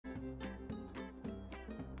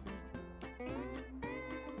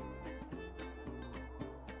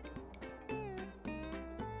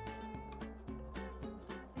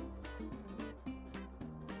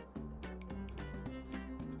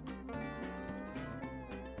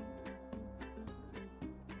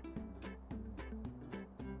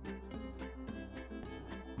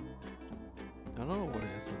don't know what it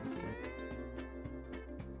is in this game.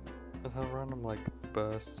 Just have random like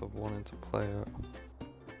bursts of wanting to play it.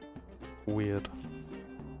 Weird.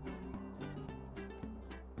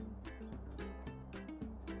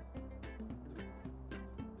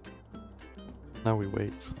 Now we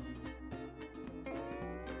wait.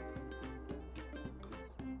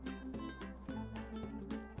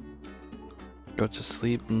 Go to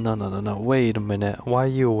sleep? No. Wait a minute. Why are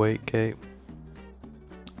you awake, Kate?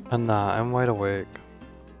 Nah, I'm wide awake.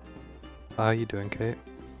 How are you doing, Kate?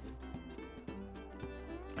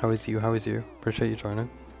 How is you? Appreciate you joining.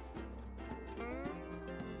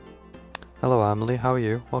 Hello, Emily. How are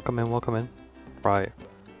you? Welcome in. Right.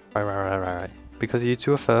 Because you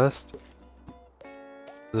two are first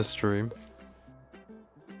to the stream.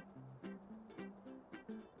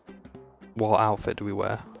 What outfit do we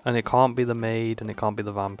wear? And it can't be the maid and it can't be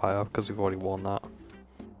the vampire because we've already worn that.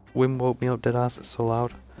 Wind woke me up, deadass. It's so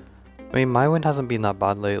loud. I mean, my wind hasn't been that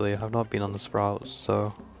bad lately. I've not been on the sprouts,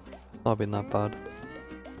 so it's not been that bad.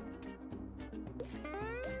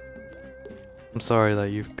 I'm sorry that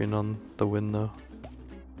you've been on the wind though.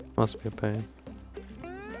 Must be a pain.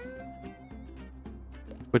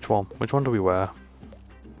 Which one? Which one do we wear?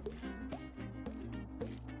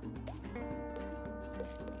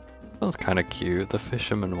 That one's kind of cute. The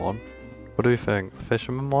fisherman one. What do we think? The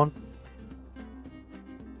fisherman one?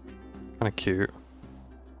 Kind of cute.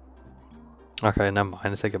 Okay, never mind.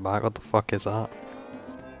 I take it back. What the fuck is that?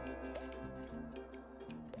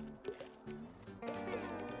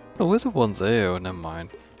 The wizard one's ew. Never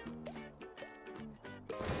mind.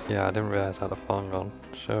 Yeah, I didn't realize I had a phone on.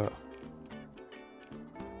 Sure.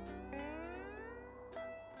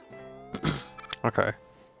 Okay.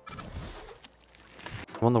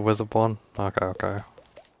 You want the wizard one? Okay.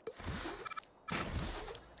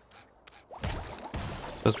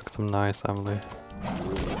 Just because I'm nice, Emily.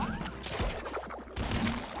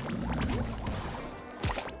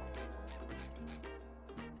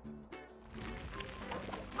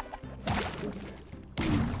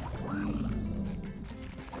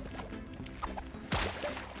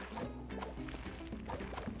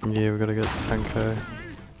 Yeah, we gotta get to 10k.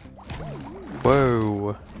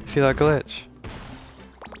 Whoa! You see that glitch?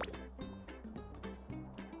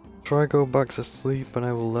 Try go back to sleep and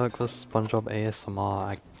I will lurk for SpongeBob ASMR.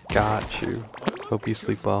 I got you. Hope you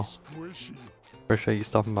sleep well. Appreciate you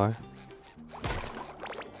stopping by.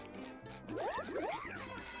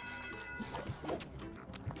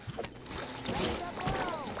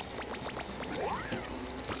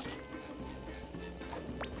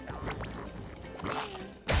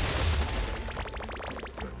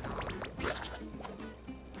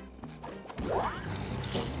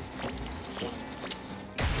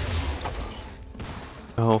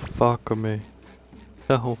 Don't fuck with me.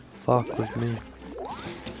 Don't fuck with me.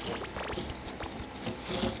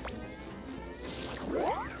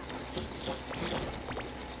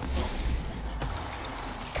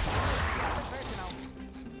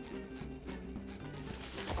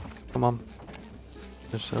 Come on.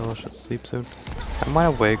 I should sleep soon. Am I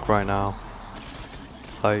awake right now?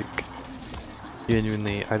 Like,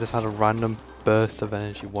 genuinely, I just had a random burst of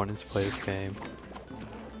energy wanting to play this game.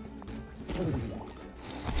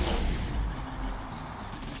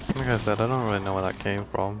 Like I said, I don't really know where that came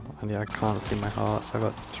from, and yeah, I can't see my hearts. I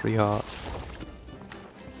got 3 hearts.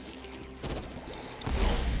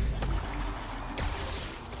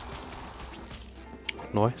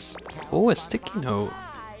 Nice. Oh, a sticky note.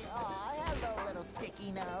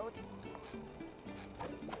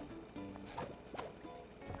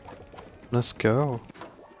 Let's go.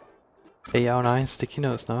 8 out of 9 sticky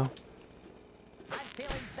notes now. I'm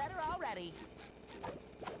feeling better already.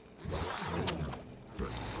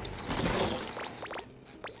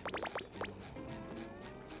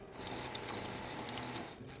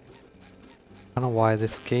 I don't know why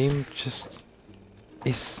this game just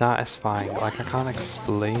is satisfying. Like, I can't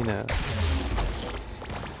explain it.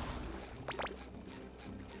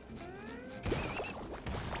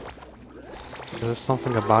 There's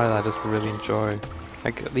something about it I just really enjoy.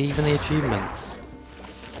 Like, even the achievements.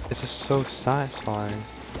 It's just so satisfying.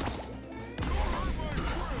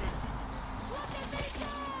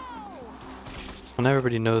 And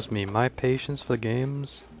everybody knows me. My patience for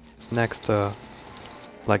games is next to,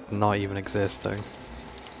 like, not even existing.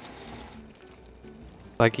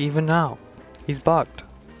 Like, even now, he's bugged.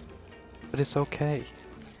 But it's okay.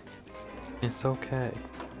 It's okay.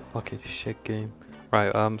 Fucking shit game.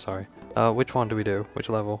 Right, sorry. Which one do we do? Which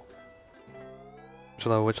level?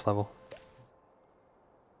 Which level?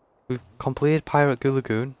 We've completed Pirate Goo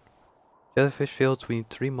Lagoon. Jellyfish Fields, we need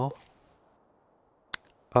 3 more.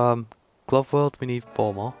 Glove World, we need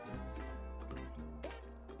 4 more.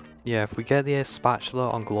 Yeah, if we get the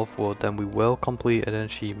spatula on glove wood, then we will complete an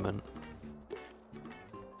achievement.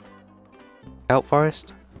 Kelp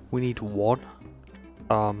Forest, we need 1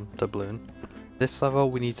 doubloon. This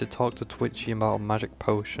level, we need to talk to Twitchy about a magic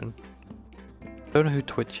potion. Don't know who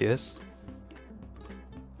Twitchy is.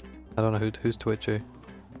 I don't know who's Twitchy.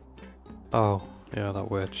 Oh, yeah, that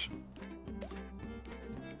witch.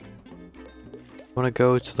 Wanna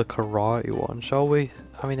go to the karate one, shall we?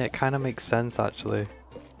 I mean, it kind of makes sense actually.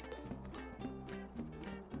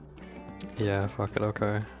 Yeah, fuck it,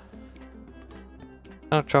 okay.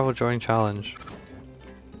 Not travel during challenge.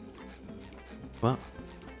 What?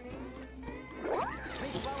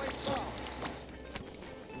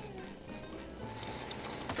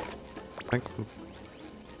 I think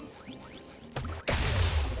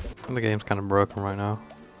the game's kind of broken right now.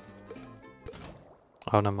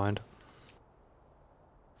 Oh, never mind.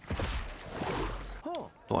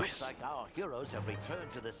 Looks like our heroes have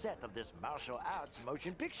returned to the set of this martial arts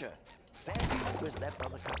motion picture. Sandy was left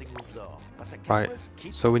on the cutting room floor, but the cameras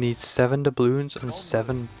keep. So we need 7 doubloons and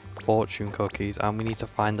 7 fortune cookies, and we need to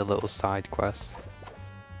find the little side quest.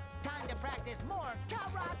 Time to practice more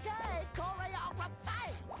karate,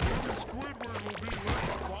 choreography. Squidward will be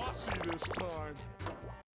less bossy this time.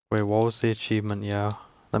 Wait, what was the achievement? Yeah,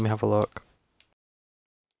 let me have a look.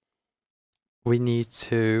 We need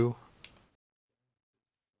to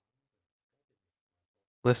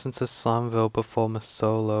listen to Slamville perform a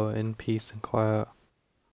solo in peace and quiet.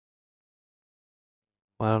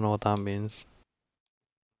 Well, I don't know what that means.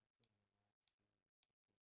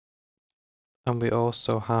 And we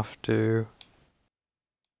also have to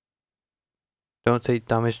don't take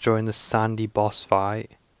damage during the Sandy boss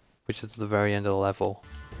fight, which is at the very end of the level.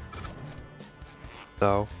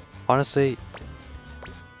 So, honestly,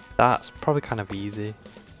 that's probably kind of easy.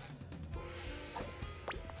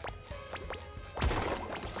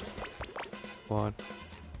 What?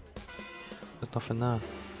 There's nothing there.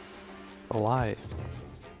 A light.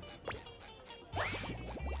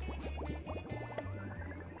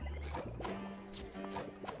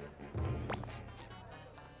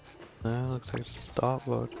 No, looks like it's a start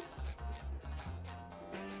mode.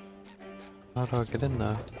 How do I get in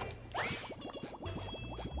there?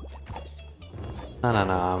 No,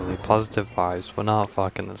 Emily, positive vibes. We're not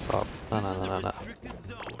fucking this up. No.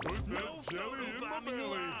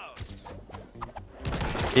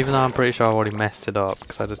 Even though I'm pretty sure I already messed it up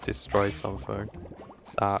because I just destroyed something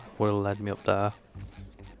that would have led me up there.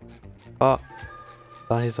 But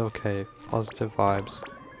that is okay. Positive vibes.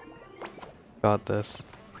 Got this.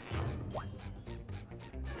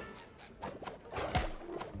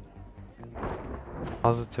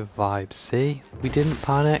 Positive vibes. See? We didn't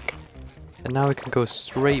panic. And now we can go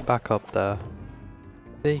straight back up there.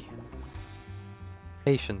 See?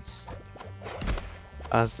 Patience.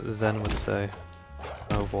 As Zen would say.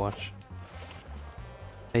 Overwatch.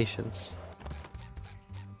 Patience.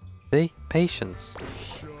 See? Patience.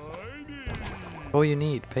 All you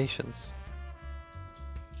need. Patience.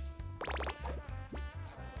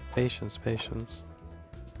 Patience.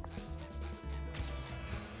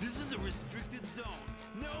 This is a restricted zone.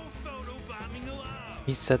 No photo bombing allowed.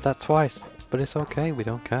 He said that twice, but it's okay. We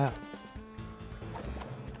don't care.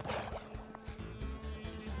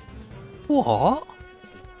 What?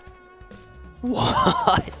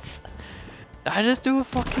 What? I just do a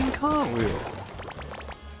fucking cartwheel.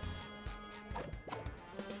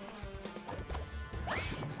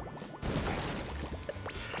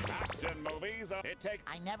 Action movies.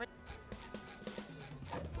 I never.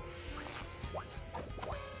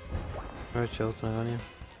 Very chill tonight, aren't you?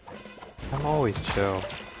 I'm always chill.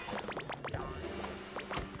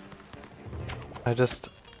 I just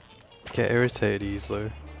get irritated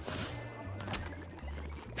easily.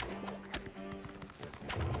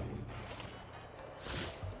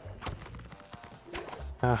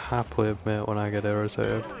 I happily admit when I get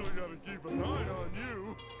irritated.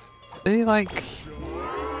 See, like,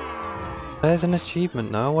 there's an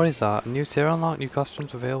achievement now. What is that? New tier unlock, new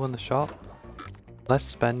costumes available in the shop. Let's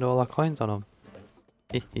spend all our coins on them.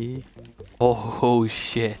 Hehe. Oh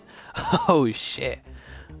shit. Oh shit.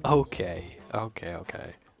 Okay.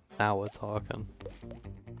 Now we're talking.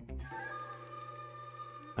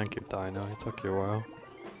 Thank you, Dino. It took you a while.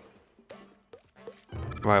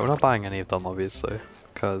 Right, we're not buying any of them, obviously.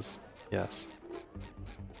 Because, yes.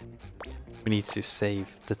 We need to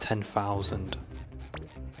save the 10,000.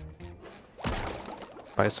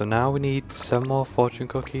 Right, so now we need 7 more fortune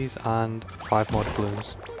cookies and 5 more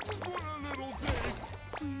balloons.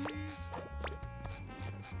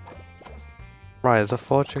 Right, there's a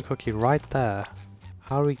fortune cookie right there.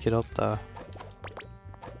 How do we get up there?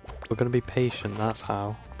 We're gonna be patient, that's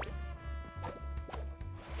how.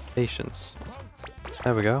 Patience.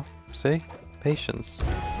 There we go. See? Patience.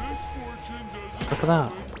 Look at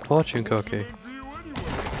that. Fortune cookie.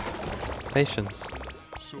 Patience.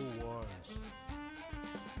 So wise.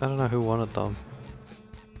 I don't know who wanted them.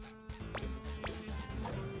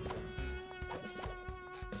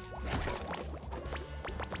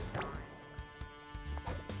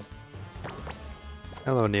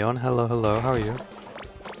 Hello Neon, hello, hello, how are you?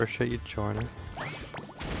 Appreciate you joining.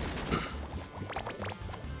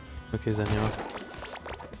 Okay then Neon.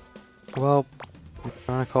 Well, you're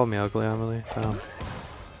trying to call me ugly, Emily. Damn.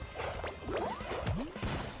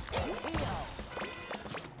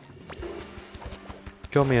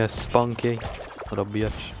 Call me a spunky little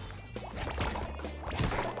bitch.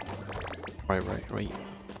 Right.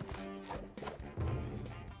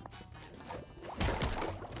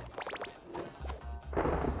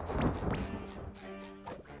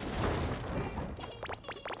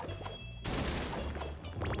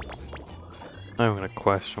 I'm gonna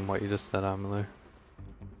question what you just said, Emily.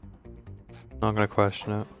 Not gonna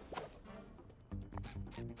question it.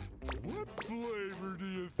 What flavor do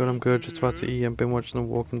you But I'm think good, it just about to eat. is? I've been watching The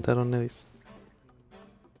Walking Dead on this.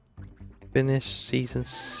 Finished season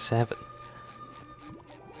 7.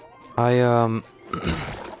 I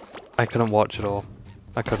I couldn't watch it all.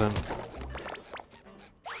 I couldn't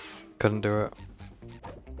do it.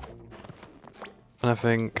 And I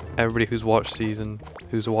think everybody who's watched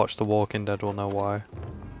The Walking Dead will know why.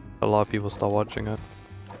 A lot of people start watching it.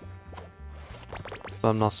 But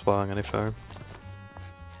I'm not spoiling anything.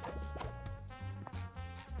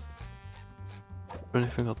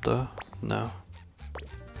 Anything up there? No.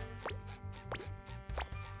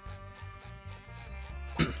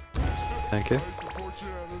 Thank you.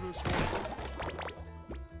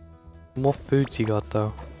 What foods you got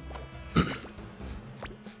though?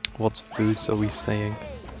 What foods are we saying?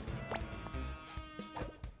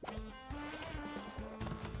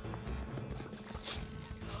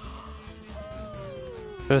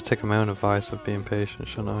 Should I take my own advice of being patient,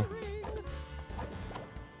 shouldn't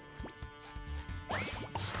I?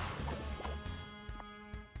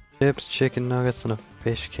 Chips, chicken nuggets, and a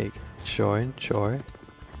fish cake. Enjoy.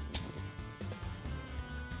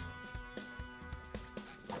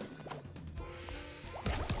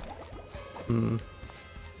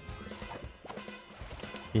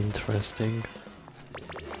 Interesting.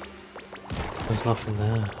 There's nothing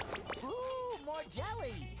there. Ooh, more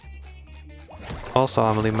jelly. Also,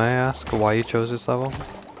 Emily, may I ask why you chose this level?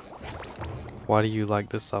 Why do you like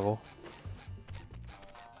this level?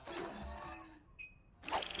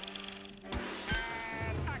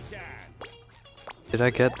 Did I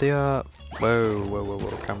get the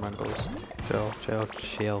Whoa, camera angles.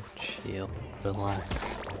 Chill.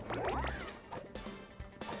 Relax.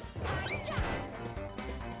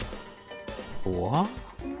 What?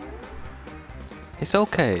 It's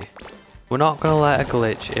okay. We're not gonna let a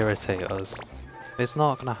glitch irritate us. It's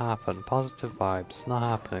not gonna happen. Positive vibes. Not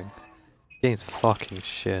happening. Game's fucking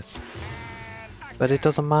shit. But it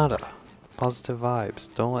doesn't matter. Positive vibes.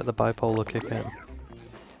 Don't let the bipolar kick in.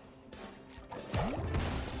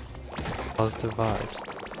 Positive vibes.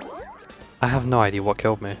 I have no idea what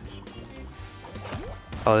killed me.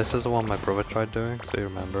 Oh, this is the one my brother tried doing, so you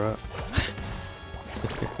remember it.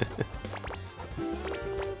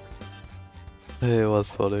 It was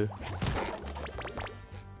funny.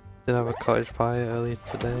 Did have a cottage pie earlier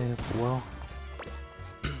today as well.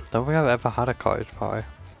 Don't think I've ever had a cottage pie.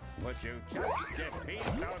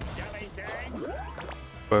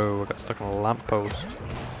 Whoa, I got stuck on a lamppost.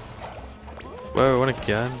 Whoa, and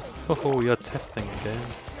again. Oh, you're testing again.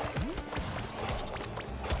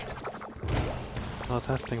 Not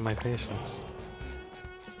testing my patience.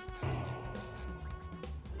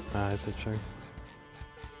 Ah, is it true?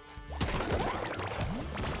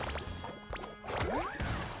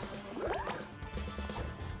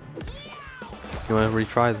 You want to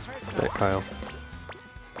retry this bit, Kyle?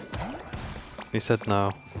 He said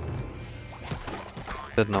no.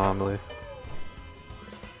 He said no, Emily.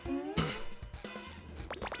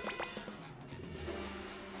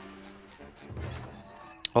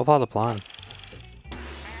 What about the plan?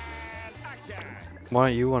 Why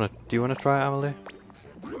don't you wanna? Do you wanna try it, Emily?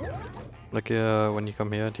 Like, when you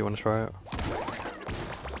come here, do you wanna try it?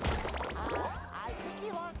 I think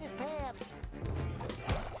he lost his pants.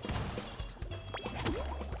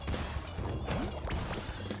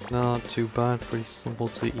 No, not too bad. Pretty simple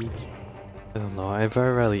to eat. I don't know. I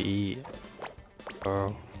very rarely eat.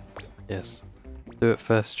 Oh, yes. Do it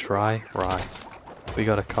first try. Right. We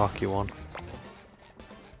got a cocky one.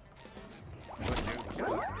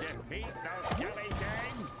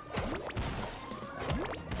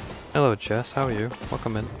 Hello Jess, how are you?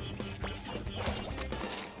 Welcome in.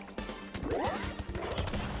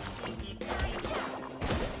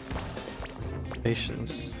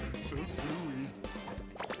 Patience.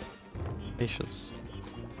 Patience.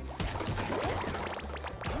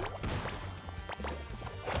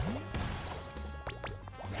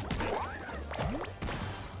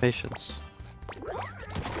 Patience. Real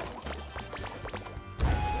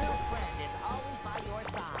friend is always by your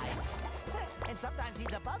side. And sometimes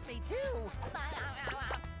he's above me too.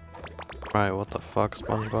 Right, what the fuck,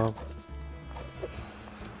 SpongeBob?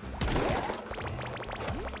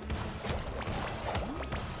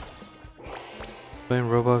 Playing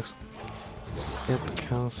Roblox get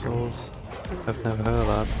cancelled. I've never heard of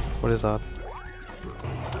that. What is that?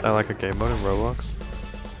 I like a game mode in Roblox.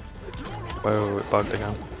 Whoa, it bugged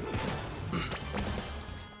again.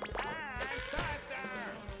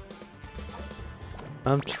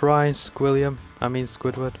 I'm trying, Squilliam. I mean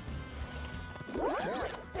Squidward.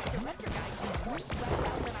 This director guy seems more stressed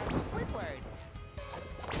out than our Squidward.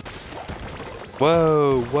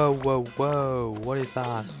 Whoa, whoa, whoa, whoa. What is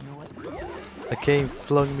that? The game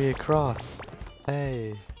flung me across.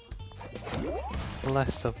 Hey.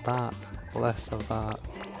 Less of that. Less of that.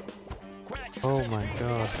 Oh my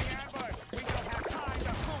god.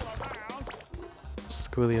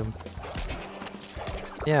 Squilliam.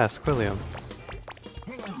 Yeah, Squilliam.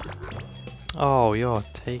 Oh, you're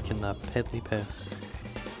taking that piddly piss.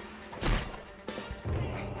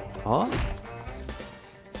 Huh?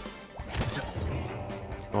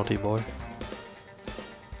 Naughty boy.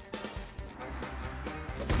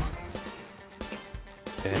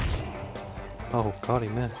 Yes. Oh god, he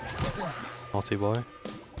missed. Naughty boy.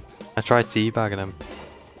 I tried teabagging him.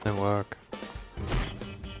 Didn't work.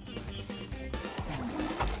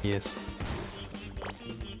 Yes.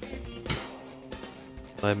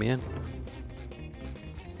 Let me in.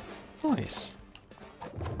 Nice.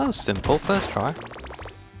 That was simple, first try.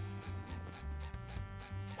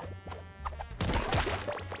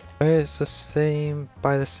 It's the same,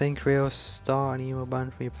 by the same creator, start an email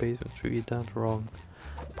band from your basement through your dad wrong.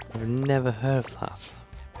 I've never heard of that,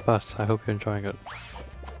 but I hope you're enjoying it.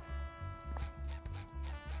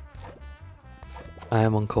 I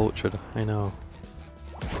am uncultured, I know.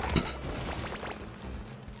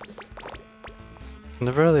 I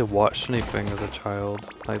never really watched anything as a child.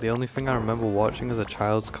 Like, the only thing I remember watching as a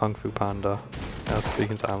child is Kung Fu Panda. I was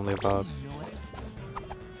speaking to Emily about.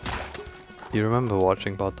 You remember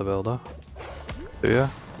watching Bod the Builder? Do you?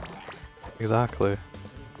 Exactly.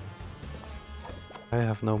 I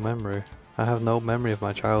have no memory. I have no memory of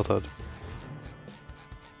my childhood.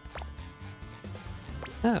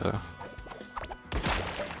 Yeah.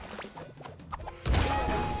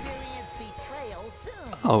 Experience betrayal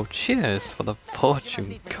soon. Oh, cheers for the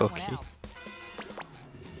fortune cookie.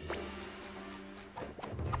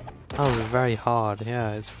 That was very hard.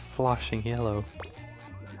 Yeah, it's flashing yellow.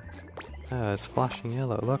 Yeah, it's flashing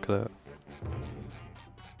yellow. Look at it.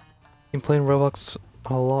 Been playing Roblox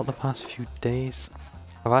a lot the past few days.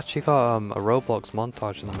 I've actually got a Roblox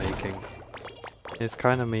montage in the making. It's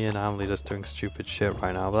kind of me and Emily just doing stupid shit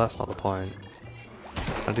right now, but that's not the point.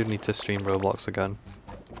 I do need to stream Roblox again.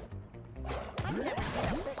 I've never seen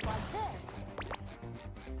a fish like this.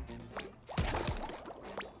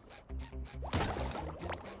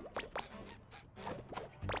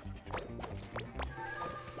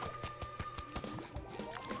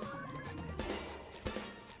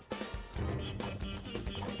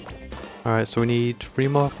 Alright, so we need 3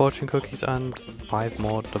 more fortune cookies and 5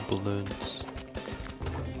 more doubloons.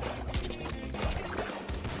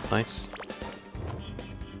 Nice.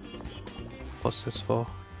 What's this for?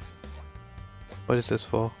 What is this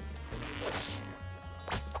for?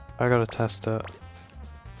 I gotta test it.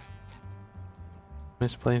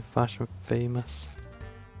 Miss playing Fashion Famous.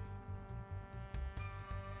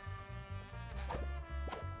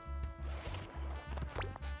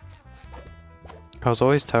 I was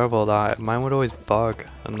always terrible at that. Mine would always bug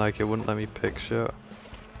and like it wouldn't let me pick shit.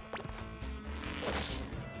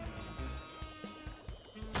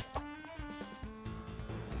 I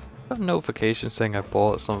got a notification saying I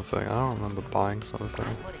bought something. I don't remember buying something.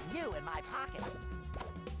 Putting you in my pocket.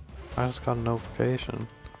 I just got a notification.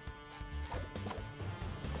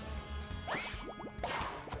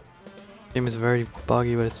 Game is very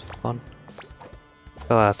buggy, but it's fun.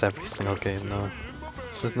 Well, that's every single game though.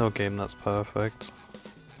 There's no game that's perfect.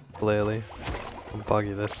 Clearly. How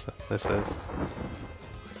buggy this is.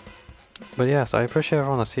 But yes, I appreciate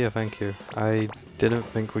everyone that's here, thank you. I didn't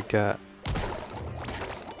think we'd get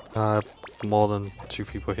more than 2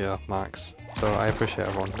 people here, max. So I appreciate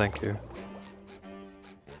everyone, thank you.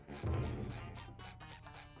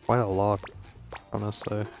 quite a lot,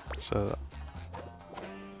 honestly. So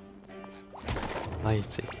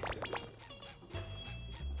 90.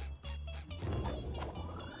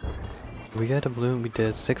 We get a balloon. We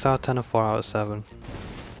did 6 out of 10 and 4 out of 7.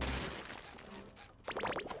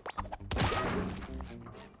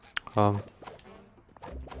 Don't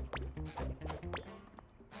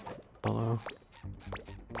know.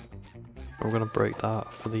 We're gonna break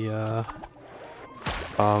that for the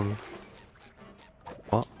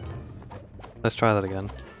what? Let's try that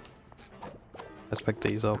again. Let's pick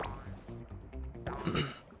these up.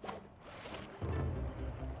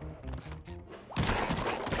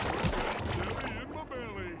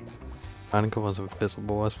 Anchor was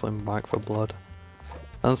invisible. I was playing Back for Blood.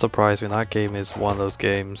 Doesn't surprise me. That game is one of those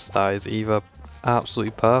games that is either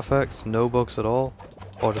absolutely perfect, no bugs at all,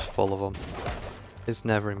 or just full of them. It's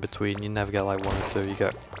never in between. You never get like 1 or 2. You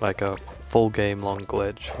get like a full game long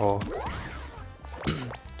glitch, or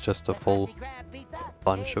just a full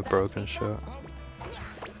bunch of broken shit.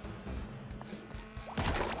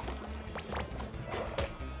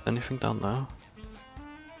 Anything down there?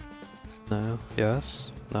 No. Yes.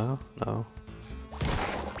 No. No.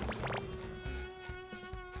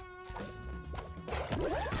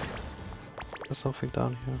 There's something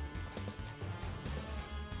down here.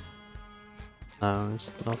 No, there's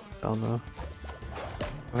nothing down there.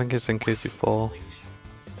 I think it's in case you fall.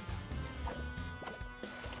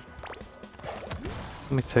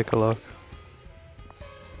 Let me take a look.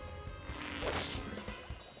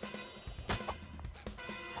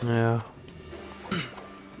 Yeah.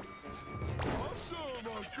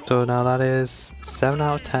 So now that is 7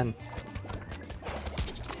 out of 10.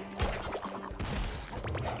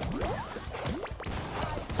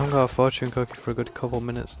 I haven't got a fortune cookie for a good couple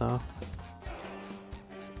minutes now.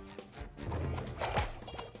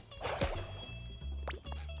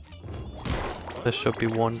 There should be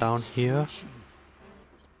one down here.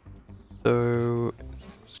 So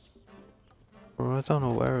well, I don't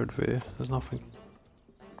know where it'd be. There's nothing.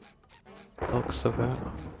 Looks of it.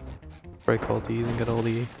 Break all these and get all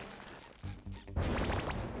the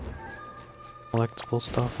collectible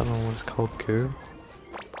stuff. I don't know what it's called. Goo.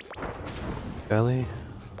 Jelly.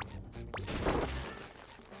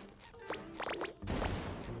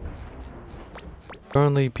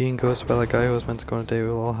 Currently being ghosted by that guy who was meant to go on a date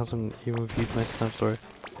with all hasn't even viewed my Snap story.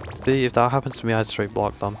 See, if that happens to me, I'd straight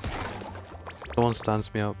block them. Someone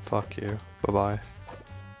stands me up, fuck you. Bye bye.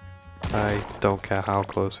 I don't care how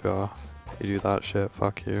close we are. You do that shit,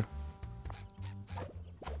 fuck you.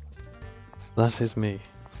 That is me.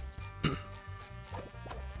 If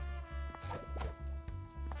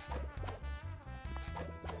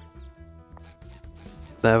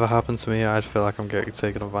that ever happened to me, I'd feel like I'm getting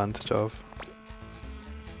taken advantage of.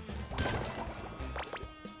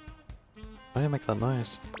 Why do you make that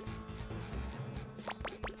noise?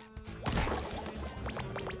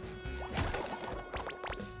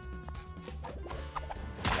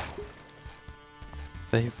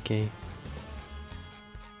 Save key.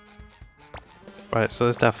 Right, so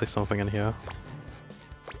there's definitely something in here.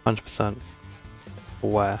 100%.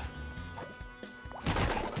 Where?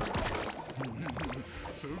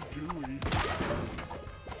 So gooey.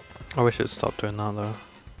 I wish it'd stop doing that though.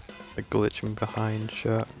 Like glitching behind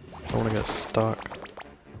shit. I don't want to get stuck.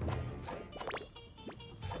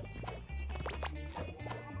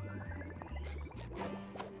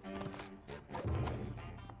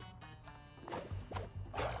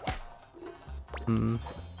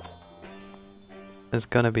 There's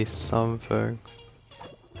gonna be something.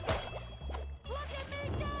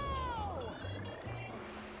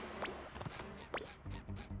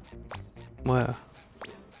 Where?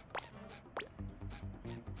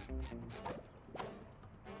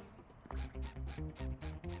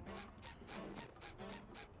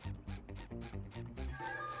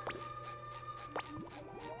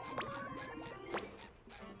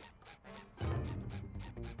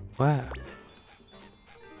 Where?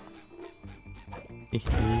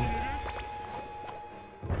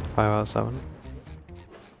 5 out of 7.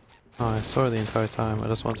 Oh, I saw it the entire time. I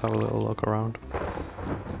just want to have a little look around.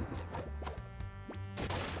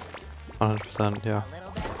 100%, yeah.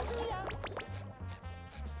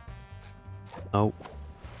 Nope.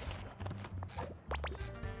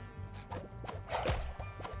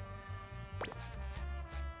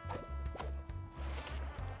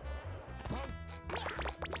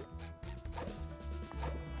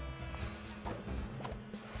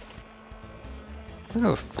 I'm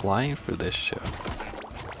gonna go flying through this shit.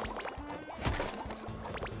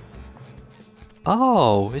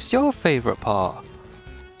 Oh, it's your favourite part.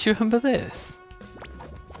 Do you remember this?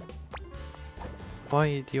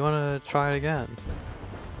 Why, do you wanna try it again?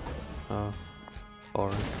 Oh,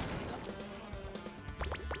 boring.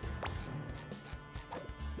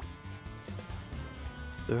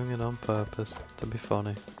 Doing it on purpose to be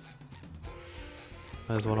funny.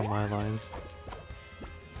 There's one of my lines.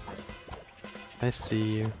 I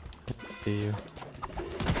see you. I see you.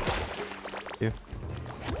 You.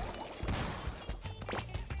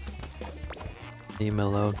 Leave me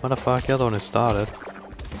alone. Motherfucker, you're the one who started.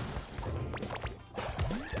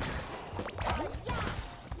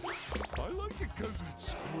 I like it because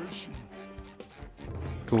it's squishy.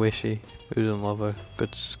 Squishy. Who doesn't love a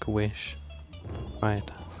good squish? Right.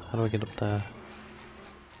 How do I get up there?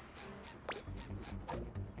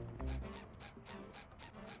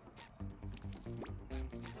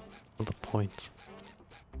 What's the point?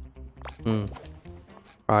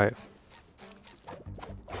 Right.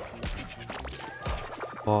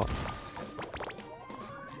 What?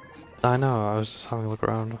 I know, I was just having a look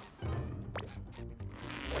around.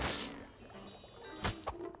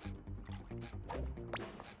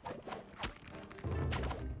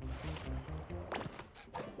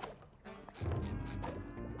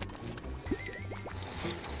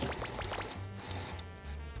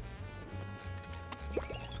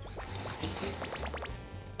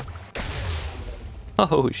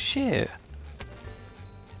 Oh shit!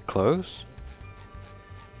 Close?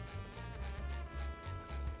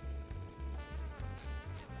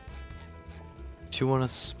 Do you want to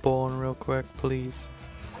spawn real quick, please?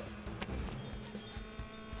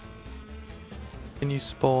 Can you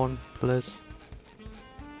spawn, please?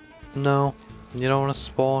 No, you don't want to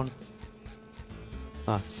spawn?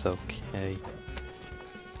 That's okay.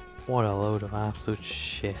 What a load of absolute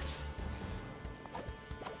shit.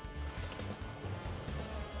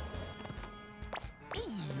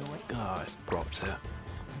 Oh, it drops it.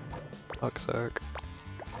 Fuck's sake.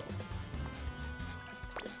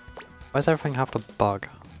 Why does everything have to bug?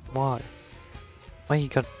 Why? Why you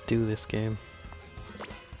gotta do this game?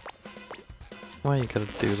 Why you gotta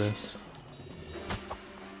do this?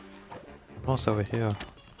 What's over here?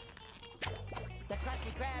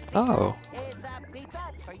 Oh!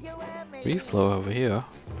 Reef blow over here.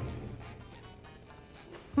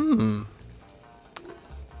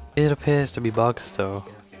 It appears to be bugs though.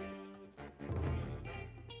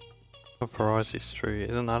 Paparazzi Street,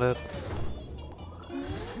 isn't that it?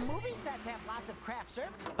 Movie sets have lots of craft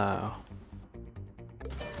service. Oh.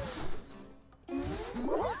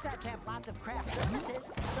 Movie sets have lots of craft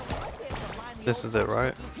services, so we might be able to find the This old is it, folks'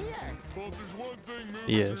 right? cookies here. Well, if there's one thing movies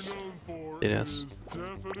Yes. are known for, It it is. is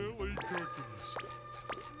definitely cookies.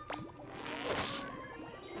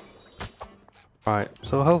 Right,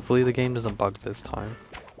 so hopefully the game doesn't bug this time.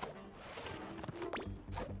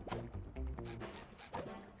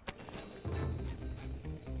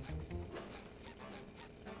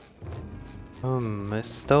 It's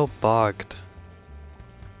still bugged.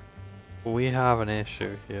 We have an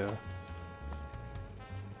issue here.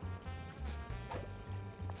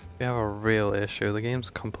 We have a real issue. The game's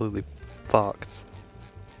completely fucked.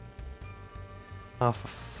 Oh, for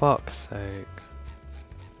fuck's sake.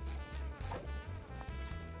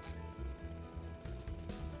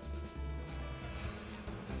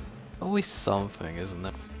 Always something, isn't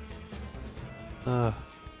it?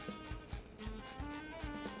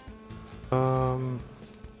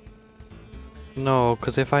 No,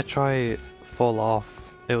 because if I try fall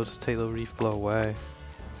off, it will just take the reef blow away.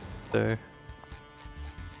 So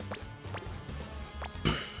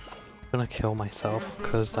I'm gonna kill myself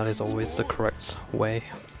because that is always the correct way.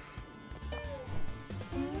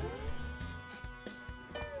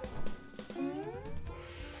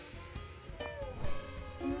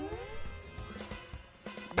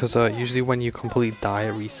 Because usually when you completely die,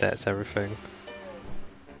 it resets everything.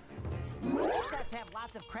 Movie sets have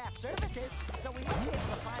lots of craft services, so we might be able to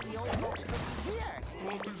find the old folks' cookies here.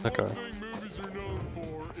 Well, if there's Okay. one thing movies are known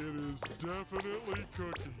for, it is definitely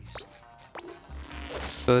cookies.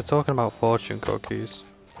 So they're talking about fortune cookies.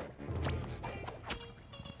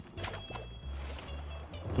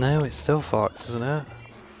 No, it's still fucked, isn't it?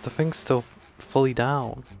 The thing's still fully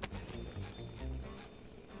down.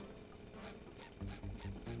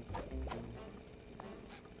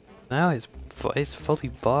 Now it's fully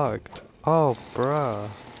bugged. Oh, bruh.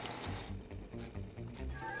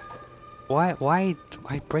 Why do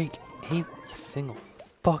I break every single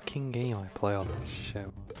fucking game I play on this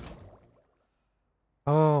show?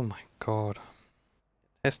 Oh my god.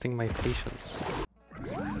 Testing my patience.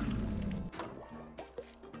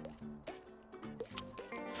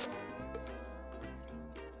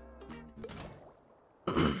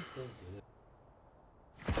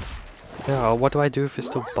 Yeah, what do I do if it's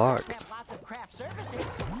still bugged? Lots of craft services,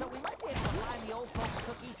 so we might be able to find the old folks'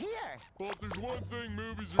 cookies here.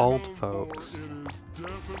 old folks. It is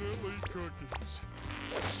definitely cookies.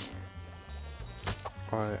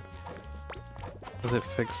 Right. Is it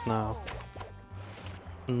fixed now?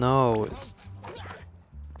 No, it's...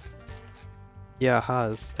 Yeah, it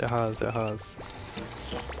has. It has. It has.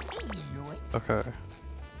 Okay.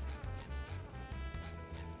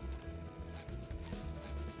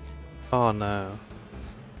 Oh no.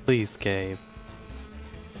 Please, game.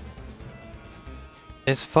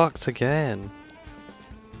 It's fucked again.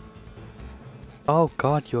 Oh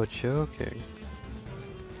god, you're joking.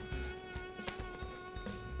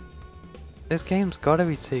 This game's gotta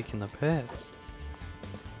be taking the piss.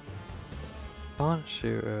 Can't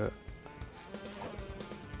shoot it.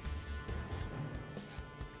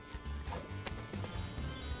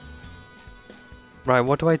 Right,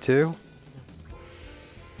 what do I do?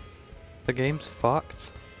 The game's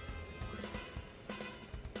fucked.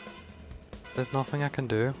 There's nothing I can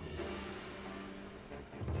do.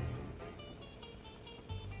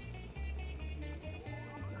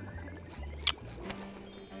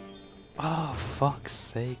 Oh, fuck's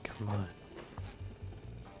sake, man.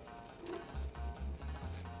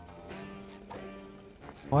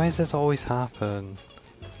 Why does this always happen?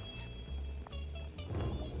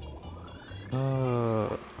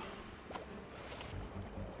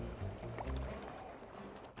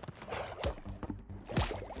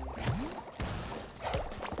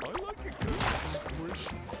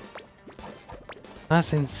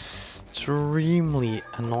 That's extremely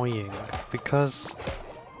annoying because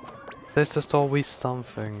there's just always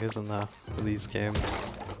something, isn't there, with these games?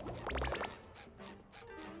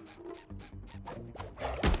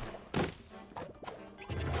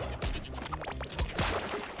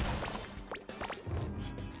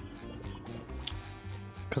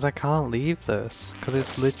 Because I can't leave this, because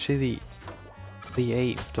it's literally the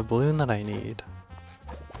 8th doubloon that I need.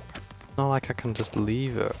 It's not like I can just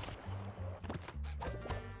leave it.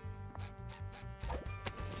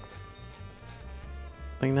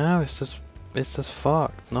 Like now it's just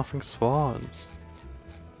fucked. Nothing spawns.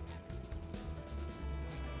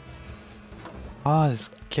 Ah, this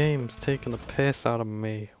game's taking the piss out of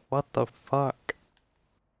me. What the fuck?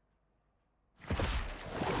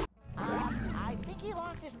 I think he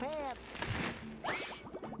lost his pants.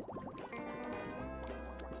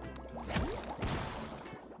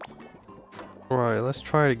 Right, let's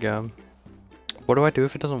try it again. What do I do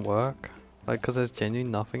if it doesn't work? Like, cause there's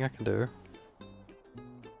genuinely nothing I can do.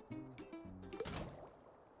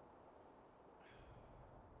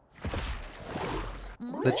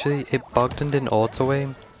 Literally, it bugged and didn't auto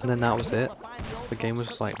aim, and then that was it. The game was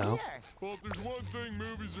just like, no. Well, if there's one thing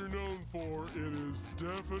movies are known for, it is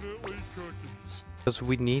definitely cookies. Because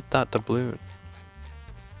we need that doubloon.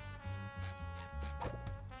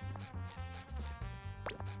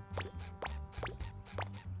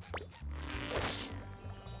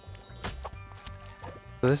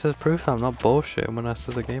 So this is proof I'm not bullshitting when I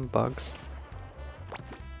say the game bugs.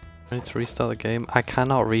 I need to restart the game. I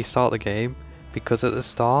cannot restart the game because at the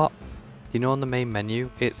start, you know, on the main menu,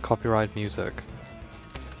 it's copyright music.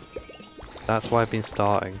 That's why I've been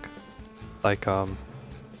starting. Like,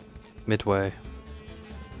 midway.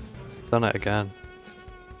 Done it again.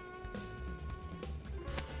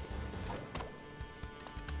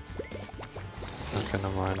 Okay, never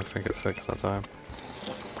mind. I think it fixed that time.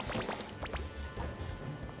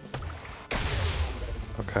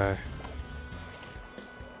 Okay.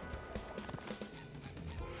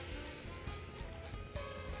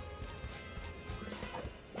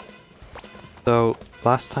 So,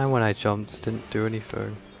 last time when I jumped, it didn't do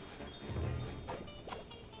anything.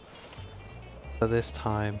 So this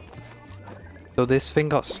time... So this thing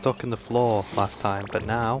got stuck in the floor last time, but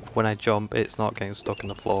now, when I jump, it's not getting stuck in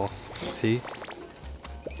the floor. See?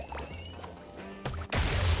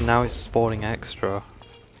 Now it's spawning extra.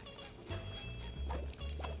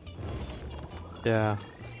 Yeah,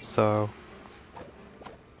 so...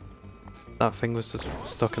 That thing was just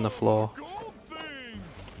stuck in the floor.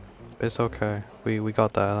 It's okay. We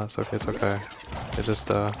got that. That's okay. It's okay. It just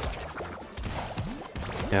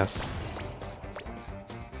yes.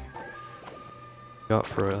 Got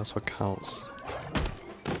through it. That's what counts.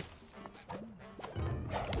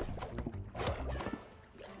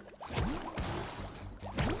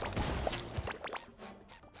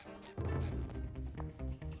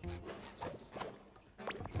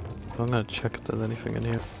 I'm gonna check if there's anything in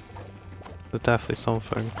here. There's definitely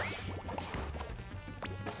something.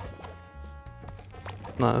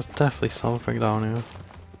 No, there's definitely something down here.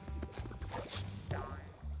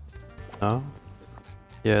 No?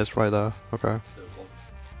 Yeah, it's right there. Okay.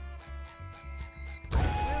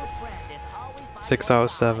 6 out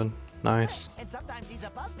of 7. Nice. And sometimes he's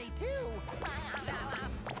above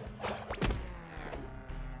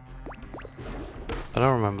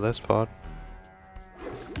don't remember this part.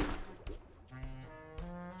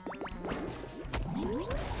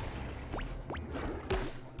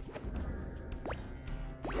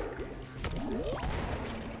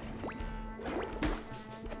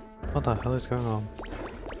 What the hell is going on?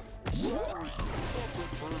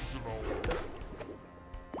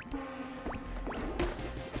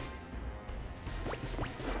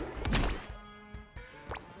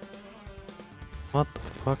 What the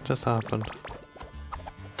fuck just happened?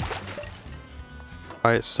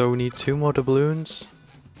 Alright, so we need 2 more doubloons.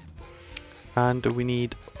 And we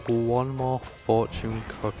need 1 more fortune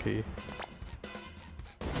cookie.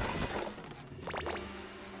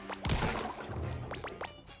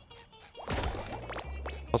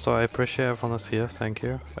 Also, I appreciate everyone that's here, thank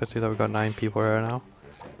you. I see that we've got 9 people here now.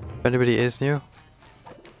 If anybody is new,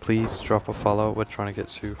 please drop a follow. We're trying to get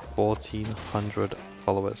to 1400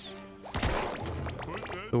 followers.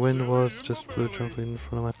 The wind was just blue jumping in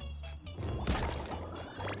front of my...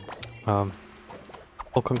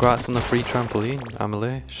 Well, congrats on the free trampoline,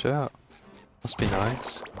 Emily. Shit. Must be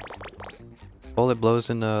nice. All it blows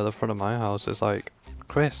in the front of my house is like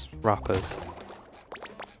crisp wrappers.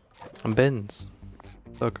 And bins.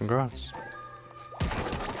 So congrats.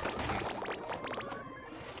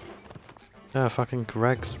 Yeah, fucking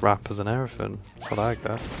Greg's wrappers and everything. That's what I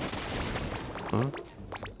got. Huh?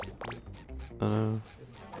 I know.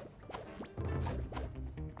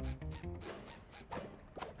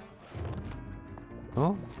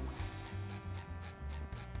 Oh.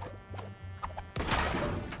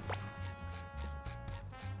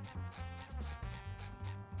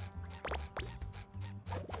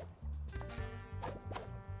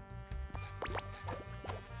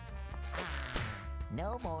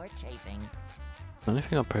 No more chafing.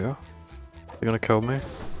 Anything up here? You gonna kill me?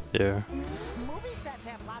 Yeah. Movie sets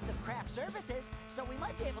have lots of craft services, so we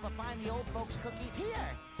might be able to find the old folks' cookies here.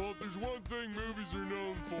 But there's one thing movies are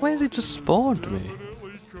known for. Why has he just spawned me?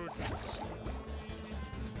 Definitely cookies.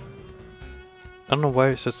 I don't know why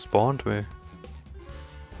it's just spawned me.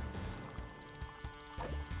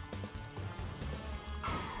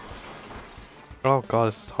 Oh god,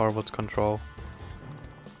 this is horrible to control.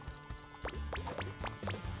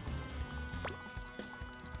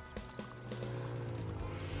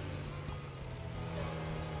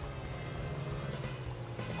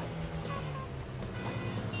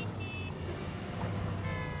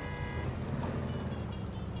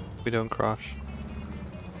 We don't crash.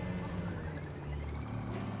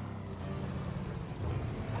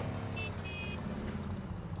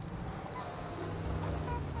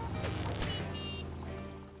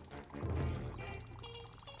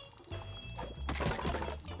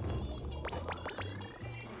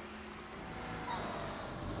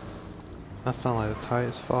 That sounds like the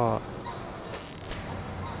tightest fart.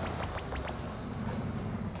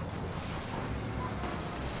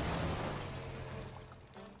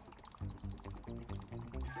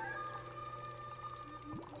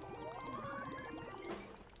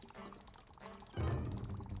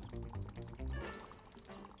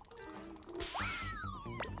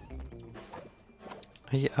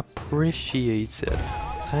 I appreciate it.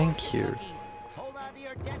 Thank you. Hold on to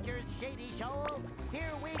your dentures, shady shoals.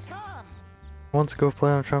 Here we come. I want to go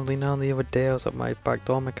play on a trampoline now. The other day I was at my back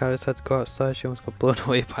door. My cat decided to go outside. She almost got blown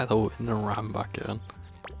away by the wind and ran back in.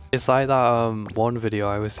 It's like that one video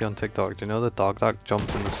I always see on TikTok. Do you know the dog that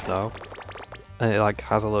jumps in the snow? And it like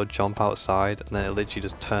has a little jump outside and then it literally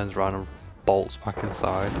just turns around and bolts back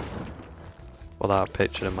inside. Well, that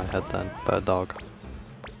picture in my head then. Better dog.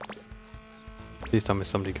 Please tell me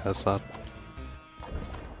somebody gets that.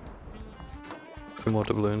 2 more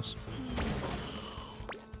doubloons.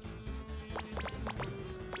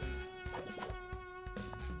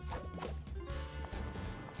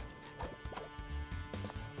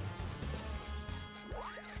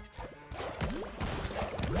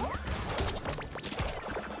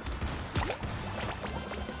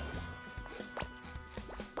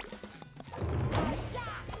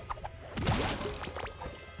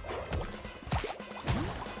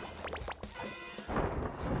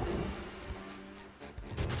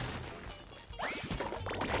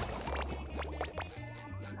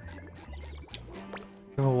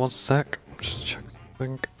 Give me 1 sec. Just check the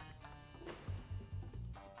link.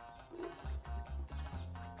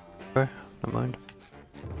 Okay, never mind.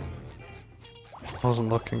 I wasn't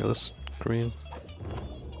looking at the screen.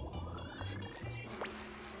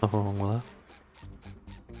 Nothing wrong with that.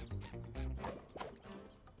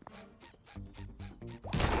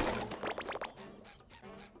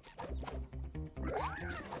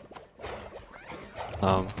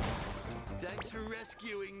 Thanks for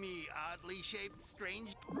rescuing me, oddly shaped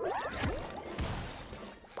strange.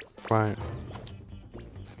 Right.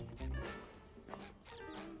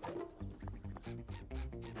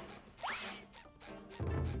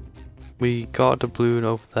 We got the balloon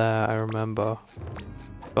over there, I remember.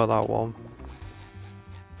 Got that one.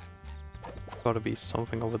 Gotta be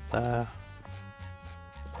something over there.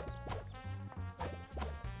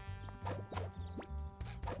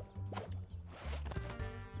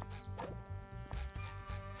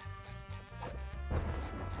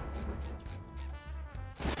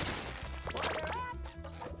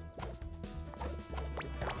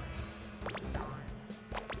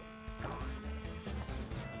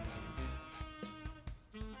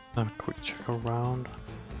 Have a quick check around.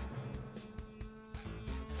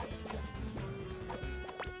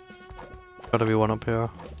 Gotta be one up here.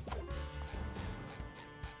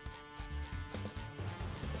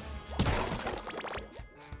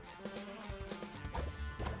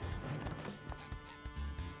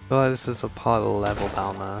 Oh, this is a part of the level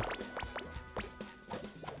down there.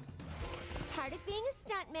 Part of being a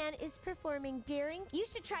stuntman is performing daring. You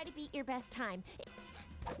should try to beat your best time.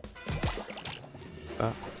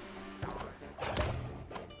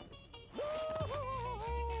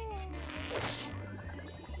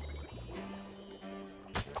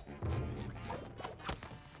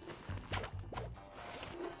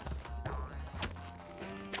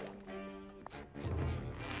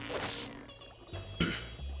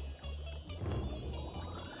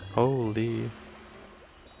 Holy.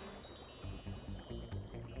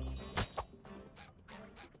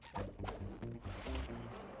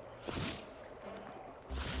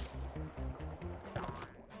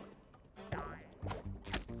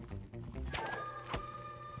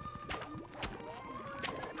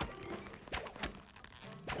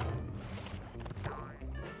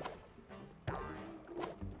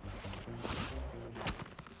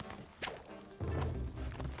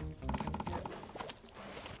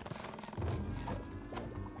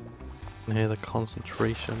 I can hear the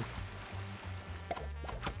concentration.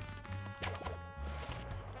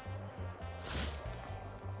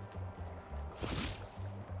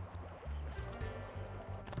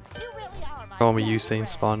 You really are my Call me best Usain friend.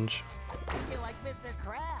 Sponge. I feel like Mr.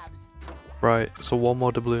 Krabs. Right, so one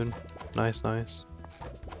more doubloon. Nice, nice.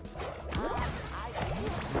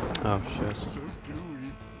 Oh shit. So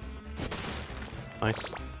gooey.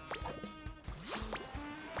 Nice.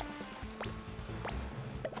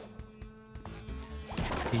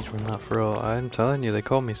 Speed run that through. I'm telling you, they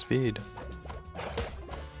call me Speed.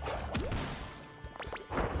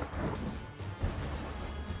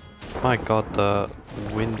 My god, the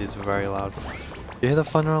wind is very loud. You hear the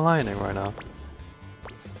thunder and lightning right now?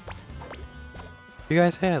 You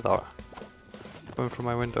guys hear that? Going through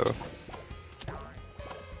my window.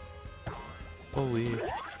 Holy.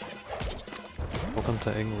 Welcome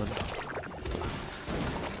to England.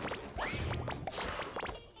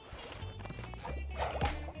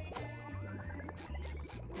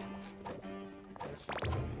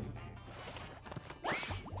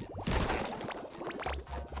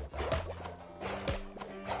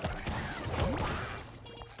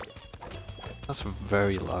 That's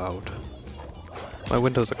very loud. My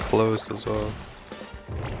windows are closed as well.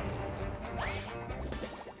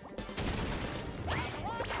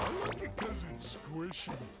 Because it's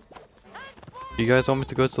squishy. You guys want me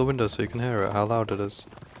to go to the window so you can hear it, how loud it is?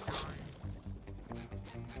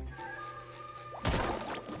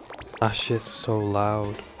 That shit's so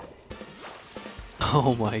loud.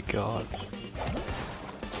 Oh my god.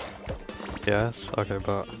 Yes? Okay,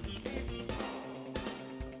 but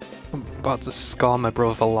I'm about to scar my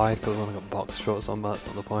brother for life because I want to get box shorts on, but that's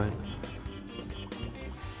not the point.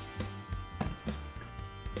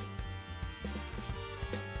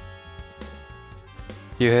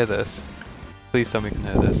 You hear this? Please tell me you can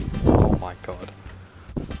hear this. Oh my god.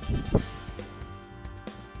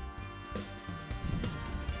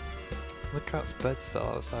 The cat's bed's still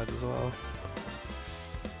outside as well.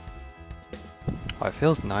 Oh, it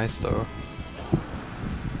feels nice though.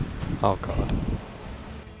 Oh god.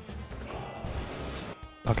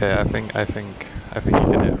 Okay, I think you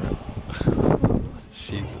can hear it.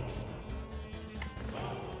 Jesus.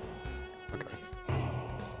 Okay.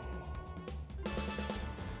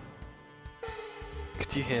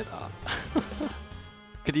 Could you hear that?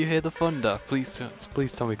 Could you hear the thunder? Please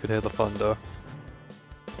tell me you could hear the thunder.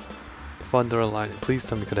 Thunder and lightning. Please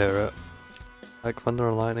tell me you could hear it. Like thunder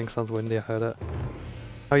and lightning sounds windy, I heard it.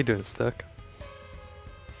 How you doing, Stick?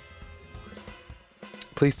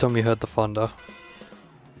 Please tell me you heard the thunder.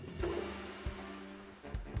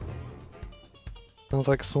 Sounds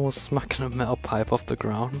like someone smacking a metal pipe off the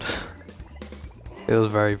ground. It was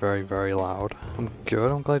very, very, very loud. I'm good.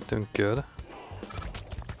 I'm glad you're doing good.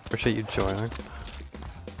 Appreciate you joining.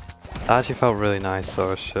 That actually felt really nice,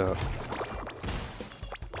 so shit.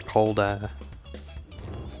 Cold air.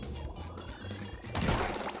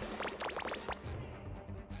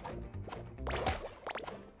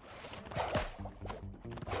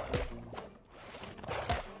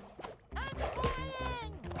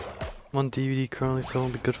 One DVD currently still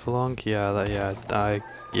won't be good for long. Yeah,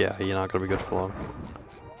 yeah, you're not gonna be good for long.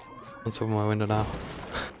 Let's open my window now.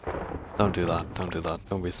 Don't do that. Don't do that.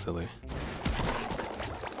 Don't be silly.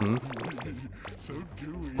 Hmm?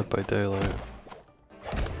 Dead by Daylight.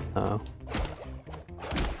 Oh.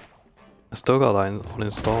 I still got that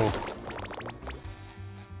uninstalled.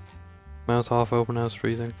 Mouth's half open now, it's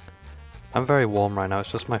freezing. I'm very warm right now,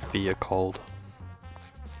 it's just my feet are cold.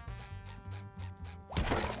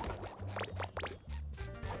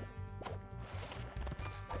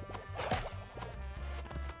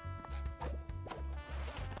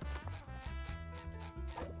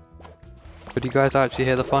 Could you guys actually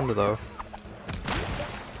hear the thunder though?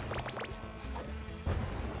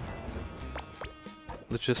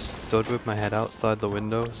 I just stood with my head outside the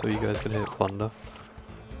window so you guys could hear thunder.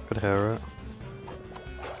 Could hear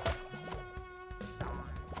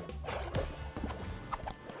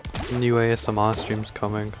it. New ASMR stream's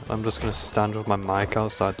coming. I'm just gonna stand with my mic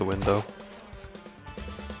outside the window.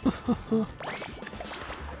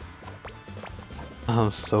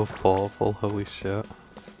 I'm so thoughtful, holy shit.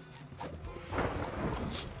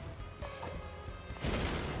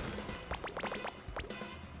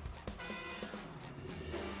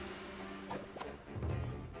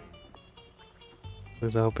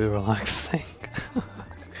 That'll be relaxing.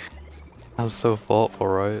 I'm so thoughtful,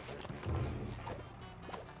 right?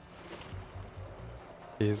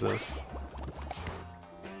 Jesus.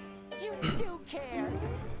 You do care.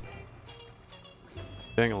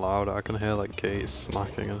 Getting louder, I can hear like gates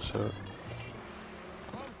smacking and shit.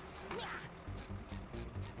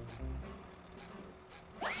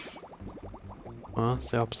 Well,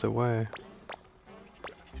 that's the opposite way.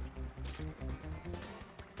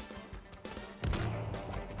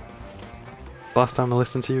 Last time I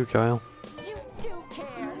listened to you, Kyle. You do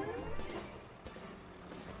care.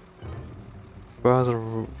 Where has a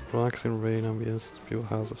relaxing rain ambience, people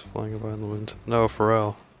houses flying about in the wind. No, for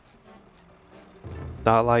real.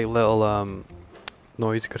 That like little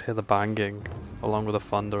noise you could hear the banging along with the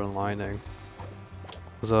thunder and lightning.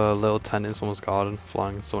 There's a little tent in someone's garden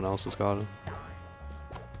flying in someone else's garden.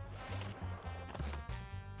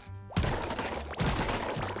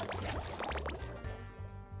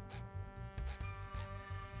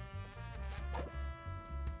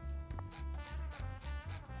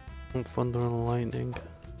 And thunder and lightning.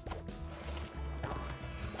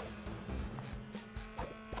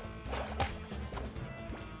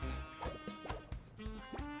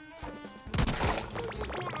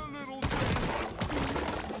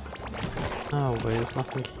 Oh wait, there's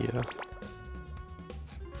nothing here.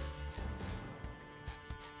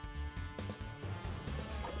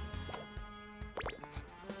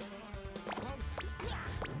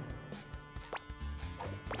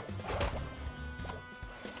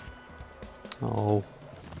 Oh.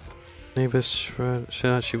 Neighbors shit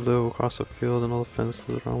actually blew across the field and all the fences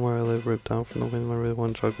around where I live ripped down from the wind. I really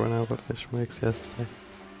want to run out of fish mix yesterday.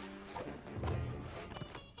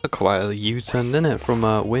 Took quite a U-turn, didn't it? From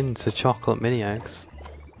wind to chocolate mini eggs.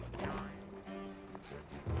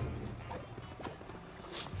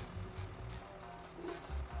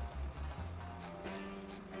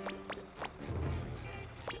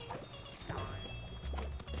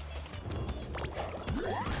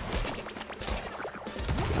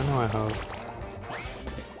 I know I have.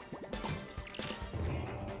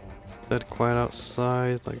 Dead quiet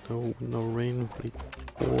outside, like no rain, really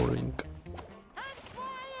boring.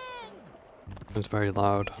 It's very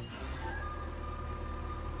loud.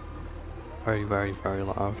 Very, very, very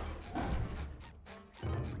loud.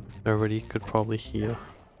 Everybody could probably hear.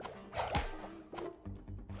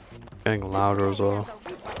 Getting louder as well.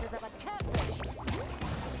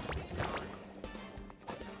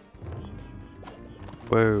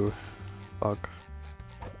 Whoa. Fuck.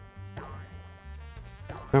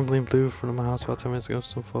 Trampoline blew from my house about 10 minutes ago,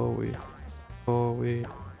 so before we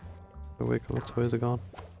wake up, the toys are gone.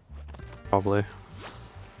 Probably.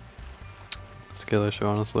 Skill issue,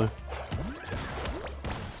 honestly.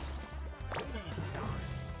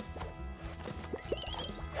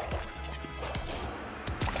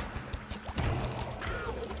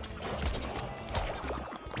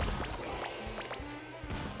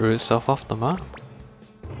 Threw itself off the map.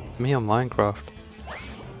 Me on Minecraft.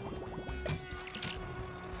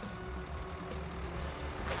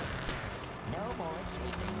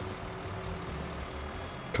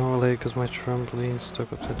 Can't relate because my trampoline's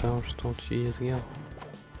stuck upside down just 20 years ago.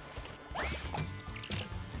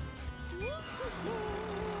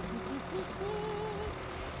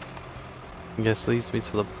 I guess leads me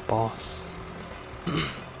to the boss.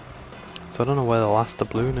 So I don't know where the last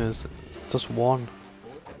doubloon is. It's just one.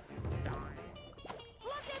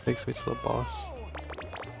 Takes me to the boss.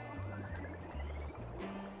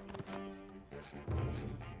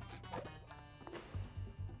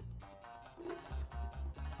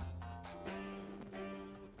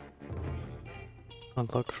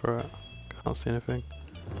 I'd look for it. Can't see anything.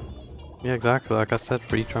 Yeah, exactly. Like I said,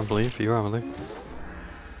 free trampoline for you, Emily.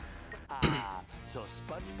 So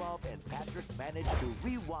SpongeBob and Patrick managed to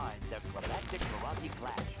rewind their climactic karate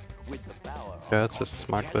clash with the power of Yeah, just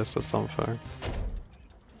smack this or something.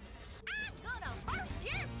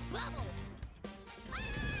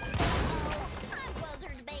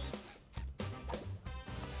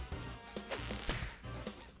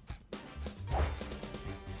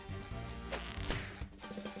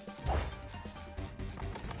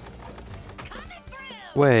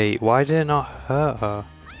 Wait, why did it not hurt her?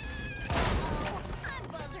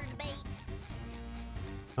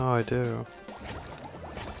 Oh, I do.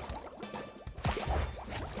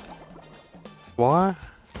 What?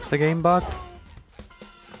 The game bugged?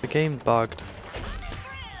 The game bugged.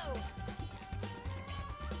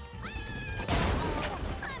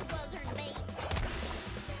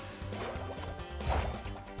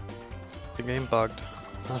 The game bugged.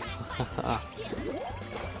 That's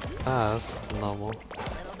that's normal.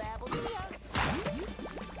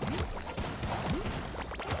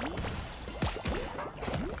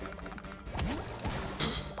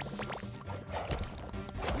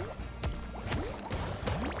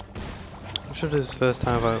 I'm sure this is the first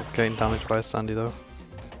time about getting damaged by a Sandy though.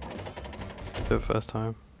 Do it first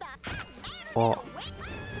time. What?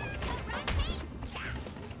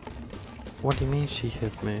 What do you mean she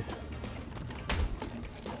hit me?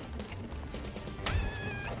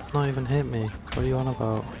 Not even hit me. What are you on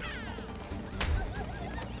about?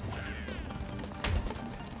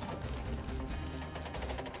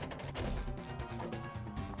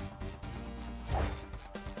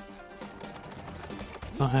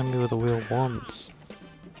 Not hit me with a wheel once.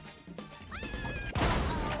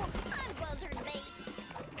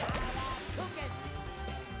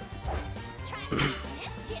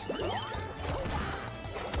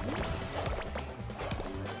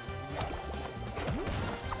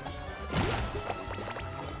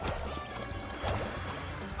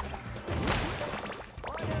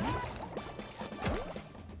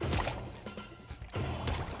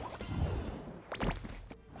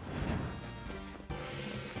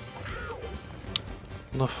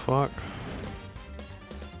 The fuck?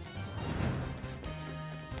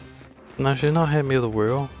 No, she's not hit me with a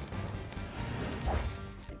wheel.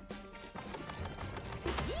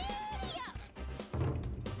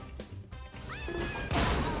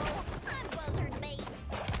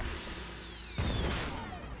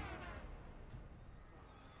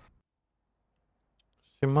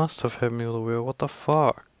 She must have hit me with a wheel. What the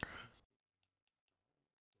fuck?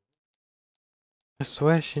 I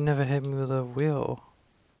swear she never hit me with a wheel.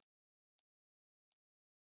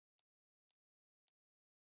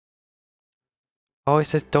 Oh, it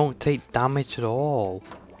says don't take damage at all.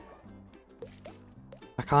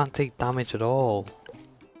 I can't take damage at all.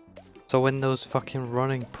 So when those fucking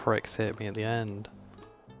running pricks hit me at the end.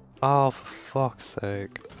 Oh, for fuck's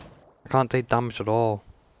sake. I can't take damage at all.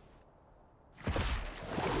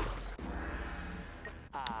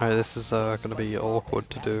 Alright, this is gonna be awkward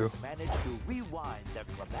to do. managed to rewind their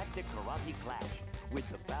climactic karate clash with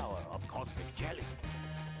the power of cosmic jelly.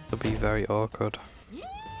 It'll be very awkward.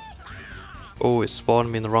 Oh, it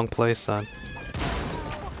spawned me in the wrong place then.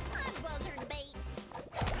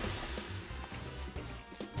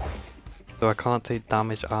 So I can't take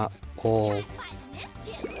damage at all.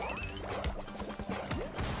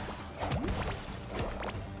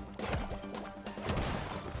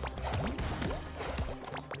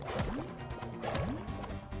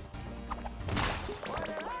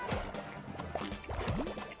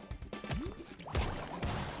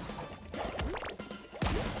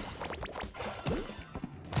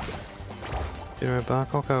 You're right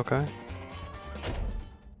back? Okay, okay.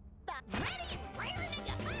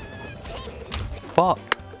 Fuck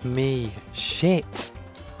me. Shit.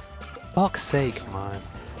 Fuck's sake, man.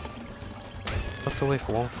 I have to wait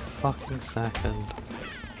for 1 fucking second.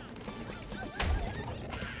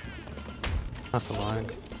 That's annoying.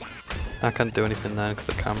 I can't do anything then because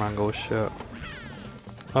the camera angle is shit.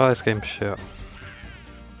 Oh, this game's shit.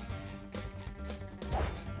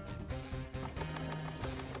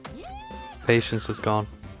 Patience is gone.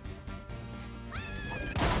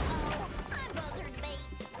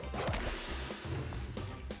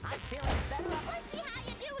 I'm feeling better. Let's see how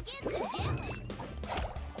you do against the jelly.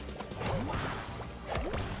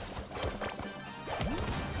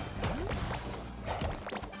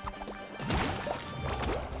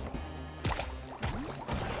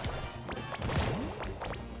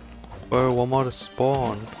 Whoa, one more to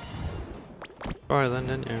spawn. Alright then,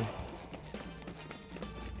 didn't you?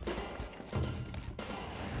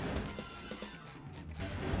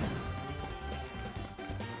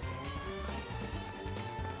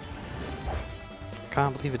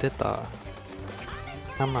 Can't believe it did that.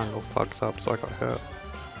 Camera angle fucks up, so I got hurt.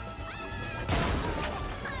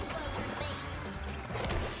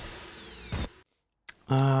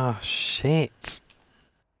 Ah, shit.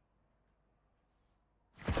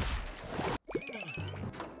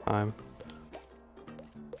 Time.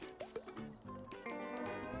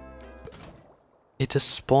 It just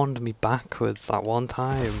spawned me backwards at one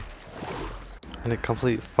time. And it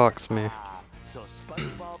completely fucks me. So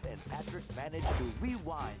SpongeBob and Patrick managed to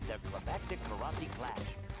rewind their climactic karate clash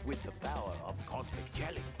with the power of cosmic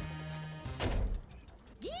jelly.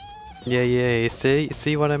 Yeah, you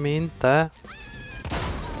see what I mean there?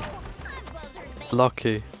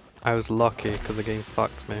 Lucky. I was lucky because the game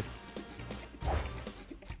fucked me.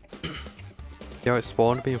 Yeah, it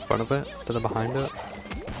spawned me in front of it instead of behind it.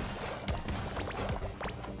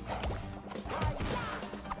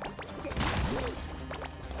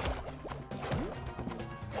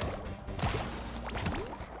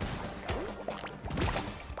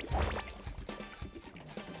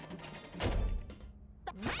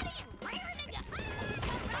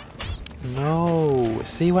 No,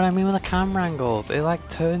 see what I mean with the camera angles? It like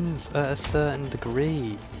turns at a certain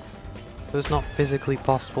degree. So it's not physically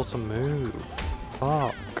possible to move.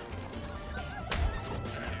 Fuck.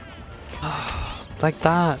 Like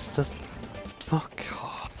that's just fuck.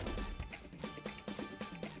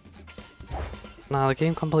 Nah, the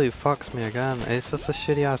game completely fucks me again. It's just the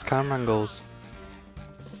shitty ass camera angles.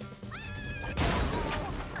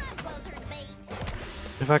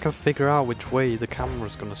 If I can figure out which way the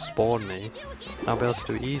camera's gonna spawn me, I'll be able to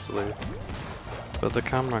do it easily. But the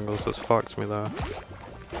camera angles just fucks me there.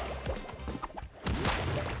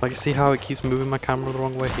 Like, you see how it keeps moving my camera the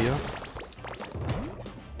wrong way here?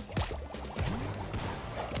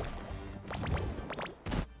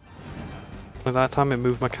 Like that time it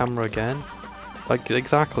moved my camera again. Like,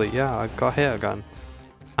 exactly, yeah, I got hit again.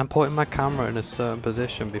 I'm putting my camera in a certain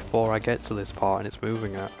position before I get to this part and it's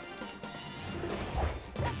moving it.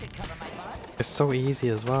 It's so easy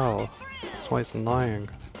as well. That's why it's annoying.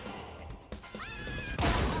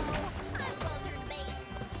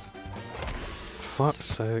 Fuck's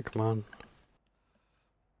sake, man.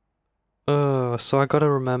 So I gotta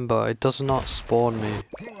remember, it does not spawn me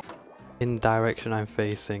in the direction I'm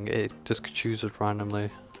facing. It just chooses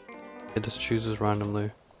randomly. It just chooses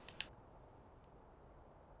randomly.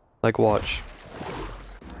 Like, watch.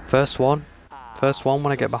 First one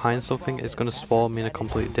when I get behind something, it's gonna spawn me in a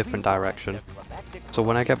completely different direction. So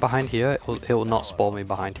when I get behind here, it will not spawn me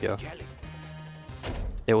behind here.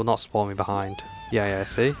 It will not spawn me behind. Yeah,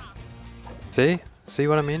 see? See? See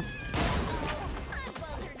what I mean?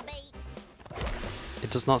 It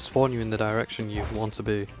does not spawn you in the direction you want to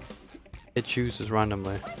be. It chooses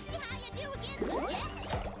randomly.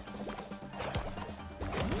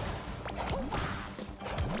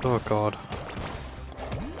 Oh god.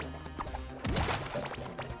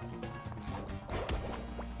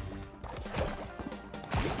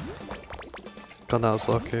 God, that was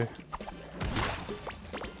lucky.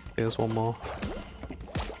 Here's one more.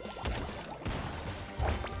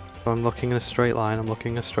 I'm looking in a straight line, I'm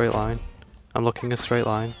looking in a straight line. I'm looking in a straight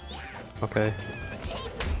line. Okay.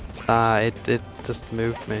 Ah, it just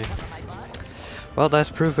moved me. Well, there's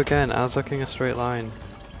proof again. I was looking in a straight line.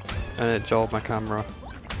 And it jolted my camera.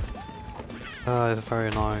 Ah, it's very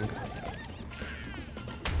annoying.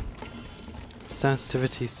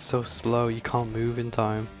 Sensitivity is so slow, you can't move in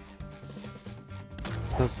time.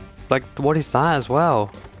 That's, like, what is that as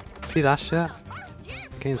well? See that shit?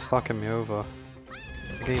 The game's fucking me over.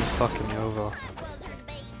 The game's fucking me over.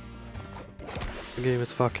 The game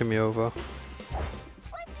is fucking me over.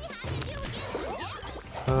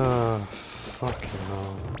 Fucking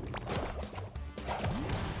hell.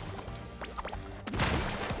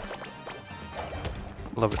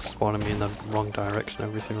 Love it spawning me in the wrong direction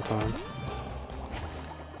every single time.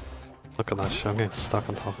 Look at that shit, I'm getting stuck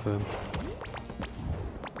on top of him.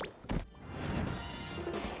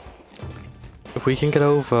 If we can get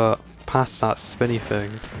over past that spinny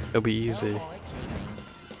thing, it'll be easy.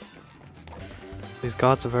 These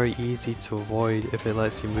guards are very easy to avoid if it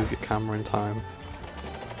lets you move your camera in time.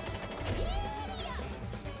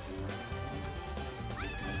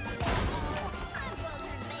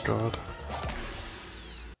 God.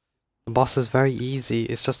 The boss is very easy,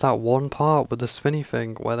 it's just that one part with the spinny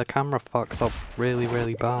thing where the camera fucks up really,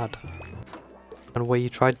 really bad. And where you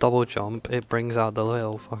try double jump, it brings out the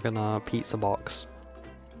little fucking pizza box.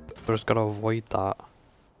 So just gotta avoid that.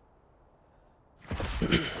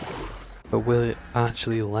 But will it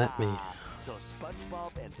actually let me? So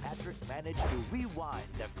SpongeBob and Patrick managed to rewind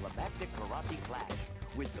their climactic karate clash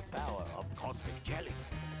with the power of cosmic jelly.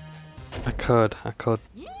 I could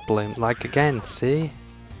blame, like again, see?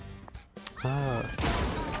 Ah.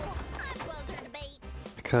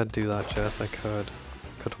 I could do that, Jess, I could.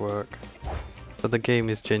 Could work. But the game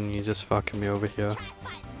is genuinely just fucking me over here.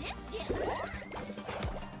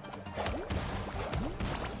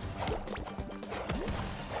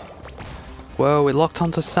 Whoa, it locked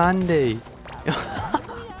onto Sandy!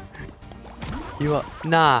 You are-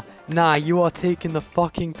 Nah, you are taking the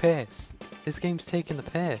fucking piss. This game's taking the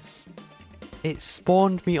piss. It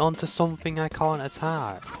spawned me onto something I can't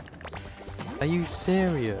attack. Are you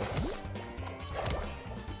serious?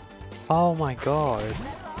 Oh my god.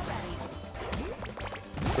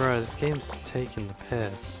 Bro, this game's taking the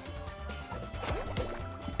piss.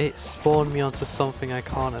 It spawned me onto something I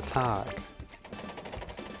can't attack.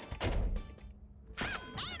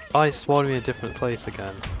 Oh, it spawned me in a different place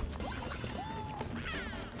again.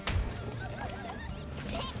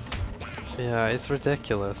 Yeah, it's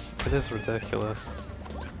ridiculous. It is ridiculous.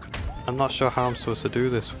 I'm not sure how I'm supposed to do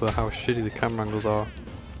this with how shitty the camera angles are.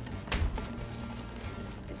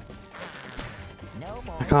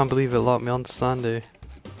 I can't believe it locked me onto Sandy.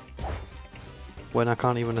 When I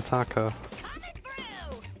can't even attack her.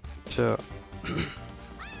 Sure.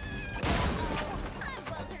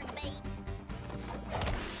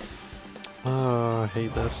 Oh, I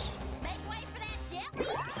hate this.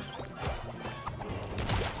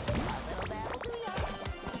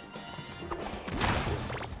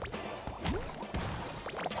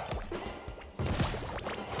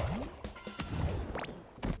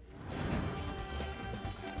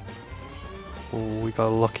 Oh, we got a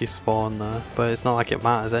lucky spawn there, but it's not like it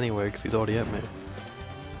matters anyway because he's already hit me.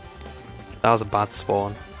 That was a bad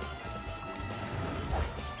spawn.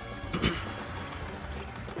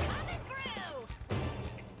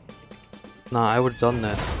 Nah, I would have done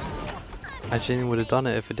this. I genuinely would have done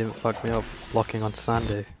it if it didn't fuck me up blocking on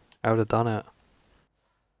Sandy. I would have done it.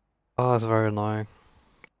 Oh, that's very annoying.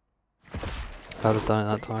 I would have done it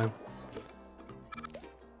that time.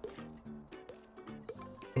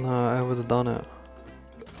 No, I would have done it.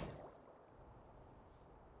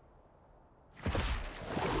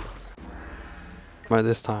 Right,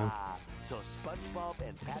 this time. So SpongeBob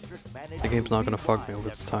and Patrick managed The game's to not gonna fuck me rewind over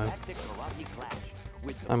this their time. climactic karate clash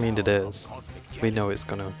with the I mean, it power of is. cosmic We jelly. know it's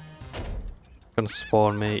gonna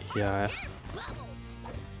spawn me. Yeah.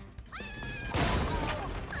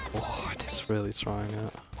 Oh, it is really trying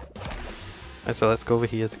it. Right, so let's go over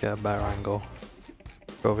here to get a better angle.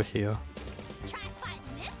 Go over here.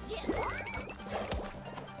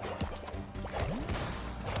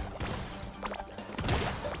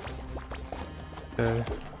 Okay.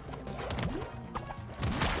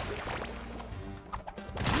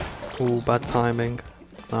 Ooh, bad timing.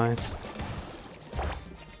 Nice.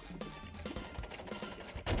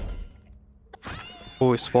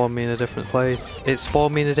 Oh, it spawned me in a different place. It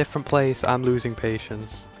spawned me in a different place. I'm losing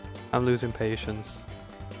patience. I'm losing patience.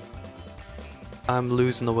 I'm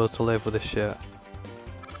losing the will to live with this shit.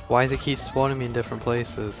 Why does it keep spawning me in different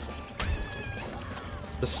places?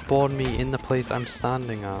 Just spawn me in the place I'm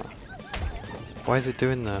standing at. Why is it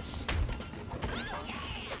doing this?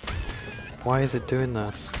 Why is it doing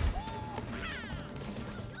this?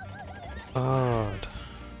 God.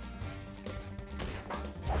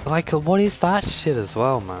 Like, what is that shit as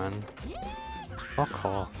well, man? Fuck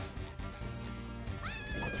off.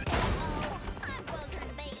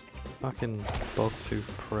 Fucking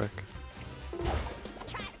bug-tooth prick.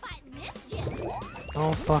 I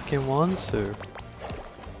don't fucking want to.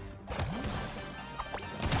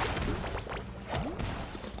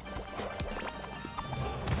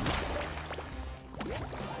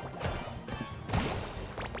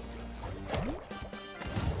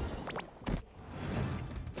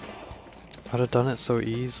 I'd have done it so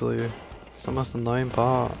easily. It's the most annoying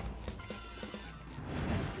part.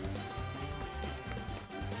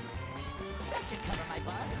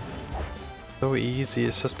 So easy,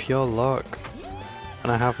 it's just pure luck.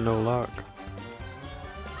 And I have no luck.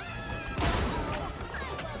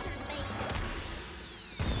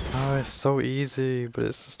 Oh, it's so easy, but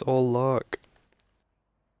it's just all luck.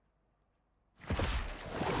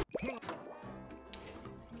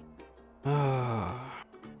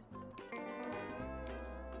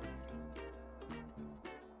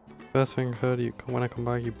 First thing I heard you when I come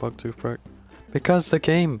back, you bug tooth prick. Because the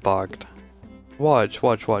game bugged. Watch,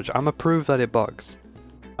 watch, watch. I'ma prove that it bugs.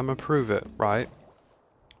 I'ma prove it, right?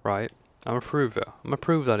 Right? I'ma prove it. I'ma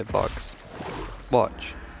prove that it bugs.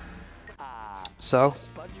 Watch. So,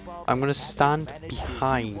 I'm gonna stand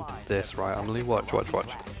behind this, right? I'm gonna watch, watch,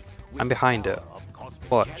 watch. I'm behind it.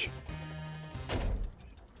 Watch.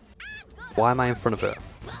 Why am I in front of it?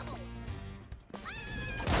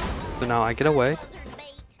 So now I get away.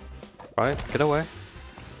 Right, get away.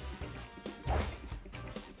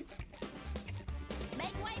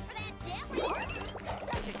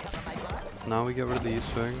 Now we get rid of these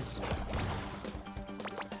things.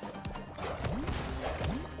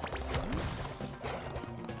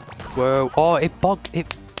 Whoa. Oh, it bugged.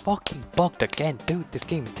 It fucking bugged again. Dude, this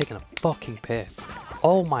game is taking a fucking piss.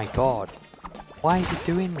 Oh my god. Why is it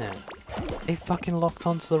doing that? It fucking locked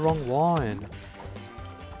onto the wrong one.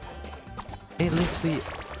 It literally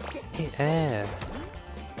hit air.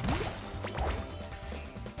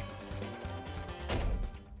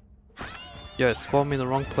 Yeah, it spawned me in the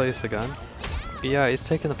wrong place again. Yeah, it's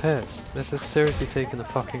taking the piss. This is seriously taking the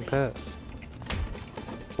fucking piss.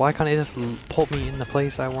 Why can't it just put me in the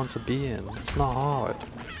place I want to be in? It's not hard.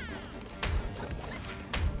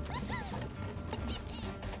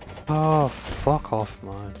 Oh, fuck off,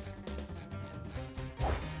 man.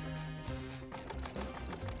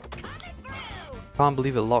 Can't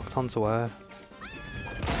believe it locked onto air.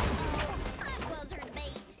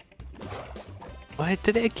 Oh, it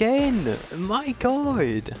did it again! My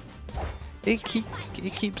god! It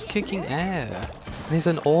keeps kicking air. And it's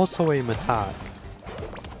an auto aim attack.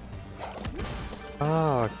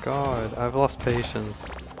 Oh god, I've lost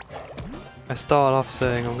patience. I started off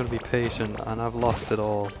saying I'm gonna be patient and I've lost it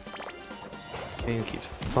all. Game keeps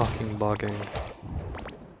fucking bugging.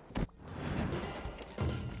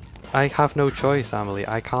 I have no choice, Emily.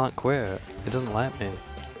 I can't quit. It doesn't let me.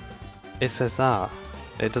 It says that.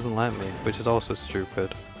 It doesn't let me, which is also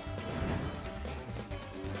stupid.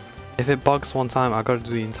 If it bugs one time, I gotta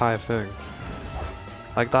do the entire thing.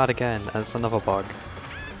 Like that again, and it's another bug.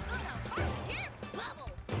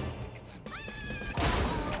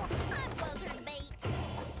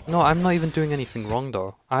 No, I'm not even doing anything wrong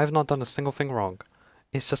though. I have not done a single thing wrong.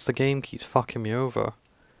 It's just the game keeps fucking me over.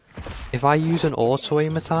 If I use an auto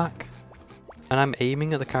aim attack, and I'm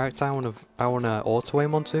aiming at the character I wanna auto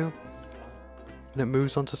aim onto, and it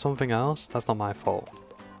moves onto something else, that's not my fault.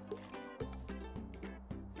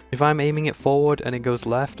 If I'm aiming it forward and it goes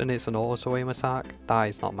left and it's an auto aim attack, that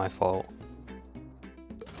is not my fault.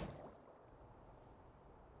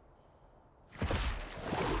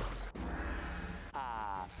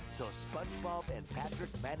 So SpongeBob and Patrick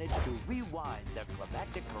managed to rewind their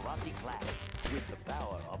climactic karate clash with the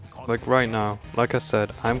power of Like right now, like I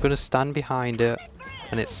said, I'm gonna stand behind it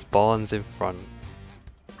and it spawns in front.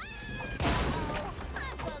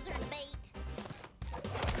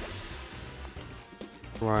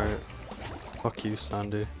 Right. Fuck you,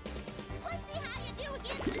 Sandy.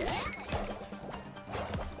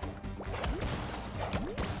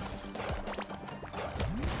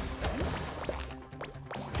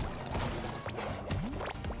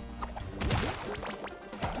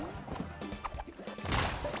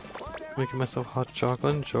 Making myself hot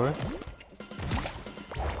chocolate, enjoy.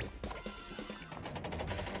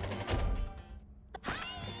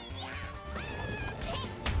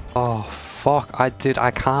 Oh fuck, I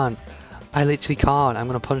can't. I literally can't. I'm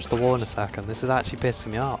gonna punch the wall in a second. This is actually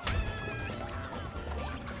pissing me off.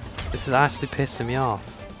 This is actually pissing me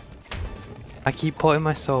off. I keep putting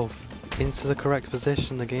myself into the correct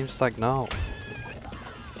position. The game's just like, no.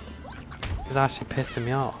 It's actually pissing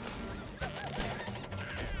me off.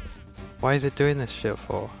 Why is it doing this shit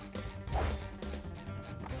for?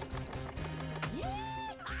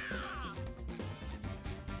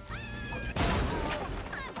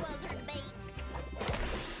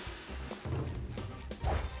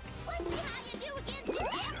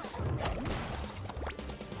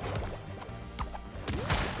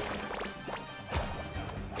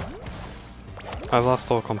 I've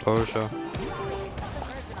lost all composure.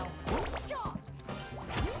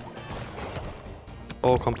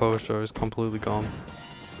 All composure is completely gone.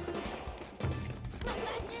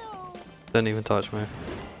 Didn't even touch me.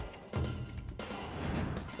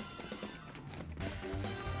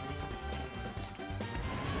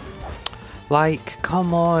 Like,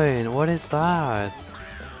 come on, what is that?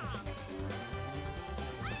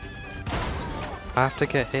 I have to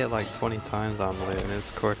get hit like 20 times, Emily, and it's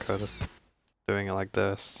quicker just doing it like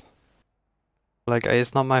this. Like,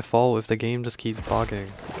 it's not my fault if the game just keeps bugging.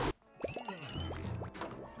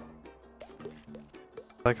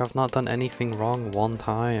 Like, I've not done anything wrong one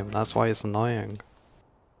time. That's why it's annoying.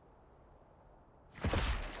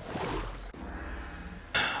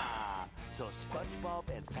 So SpongeBob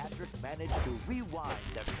and Patrick managed to rewind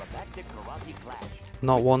their climactic karate clash.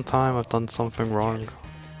 Not one time I've done something wrong.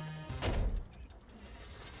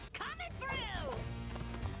 Coming through!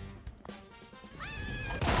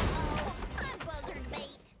 Uh-oh, I'm buzzard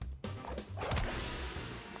bait.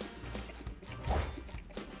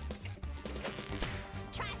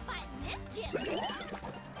 Try fighting this jelly.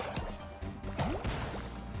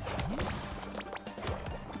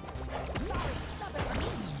 Sorry, nothing for me,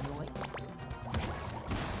 Roy.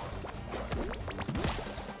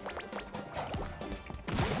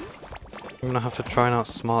 I'm gonna have to try and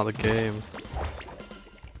outsmart the game.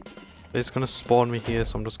 It's gonna spawn me here,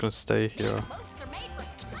 so I'm just gonna stay here. Boats are made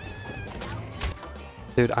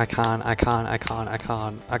for Dude, I can't.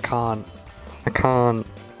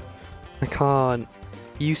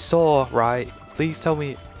 You saw, right? Please tell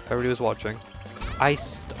me everybody was watching. I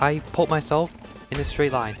put myself in a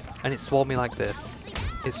straight line and it spawned me like this.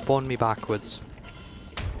 It spawned me backwards.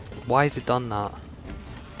 Why has it done that?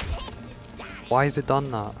 Why has it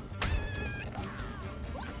done that?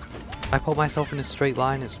 I put myself in a straight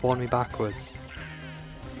line, it spawned me backwards.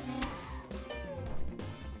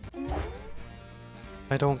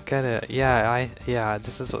 I don't get it. Yeah,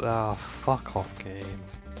 this is, fuck off game.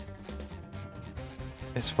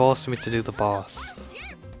 It's forcing me to do the boss.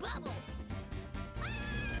 your bubble.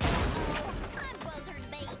 I'm buzzard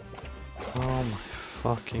bait. Oh my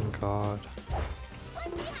fucking god.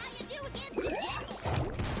 Let's see how you do against the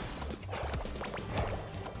jelly.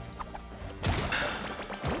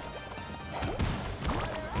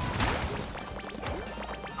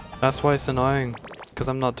 That's why it's annoying, because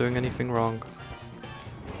I'm not doing anything wrong.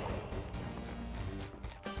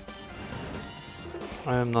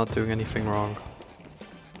 I am not doing anything wrong.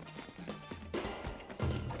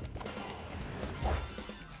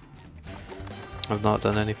 I've not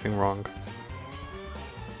done anything wrong.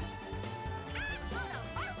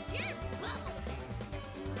 Your bubble.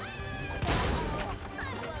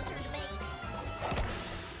 I'm buzzard bait.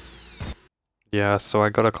 Yeah, so I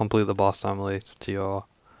gotta complete the boss family to your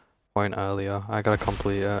point earlier. I gotta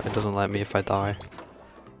complete it. It doesn't let me if I die.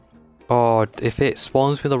 Oh, if it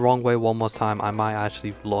spawns me the wrong way one more time, I might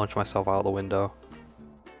actually launch myself out the window.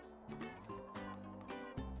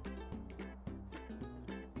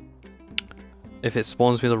 If it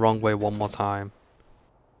spawns me the wrong way one more time,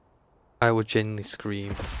 I would genuinely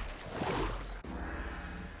scream.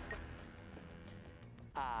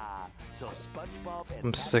 So SpongeBob and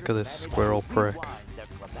I'm sick of this Patrick squirrel managed to prick. rewind their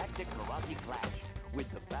climactic karate clash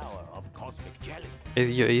with the power of cosmic jelly.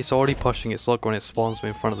 It's already pushing its luck when it spawns me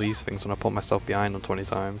in front of these things when I put myself behind them 20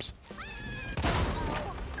 times. I'm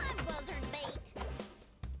buzzard bait.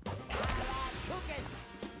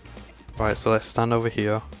 Right, so let's stand over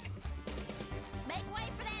here. Make way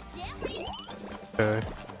for that jelly. Okay.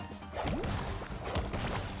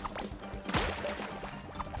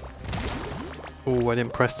 Ooh, I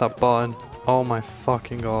didn't press that button. Oh my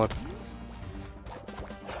fucking god.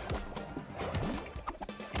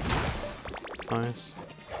 Nice.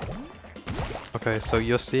 Okay, so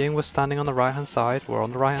you're seeing we're standing on the right hand side. We're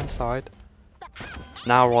on the right hand side.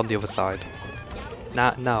 Now we're on the other side.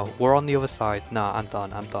 No, we're on the other side. No, I'm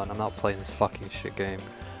done. I'm not playing this fucking shit game.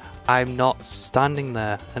 I'm not standing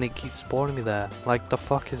there and it keeps spawning me there. Like, the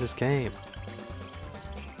fuck is this game?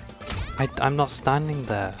 I'm not standing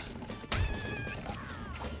there.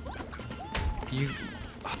 You...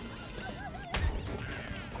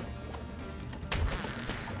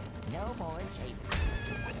 No more chafing.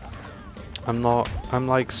 I'm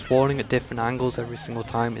like spawning at different angles every single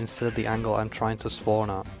time instead of the angle I'm trying to spawn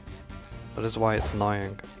at. That is why it's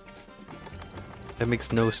annoying. It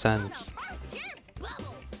makes no sense. Your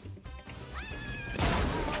bubble.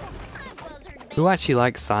 I'm buzzard bait. Who actually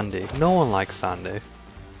likes Sandy? No one likes Sandy.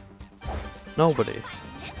 Nobody.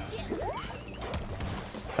 Fighting this jelly.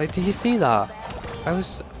 Like, did you see that? I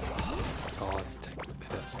was... Oh, God, take the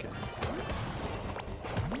piss, game.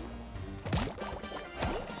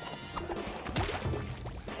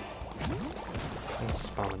 I'm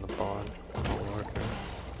spamming the bar. It's not working.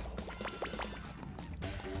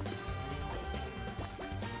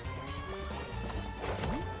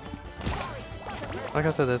 Like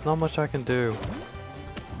I said, there's not much I can do.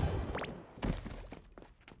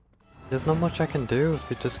 There's not much I can do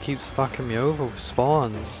if it just keeps fucking me over with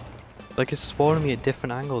spawns. Like, it's spawning me at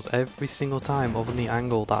different angles every single time other than the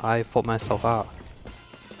angle that I've put myself at.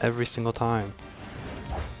 Every single time.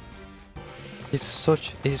 It's so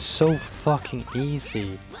fucking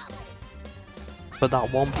easy. But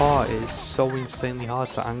that one part is so insanely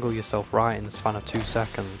hard to angle yourself right in the span of 2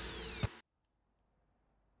 seconds.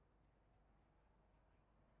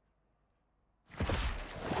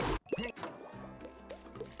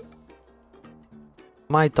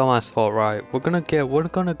 My dumbass thought, right, we're gonna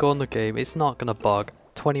go on the game, it's not gonna bug.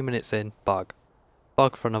 20 minutes in, bug.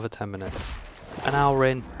 Bug for another 10 minutes. An hour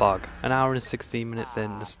in, bug. An hour and 16 minutes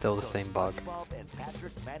in, there's still the same bug.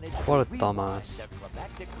 What a dumbass.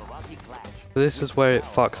 So this is where it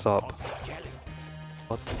fucks up.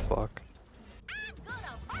 What the fuck?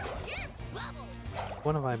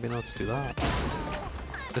 When have I been able to do that?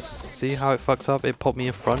 See how it fucks up? It put me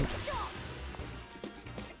in front.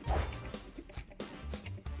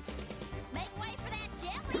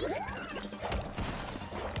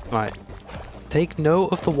 Right. Take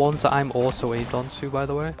note of the ones that I'm auto-aimed onto, by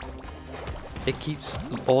the way. It keeps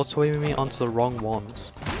auto-aiming me onto the wrong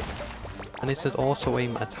ones. And it's an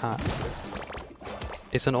auto-aim attack.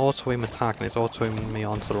 It's an auto-aim attack and it's auto-aiming me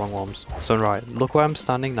onto the wrong ones. So right, look where I'm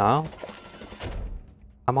standing now.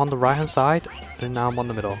 I'm on the right hand side, and now I'm on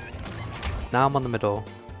the middle. Now I'm on the middle.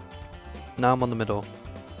 Now I'm on the middle.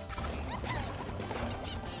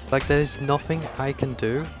 Like there's nothing I can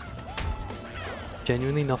do.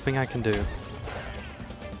 Genuinely nothing I can do.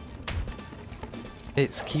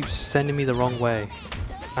 It keeps sending me the wrong way.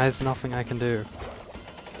 There's nothing I can do.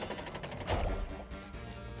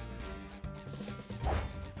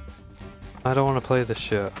 I don't want to play this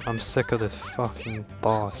shit. I'm sick of this fucking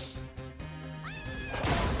boss.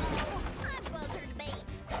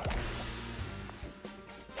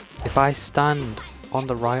 If I stand on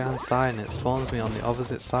the right hand side and it spawns me on the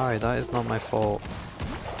opposite side, that is not my fault.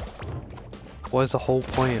 What is the whole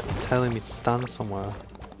point of telling me to stand somewhere?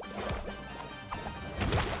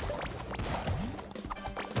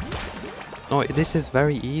 No, this is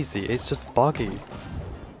very easy. It's just buggy.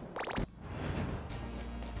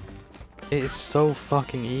 It is so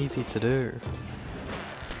fucking easy to do.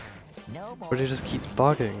 But it just keeps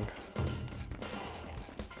bugging.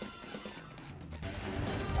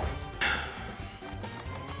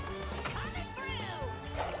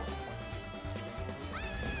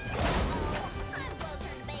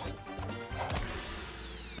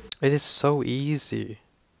 It is so easy.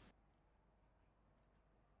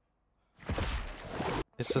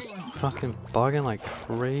 It's just fucking bugging like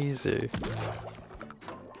crazy.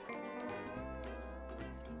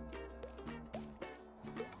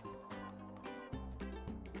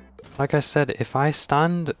 Like I said, if I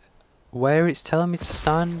stand where it's telling me to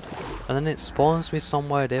stand and then it spawns me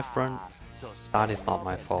somewhere different, that is not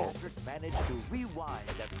my fault.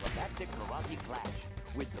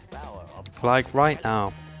 Like right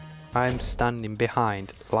now, I'm standing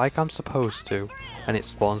behind like I'm supposed to and it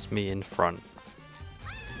spawns me in front.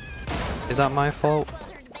 Is that my fault?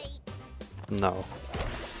 No.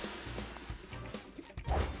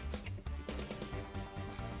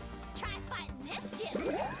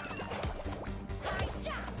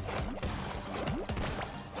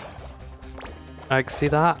 Like, see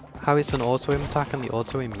that? How it's an auto-aim attack and the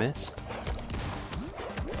auto-aim missed?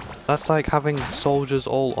 That's like having soldiers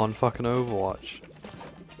all on fucking Overwatch.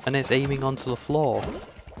 And it's aiming onto the floor.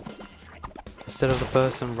 Instead of the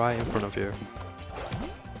person right in front of you.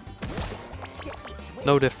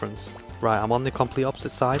 No difference. Right, I'm on the complete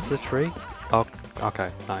opposite side of the tree. Oh,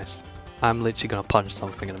 okay, nice. I'm literally gonna punch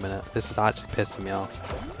something in a minute. This is actually pissing me off.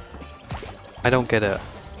 I don't get it.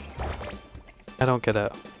 I don't get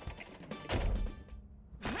it.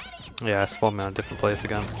 Yeah, spawn me on a different place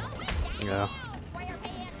again. Yeah.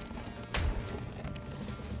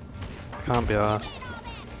 I can't be arsed.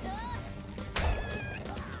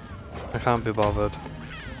 I can't be bothered.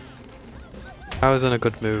 I was in a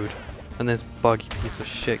good mood. And this buggy piece of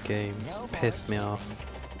shit game just pissed me off.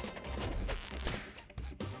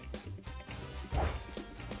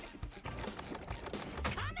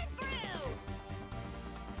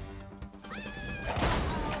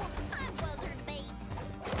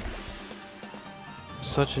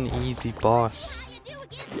 Such an easy boss.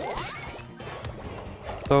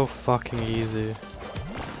 So fucking easy.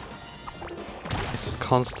 It's just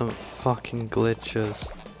constant fucking glitches.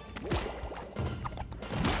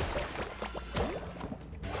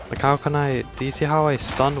 Like how can I... Do you see how I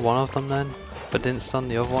stunned one of them then? But didn't stun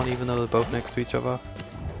the other one even though they're both next to each other?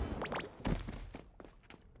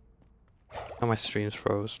 And my streams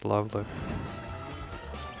froze. Lovely.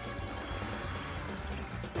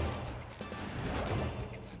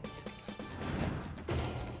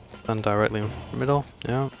 Stun directly in the middle.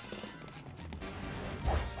 Yeah.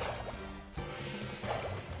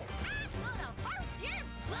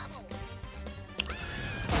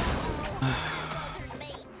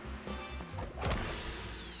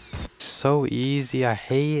 so easy. I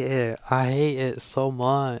hate it. I hate it so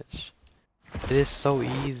much. It is so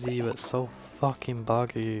easy, but so fucking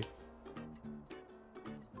buggy.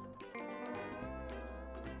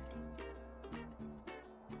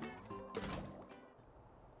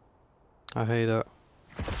 I hate it.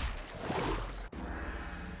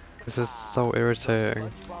 This is so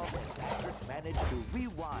irritating.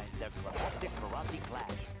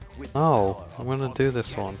 No, I'm gonna do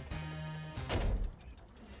this one.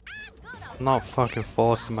 I'm not fucking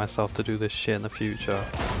forcing myself to do this shit in the future.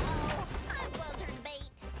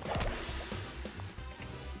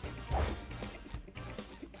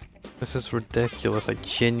 This is ridiculous, like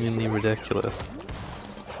genuinely ridiculous.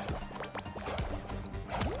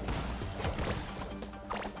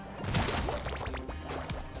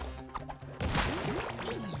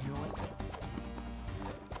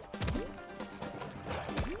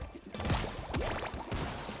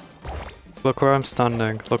 Look where I'm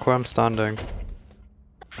standing. Look where I'm standing.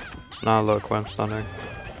 Now look where I'm standing.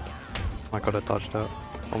 Oh my god, I dodged it.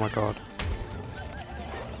 Oh my god.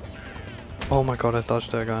 Oh my god, I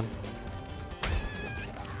dodged it again.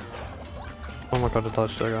 Oh my god, I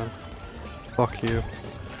dodged it again. Fuck you.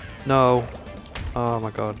 No. Oh my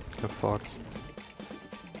god, you're fucked.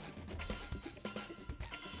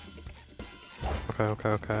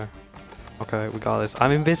 Okay. Okay, we got this.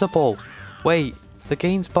 I'm invisible! Wait! The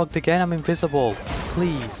game's bugged again, I'm invisible.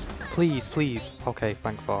 Please. Please. Okay,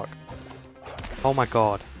 thank fuck. Oh my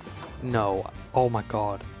god. No. Oh my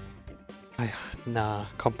god. Nah.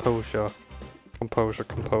 Composure.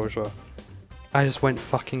 Composure. I just went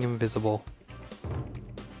fucking invisible.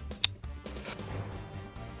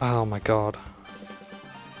 Oh my god.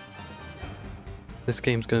 This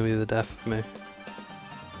game's gonna be the death of me.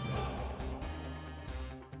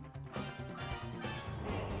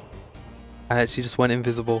 I actually just went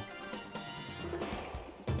invisible.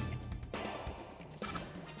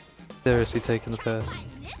 Seriously taking the piss.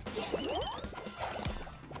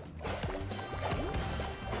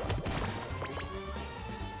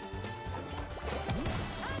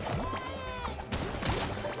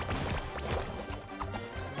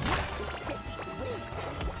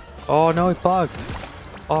 Oh no, it bugged!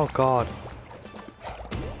 Oh god.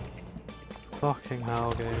 Fucking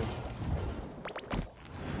hell, game.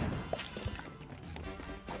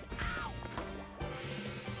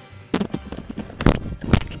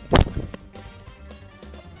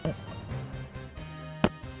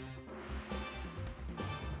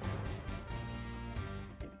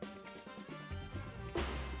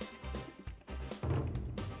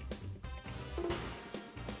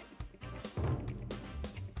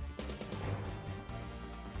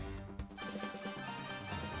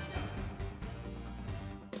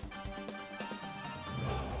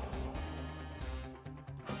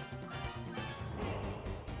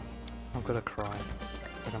 I'm gonna cry.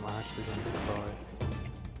 Like I'm actually going to cry.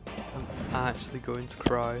 I'm actually going to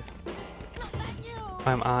cry.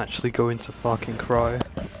 I'm actually going to fucking cry.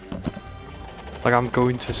 Like I'm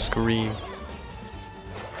going to scream.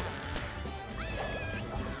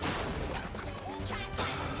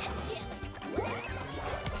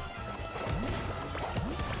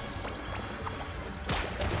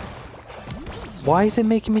 Why is it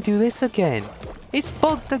making me do this again? It's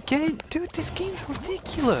bugged again! Dude, this game's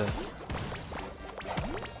ridiculous!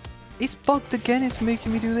 It's bugged again, it's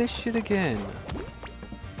making me do this shit again.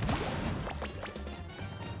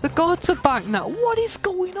 The gods are back now! What is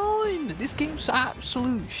going on? This game's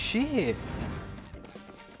absolute shit.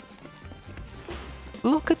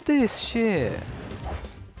 Look at this shit.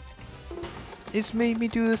 It's made me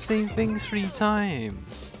do the same thing 3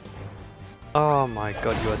 times. Oh my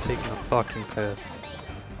god, you are taking a fucking piss.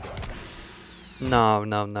 No.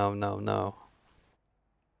 No.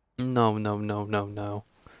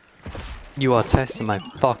 You are testing my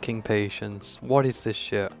fucking patience. What is this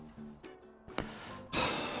shit?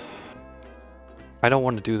 I don't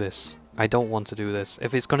want to do this. I don't want to do this.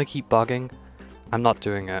 If it's gonna keep bugging, I'm not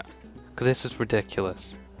doing it. Because this is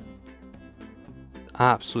ridiculous.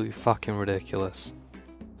 Absolutely fucking ridiculous.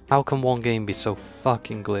 How can one game be so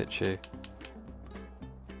fucking glitchy?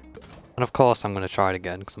 And of course I'm gonna try it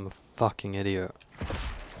again because I'm a fucking idiot.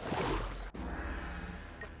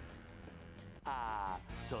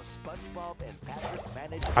 So SpongeBob and Patrick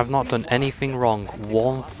managed I've not done anything wrong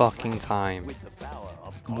one fucking time. with the power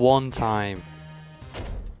of One time.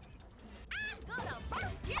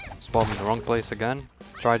 Spawned in the wrong place again.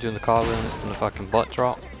 Tried doing the carlins and the fucking butt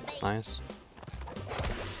drop. Nice.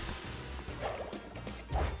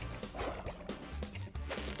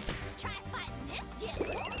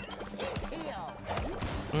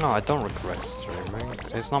 No, I don't regret streaming.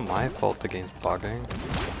 It's not my fault the game's bugging.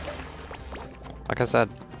 Like I said,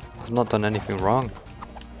 I've not done anything wrong.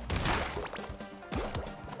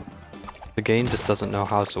 The game just doesn't know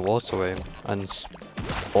how to auto aim and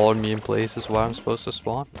spawn me in places where I'm supposed to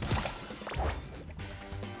spawn.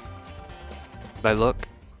 Like, look.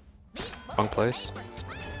 Wrong place.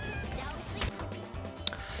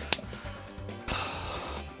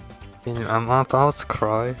 I'm about to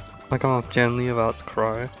cry. Like, I'm genuinely about to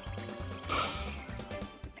cry.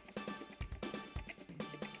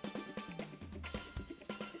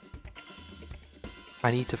 I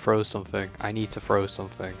need to throw something. I need to throw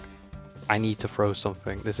something. I need to throw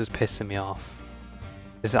something. This is pissing me off.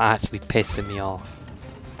 This is actually pissing me off.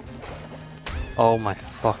 Oh my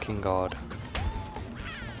fucking god.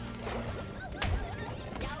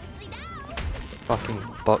 Fucking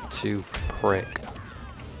butt-tooth prick.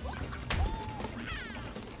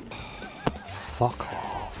 Fuck off.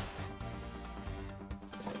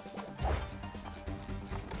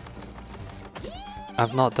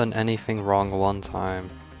 I've not done anything wrong one time.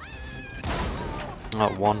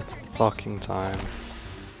 Not one fucking time.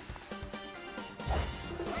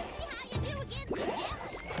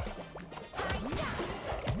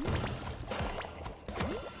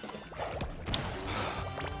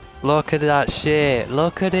 Look at that shit.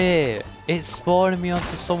 Look at it. It's spawning me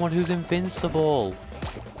onto someone who's invincible.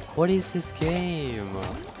 What is this game?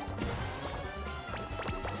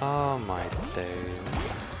 Oh my days.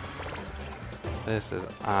 This is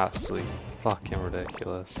absolutely fucking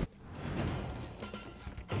ridiculous.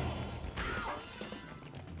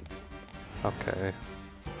 Okay.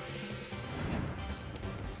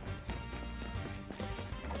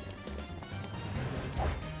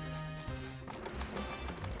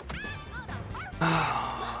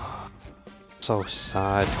 So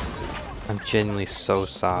sad. I'm genuinely so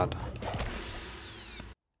sad.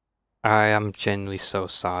 I am genuinely so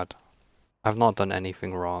sad. I've not done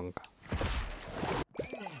anything wrong.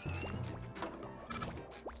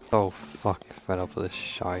 So fucking fed up with this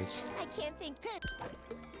shite. I can't think.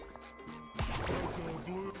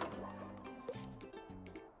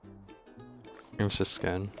 Here's the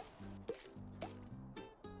skin.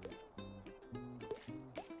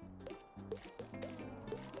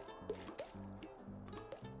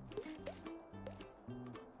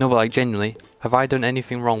 No, but like genuinely, have I done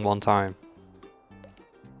anything wrong one time?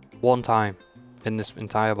 One time in this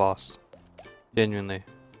entire boss. Genuinely.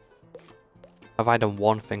 Have I done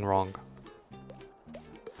one thing wrong?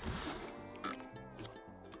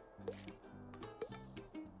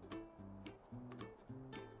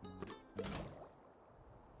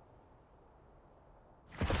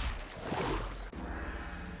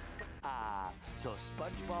 So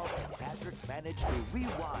SpongeBob and Patrick managed to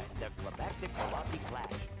rewind their climactic karate clash.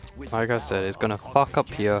 With Like I said, it's gonna fuck up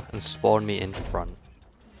here and spawn me in front.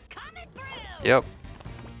 Yep.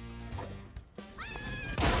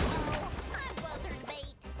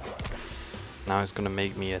 Now it's gonna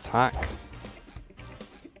make me attack.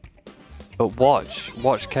 But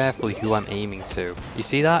watch carefully who I'm aiming to. You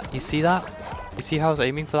see that? You see that? You see how I was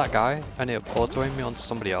aiming for that guy and it auto-aimed me onto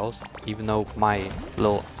somebody else, even though my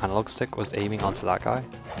little analog stick was aiming onto that guy?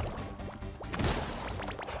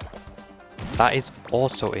 That is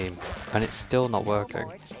auto-aim and it's still not working.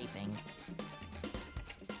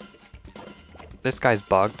 This guy's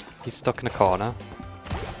bugged. He's stuck in a corner.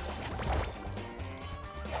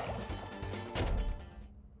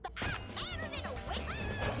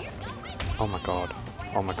 Oh my god.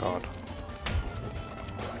 Oh my god.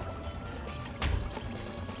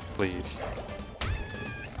 Please.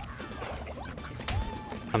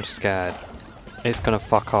 I'm scared. It's gonna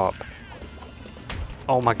fuck up.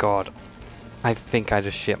 Oh my god. I think I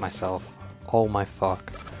just shit myself. Oh my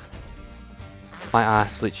fuck. My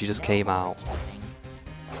ass literally just came out.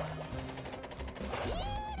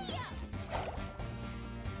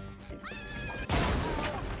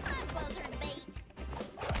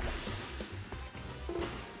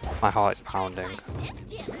 My heart is pounding.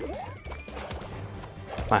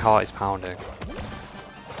 My heart is pounding.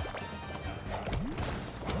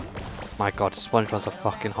 My god, SpongeBob's a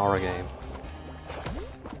fucking horror game.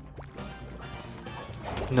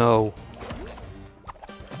 No.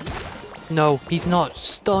 No, he's not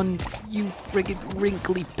stunned, you friggin'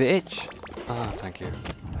 wrinkly bitch. Ah, thank you.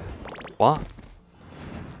 What?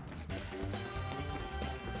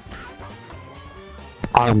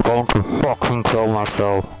 I'm going to fucking kill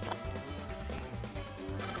myself.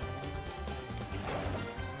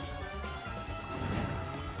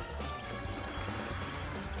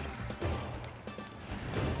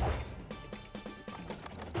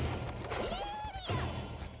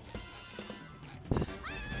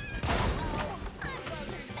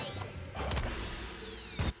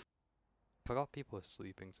 forgot people were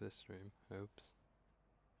sleeping to this stream. Oops.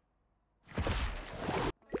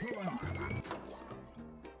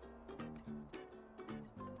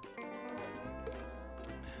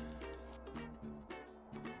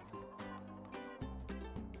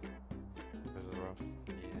 This is rough.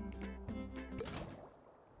 Yeah.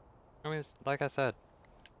 I mean, it's, like I said,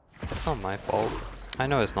 it's not my fault. I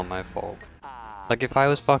know it's not my fault. Like, if I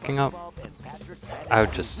was fucking up, I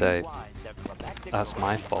would just say, that's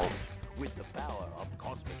my fault. With the power of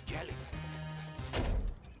cosmic jelly.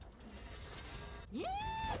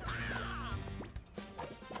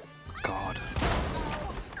 God.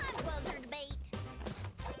 I'm buzzard bait.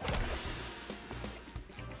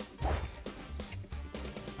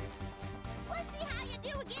 Let's see how you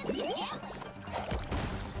do against the jelly.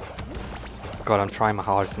 God, I'm trying my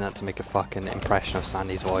hardest not to make a fucking impression of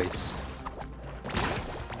Sandy's voice.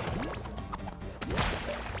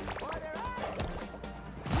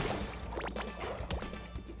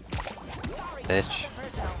 Bitch.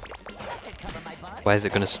 Where's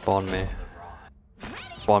it gonna spawn me?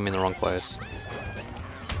 Spawn me in the wrong place.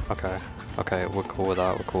 Okay. Okay, we're cool with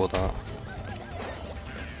that, we're cool with that.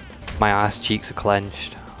 My ass cheeks are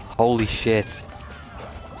clenched. Holy shit.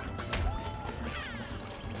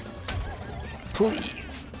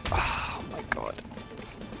 Please. Oh my god.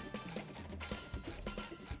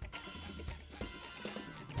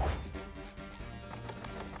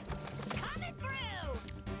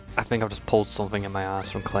 I think I've just pulled something in my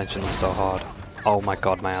ass from clenching them so hard. Oh my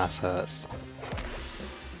god, my ass hurts.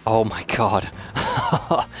 Oh my god.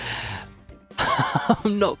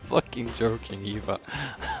 I'm not fucking joking either.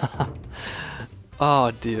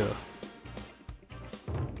 Oh dear.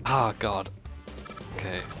 Oh god.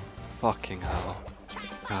 Okay. Fucking hell.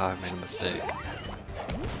 Oh, I made a mistake.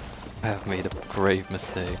 I have made a grave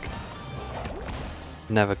mistake.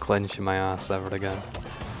 Never clenching my ass ever again.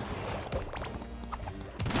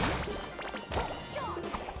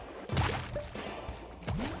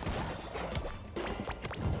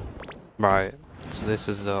 Right, so this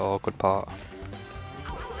is the awkward part.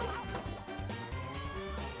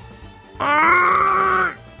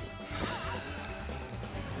 I'm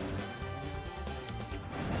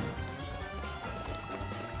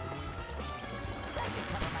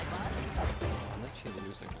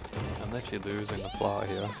literally losing the plot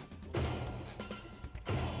here.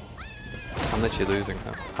 I'm literally losing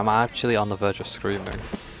it. I'm actually on the verge of screaming.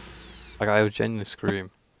 Like, I would genuinely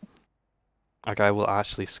scream. Like, I will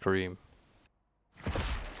actually scream.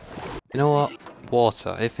 You know what?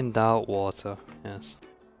 Water. If in doubt, water. Yes.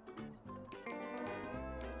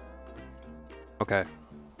 Okay.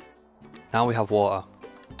 Now we have water.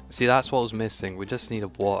 See, that's what was missing. We just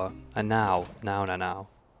needed water. And now. Now.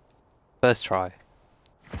 First try.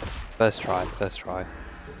 First try.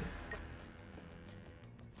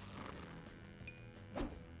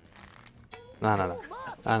 No,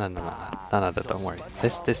 don't worry.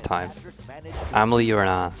 This time. Emily, you're an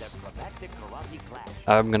ass.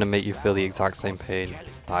 I'm gonna make you feel the exact same pain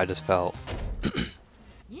that I just felt.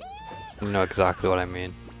 You know exactly what I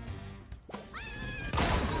mean.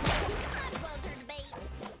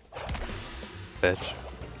 Bitch.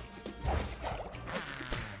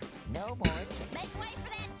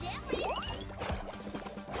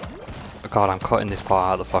 God, I'm cutting this part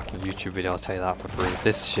out of the fucking YouTube video, I'll tell you that for free.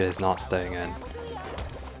 This shit is not staying in.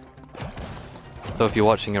 So if you're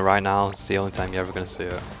watching it right now, it's the only time you're ever gonna see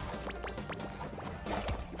it.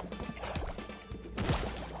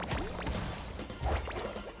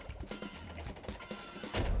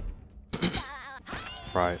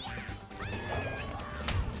 Right.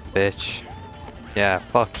 Bitch. Yeah,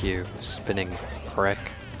 fuck you, spinning prick.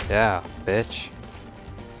 Yeah, bitch.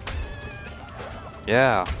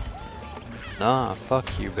 Yeah. Nah,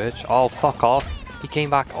 fuck you, bitch. Oh, fuck off. He came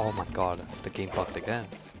back. Oh my god, the game bugged again.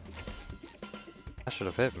 That should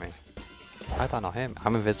have hit me. Why did that not hit me?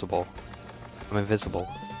 I'm invisible. I'm invisible.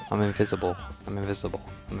 I'm invisible. I'm invisible.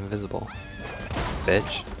 I'm invisible.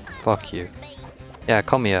 Bitch. Fuck you. Yeah,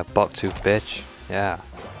 come here, bucktooth bitch. Yeah.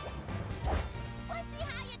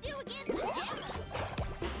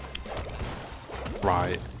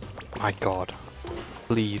 Right. My god.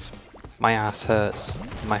 Please. My ass hurts.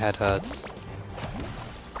 My head hurts.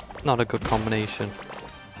 Not a good combination.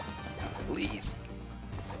 Please.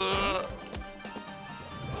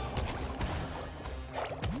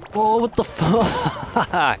 Oh, what the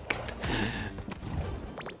fuck?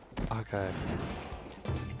 Okay.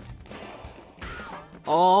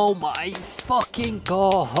 Oh my fucking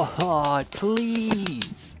god,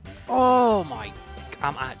 please. Oh my,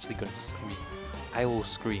 I'm actually gonna scream. I will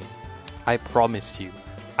scream. I promise you,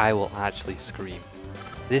 I will actually scream.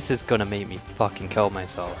 This is gonna make me fucking kill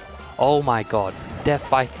myself. Oh my god. Death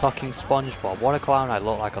by fucking SpongeBob. What a clown I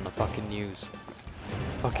look like on the fucking news.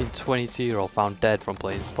 Fucking 22-year-old found dead from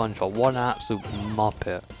playing SpongeBob. What an absolute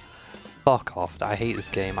muppet. Fuck off. I hate this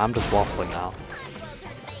game. I'm just waffling now.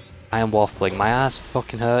 I am waffling. My ass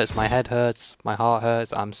fucking hurts. My head hurts. My heart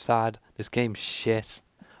hurts. I'm sad. This game's shit.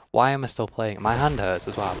 Why am I still playing? My hand hurts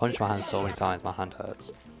as well. I punched my hand so many times. My hand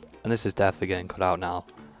hurts. And this is definitely getting cut out now.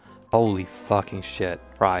 Holy fucking shit.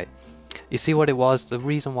 Right. You see what it was? The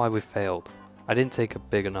reason why we failed. I didn't take a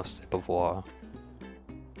big enough sip of water.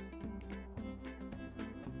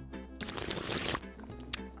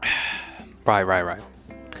 Right.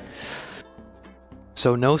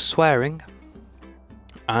 So no swearing.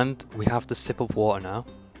 And we have the sip of water now.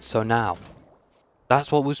 So now.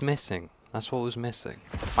 That's what was missing. That's what was missing.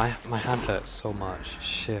 My hand hurts so much.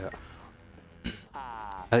 Shit.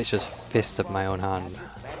 I just fisted my own hand.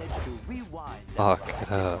 Fuck, it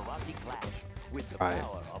hurt. Right.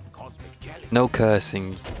 No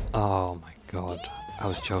cursing. Oh my god. I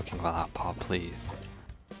was joking about that part, please.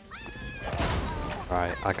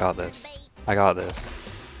 Right, I got this. I got this.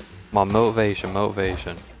 Come on, motivation.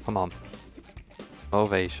 Come on.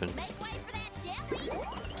 Motivation.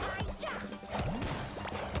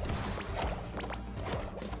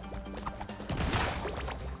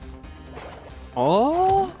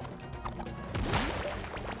 Oh!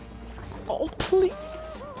 Oh,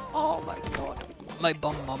 please! Oh my god. My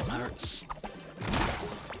bum hurts.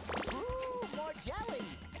 Ooh, more jelly.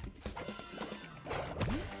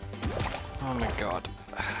 Oh my god.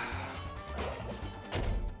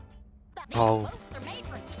 Oh.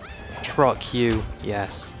 Truck you.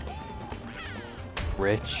 Yes.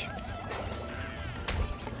 Rich.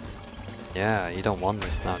 Yeah, you don't want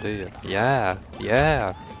this now, do you? Yeah.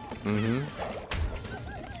 Mm-hmm.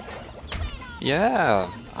 Yeah.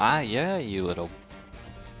 Yeah, you little...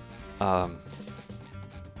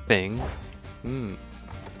 thing.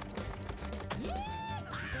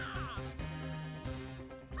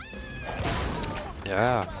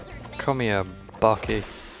 Yeah. Come here, Bucky.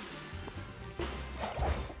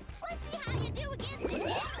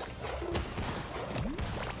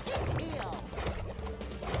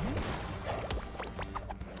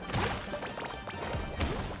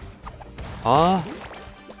 Huh?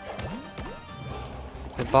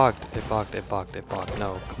 It bugged.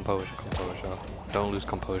 No, composure. Don't lose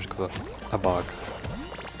composure, cause a bug.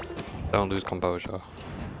 Don't lose composure.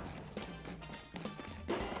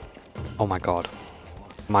 Oh my god.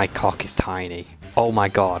 My cock is tiny. Oh my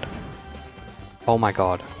god. No!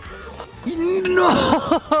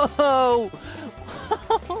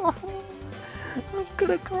 I'm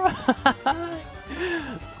gonna cry.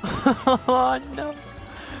 Oh no.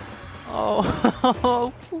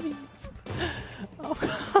 Oh, please.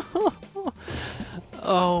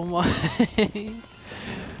 Oh my.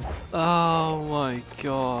 Oh my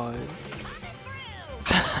god.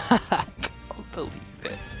 I can't believe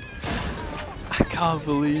it. I can't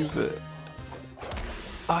believe it.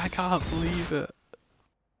 I can't believe it.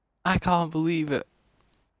 I can't believe it.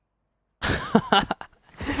 I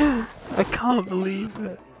can't believe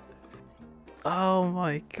it. Oh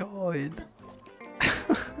my god.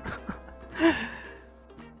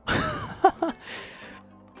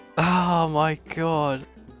 Oh my god.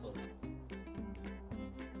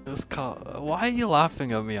 This can't. Why are you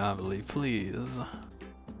laughing at me, Emily? Please.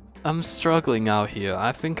 I'm struggling out here.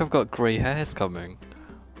 I think I've got grey hairs coming.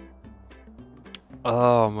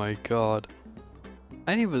 Oh my god.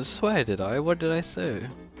 I didn't even swear, did I? What did I say?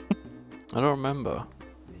 I don't remember.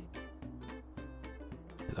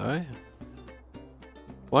 Did I?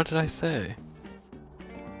 What did I say?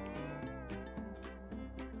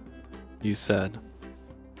 You said.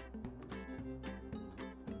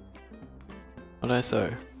 What did I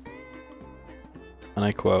say? And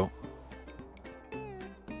I quote.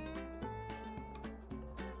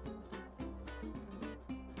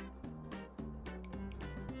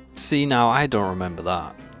 See, now I don't remember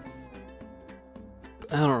that.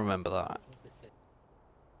 I don't remember that.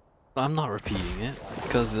 I'm not repeating it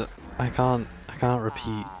because I can't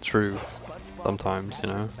repeat truth sometimes, you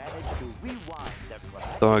know.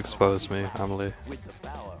 Don't expose me, Emily.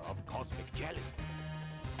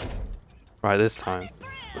 Right, this time.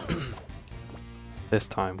 This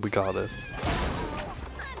time, we got this.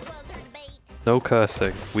 No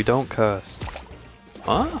cursing. We don't curse.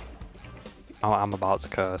 Huh? Oh, I'm about to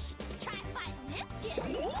curse.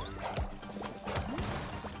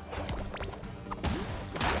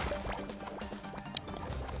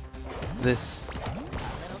 This...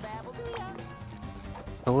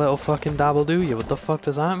 A little fucking dabble do ya? What the fuck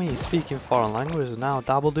does that mean? Speaking foreign languages now,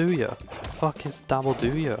 dabble do ya? The fuck is dabble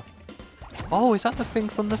do ya? Oh, is that the thing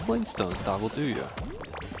from the Flintstones? Dabble do ya?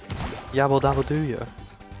 Yabble dabble do ya?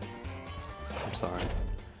 I'm sorry.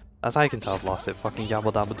 As I can tell, I've lost it. Fucking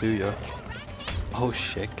yabble dabble do ya? Oh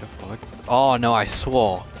shit, get fucked. Oh no, I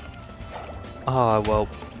swore. Ah, well.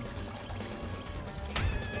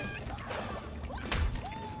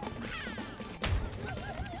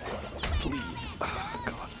 Please. Oh,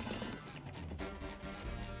 God.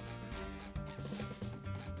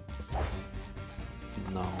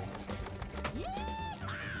 No.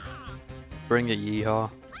 Bring it,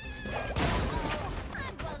 yeehaw.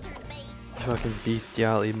 Fucking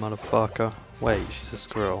bestiality, motherfucker. Wait, she's a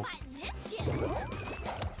squirrel.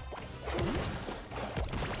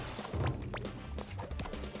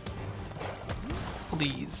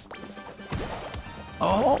 Please.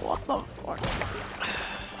 Oh, what the fuck?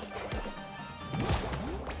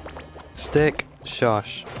 Stick.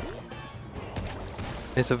 Shush.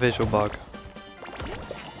 It's a visual bug.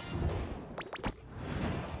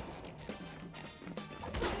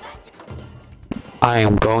 I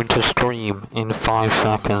am going to scream in 5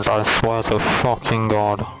 seconds, I swear to fucking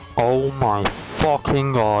God. Oh my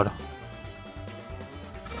fucking God.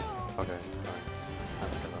 Okay, sorry.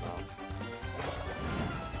 Let's get that out.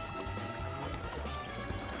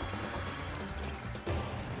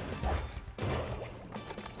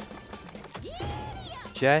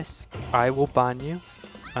 Jess, I will ban you,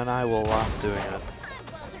 and I will laugh doing it.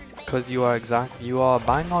 Because you are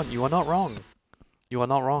bang on, you are not wrong. You are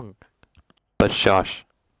not wrong. But shush.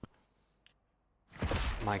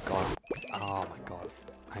 My God. Oh my God.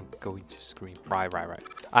 I'm going to scream. Right.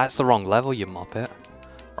 That's the wrong level, you muppet.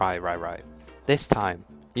 Right. This time,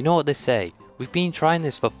 you know what they say? We've been trying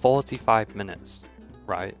this for 45 minutes.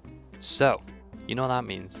 Right? So, you know what that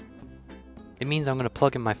means? It means I'm going to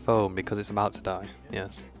plug in my phone because it's about to die.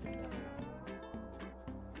 Yes.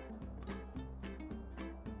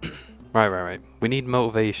 Right. We need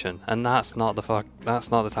motivation, and that's not the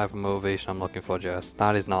type of motivation I'm looking for, Jess.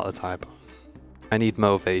 That is not the type. I need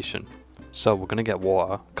motivation. So we're gonna get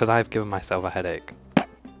water, because I've given myself a headache.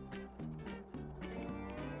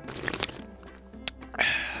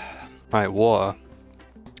 Right, water.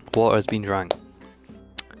 Water has been drank.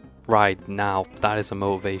 Right, now, that is the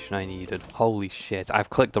motivation I needed. Holy shit, I've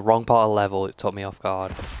clicked the wrong part of the level, it took me off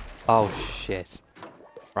guard. Oh shit.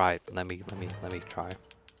 Right, let me try.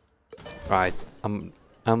 Right,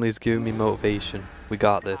 Emily's giving me motivation. We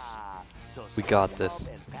got this. We got this.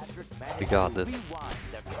 We got this.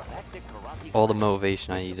 All the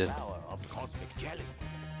motivation I needed.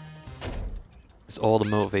 It's all the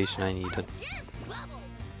motivation I needed.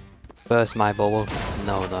 Burst my bubble.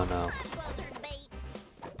 No.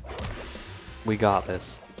 We got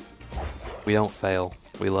this. We don't fail.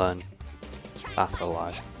 We learn. That's a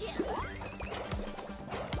lie.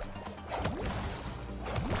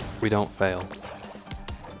 We don't fail.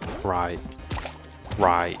 Right.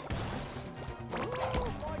 My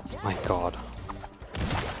God.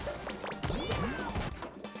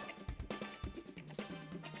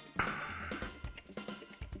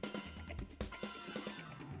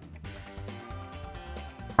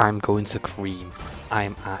 I'm going to cream. I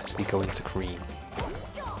am actually going to cream.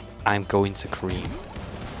 I'm going to cream.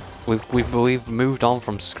 We've moved on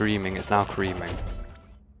from screaming. It's now creaming.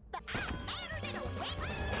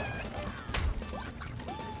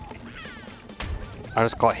 I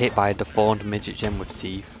just got hit by a deformed midget gem with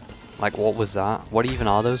teeth. Like, what was that? What even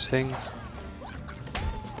are those things?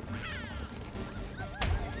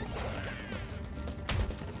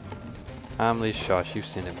 Emily, shush, you've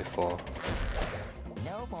seen it before.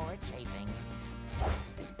 No more chafing.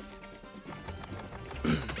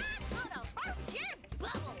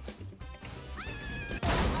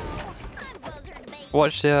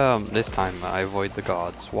 Watch this time I avoid the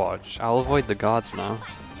guards. Watch. I'll avoid the guards now.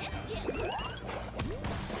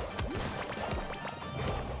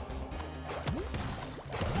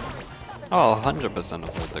 Oh, 100%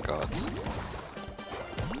 avoid the guards.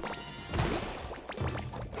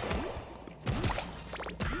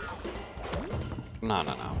 No.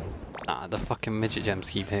 Nah, the fucking midget gems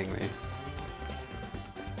keep hitting me.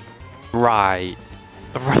 Right.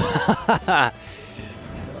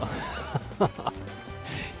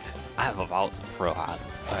 I'm about to throw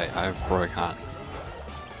hands. I'm throwing hands.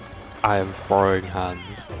 I am throwing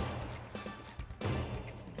hands.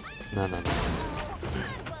 No.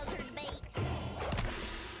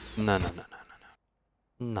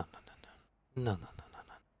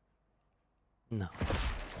 No.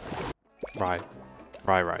 Right.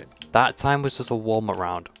 That time was just a warm-up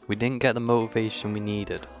round. We didn't get the motivation we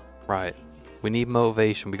needed. Right. We need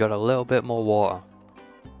motivation. We got a little bit more water.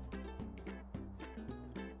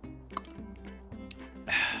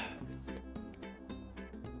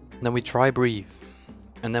 Then we try breathe.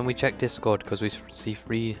 And then we check Discord because we see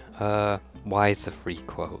free, why is the free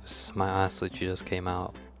quotes? My ass literally just came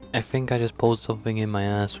out. I think I just pulled something in my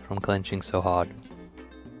ass from clenching so hard.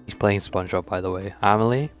 He's playing SpongeBob, by the way.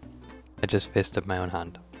 Amelie? I just fisted my own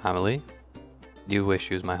hand. Amelie? You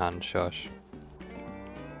wish you was my hand, shush.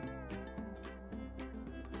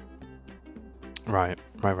 Right.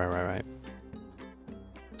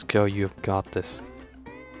 Let's go, you've got this.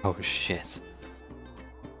 Oh shit.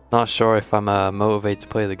 Not sure if I'm motivated to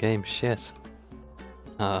play the game, shit.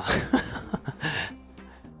 I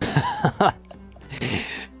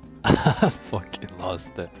fucking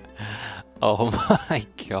lost it. Oh my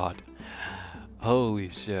god. Holy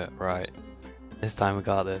shit, right. This time we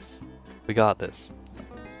got this. We got this.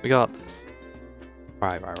 We got this.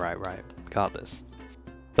 Right. We got this.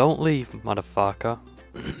 Don't leave, motherfucker.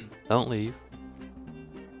 Don't leave.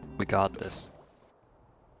 We got this.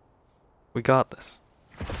 We got this.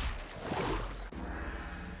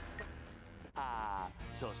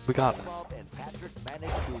 We got this.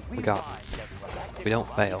 We got this. We don't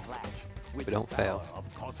fail. We don't fail.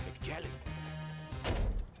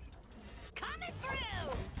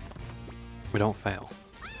 We don't fail.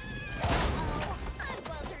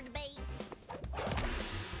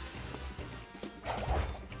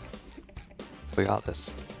 We got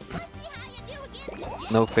this.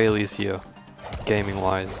 No failures here, gaming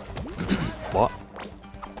wise. What?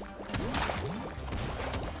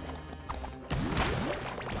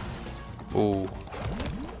 Ooh.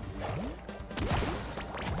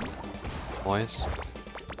 Boys.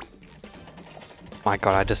 My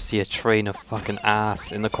god, I just see a train of fucking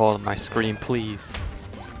ass in the corner of my screen, please.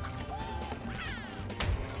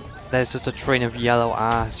 There's just a train of yellow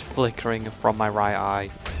ass flickering from my right eye.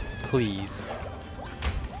 Please.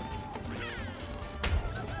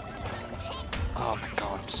 Oh my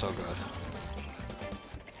god, I'm so good.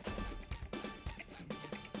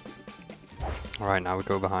 Alright, now we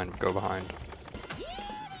go behind,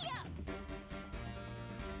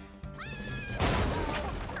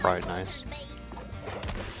 Right, nice.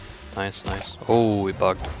 Nice. Oh, we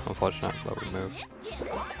bugged. Unfortunate, but we moved.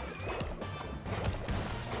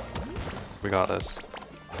 We got this.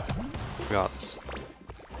 We got this.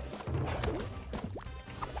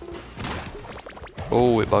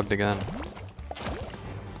 Oh, it bugged again.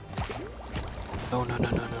 No.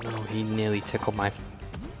 He nearly tickled my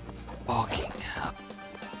fucking hell.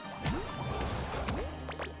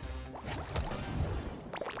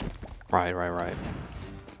 Right.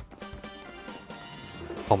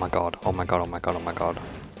 Oh my god.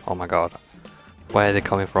 Where are they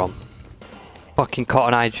coming from? Fucking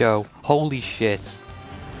Cotton Eye Joe. Holy shit.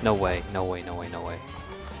 No way.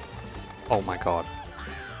 Oh my god.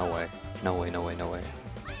 No way.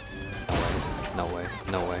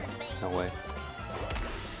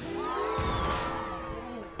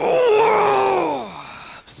 Oh,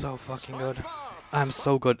 I'm so fucking good. I'm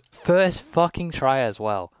so good. First fucking try as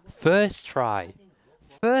well. First fucking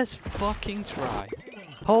try.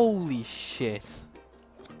 Holy shit.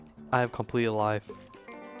 I have completed life.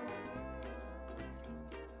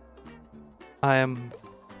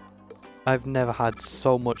 I've never had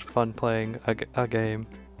so much fun playing a game.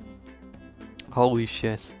 Holy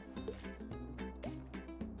shit.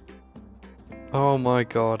 Oh my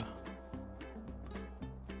god.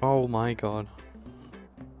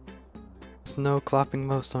 There's no clapping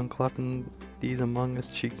most on clapping these Among Us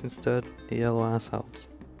cheeks instead. The yellow ass helps.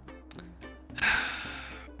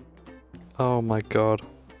 Oh my god.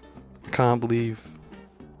 I can't believe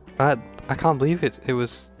it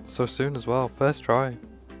was so soon as well. First try.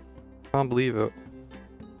 Can't believe it.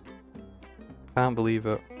 I'm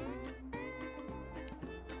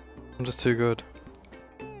just too good.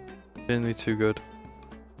 Genuinely too good.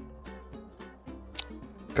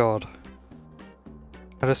 God.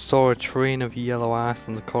 I just saw a train of yellow ass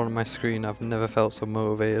in the corner of my screen. I've never felt so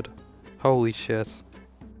motivated. Holy shit.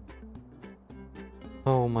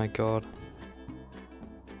 Oh my god.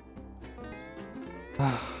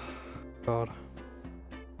 God.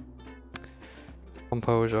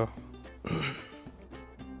 Composure.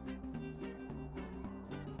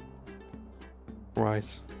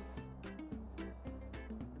 Right.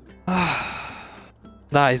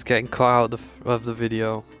 That is getting cut out of the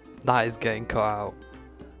video. That is getting cut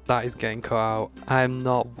out. I'm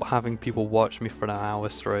not having people watch me for an hour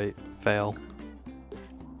straight. Fail.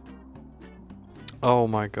 Oh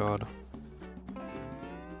my god.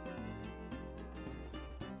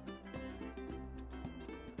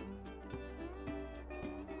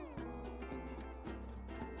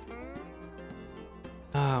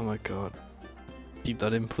 Oh my god. Keep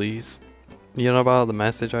that in, please. You know about the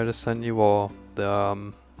message I just sent you, or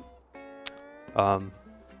the SpongeBob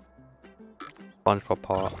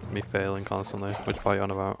part, me failing constantly. Which part are you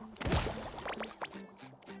on about?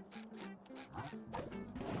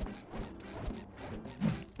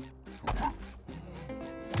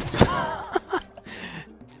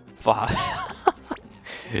 Fuck.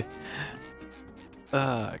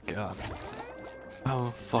 Oh god.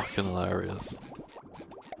 Oh, fucking hilarious.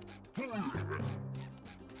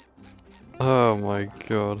 Oh my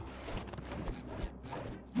god.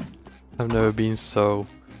 I've never been so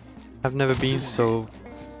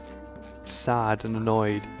sad and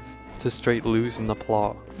annoyed to straight losing the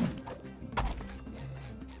plot.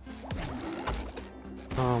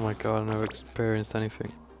 Oh my god, I've never experienced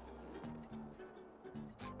anything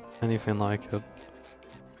like it.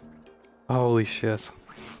 Holy shit.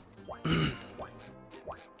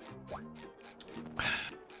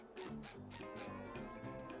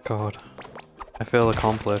 God, I feel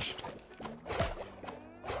accomplished.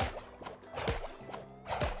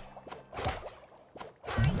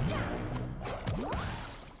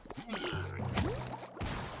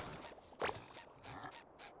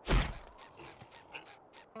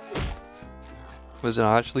 Was it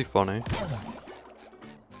actually funny?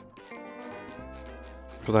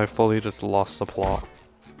 Because I fully just lost the plot.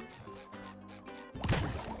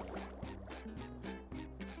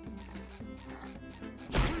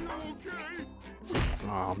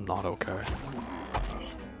 No, I'm not okay.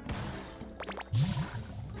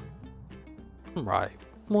 Right.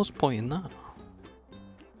 What's the point in that?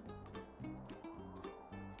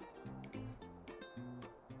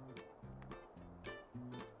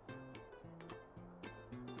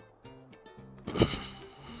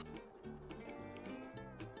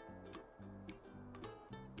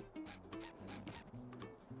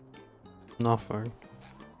 Nothing.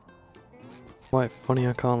 Quite funny,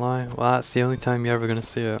 I can't lie. Well, that's the only time you're ever gonna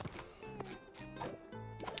see it.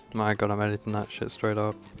 My god, I'm editing that shit straight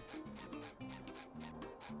up.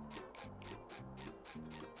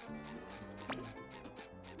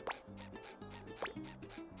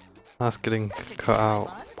 That's getting cut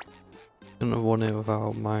out. Couldn't have won it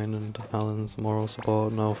without mine and Alan's moral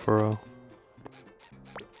support, no, for real.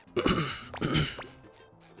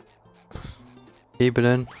 Keep it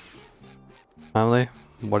in. Family,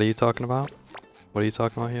 what are you talking about? What are you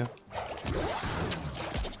talking about here?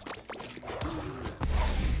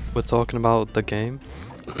 We're talking about the game.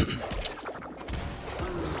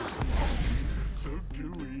 So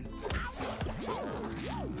gooey.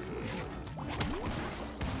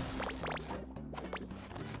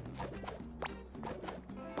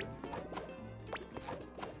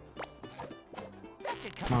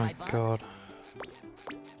 My god.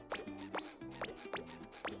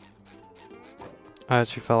 I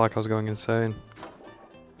actually felt like I was going insane.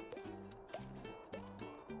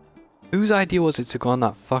 Whose idea was it to go on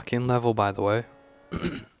that fucking level, by the way?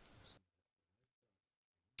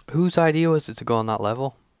 Whose idea was it to go on that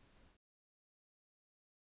level?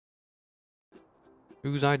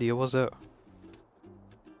 Whose idea was it?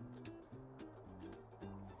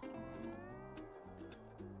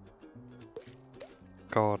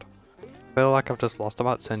 God. I feel like I've just lost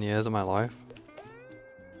about 10 years of my life.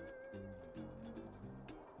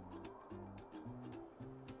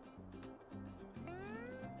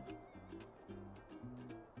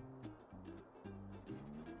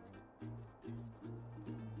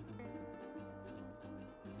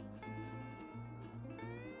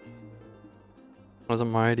 Wasn't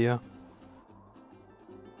my idea.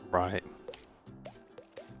 Right.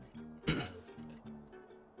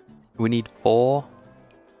 We need 4.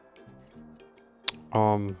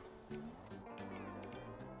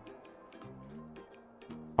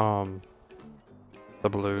 The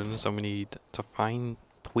balloons, and we need to find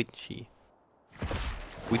Twitchy.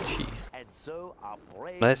 And so our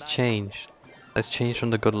brave Let's knight change. Let's change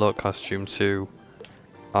from the good luck costume to,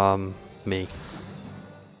 me.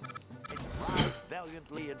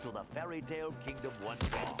 valiantly into the fairy tale kingdom once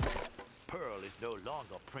more. Pearl is no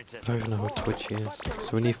longer princess. I don't even know who anymore, Twitchy is. but there's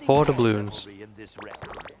So we need nothing 4 more doubloons. revelry in this realm.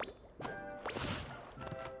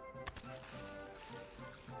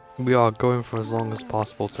 We are going for as long as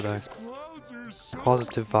possible today. Clouds are so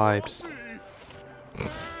Positive vibes. fluffy. And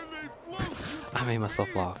they float just I made like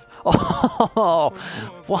myself me. laugh. Oh,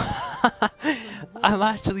 what? I'm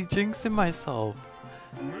actually jinxing myself.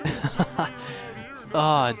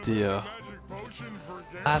 Oh dear.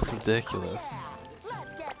 That's ridiculous.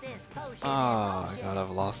 Let's get this potion. Oh god,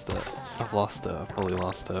 I've lost it. I've lost it. I've fully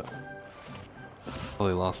lost it.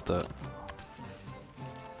 Fully lost it.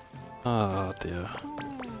 Oh dear.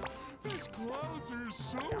 These clouds are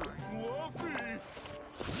so fluffy. And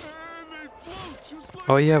they float just like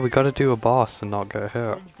Oh yeah, we gotta do a boss and not get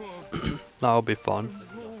hurt. SpongeBob. That'll be fun.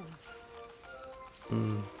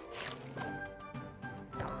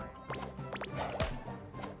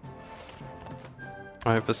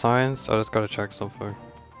 Alright, for science, I just gotta check something.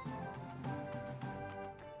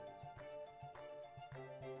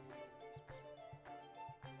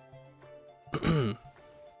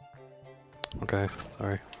 Okay,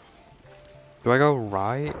 sorry. Do I go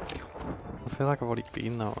right? I feel like I've already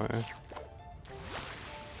been that way.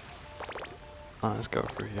 Ah, let's go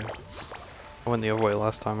through here. I went the other way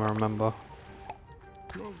last time, I remember.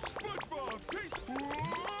 Go SpongeBob! Taste.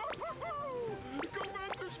 Go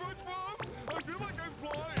faster, SpongeBob! I feel like I'm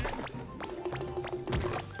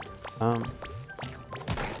flying.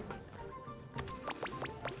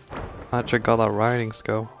 Patrick got that riding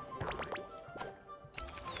skill.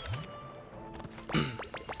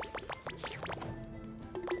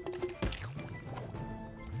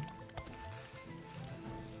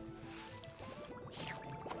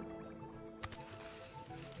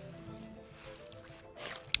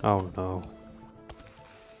 Oh no.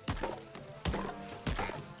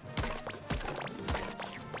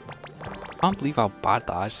 I can't believe how bad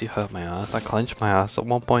that actually hurt my ass. I clenched my ass. At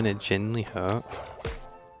one point it genuinely hurt.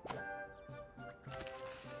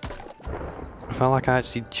 I felt like I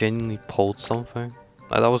actually genuinely pulled something.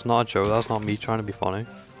 Like that was not a joke, that was not me trying to be funny.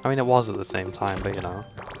 I mean it was at the same time, but you know.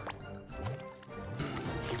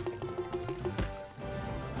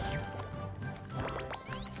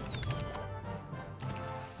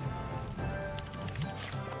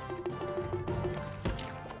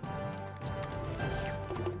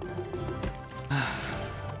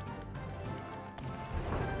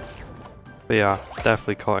 But yeah,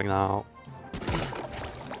 definitely cutting that out.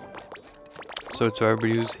 So to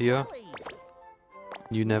everybody who's here,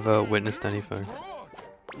 you never witnessed anything.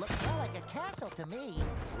 Looks more like a castle to me.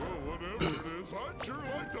 Well, whatever it is, I'd sure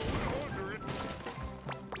like to live under it.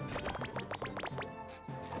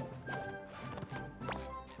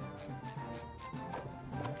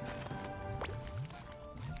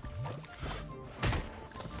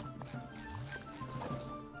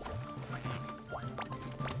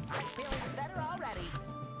 I'm feeling better already.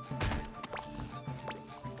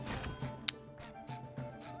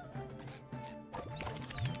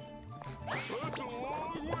 That's a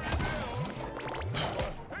long way down.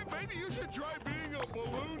 Hey, maybe you should try being a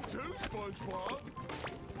balloon too, SpongeBob.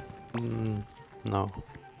 No.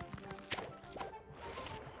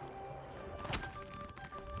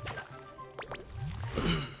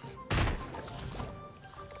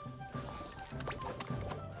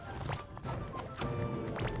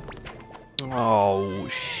 Oh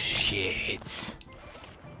shit.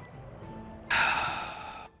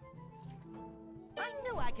 I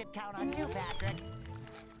knew I could count on you, Patrick.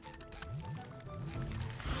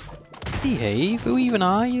 Behave, who even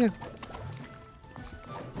are you?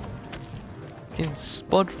 Fucking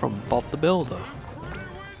Spud from Bob the Builder.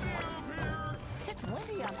 It's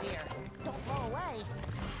windy up here. Don't blow away.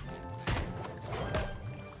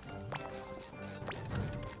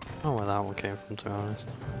 I don't know where that one came from, to be honest.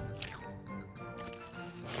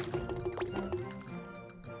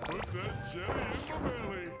 Put that jelly in my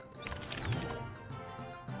belly.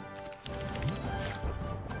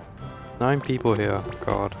 9 people here,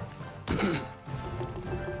 God.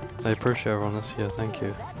 I appreciate everyone that's here, thank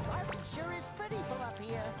you. That garden sure is pretty from up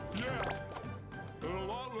here. Yeah. And a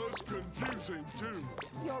lot less confusing, too.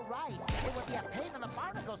 You're right. It would be a pain in the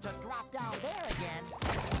barnacles to drop down there again.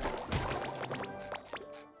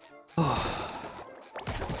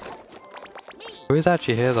 Who is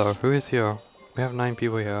actually here though? Who is here? We have 9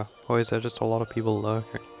 people here. Or is there just a lot of people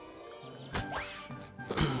lurking?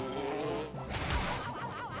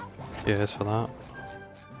 Yes, for that.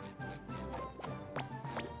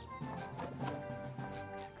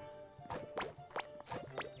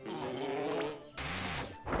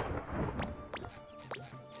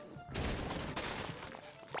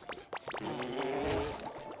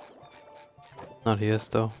 Not here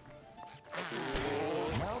still.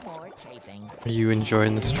 No more chafing. Are you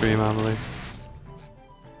enjoying the stream, Emily?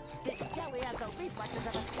 This jelly has the reflexes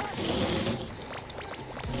of a scorpion.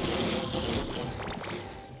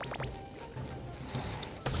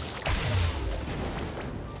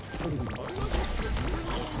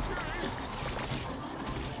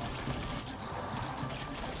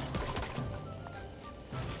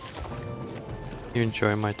 You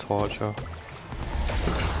enjoying my torture?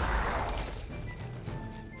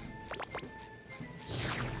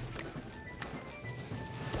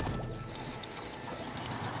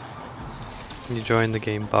 You join the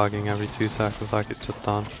game bugging every 2 seconds like it's just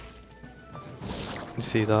done. You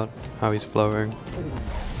see that? How he's floating.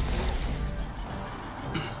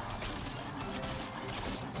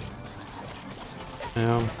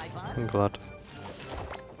 Yeah, I'm glad.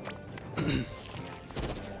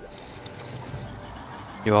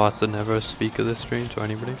 You are to never speak of this stream to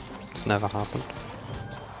anybody. It's never happened.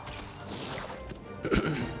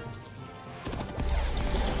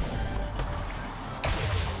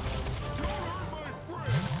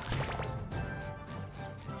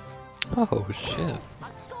 Oh shit.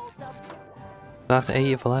 That's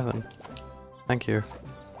 8 of 11. Thank you.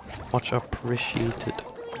 Much appreciated.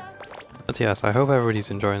 But yes, I hope everybody's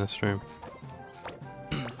enjoying the stream.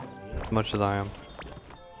 As much as I am.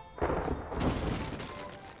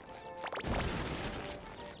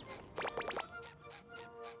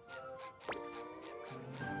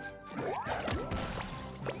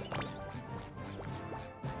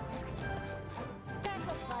 That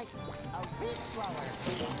looks like a leaf blower.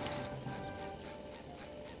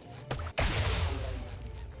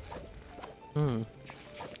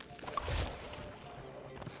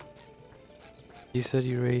 You said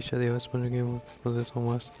you raged at the husband game. Was this one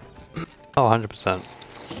was? Oh, 100%.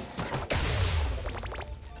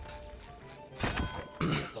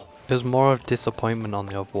 There's more of disappointment on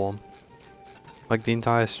the other one. Like the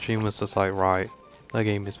entire stream was just like, right, the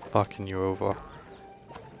game is fucking you over.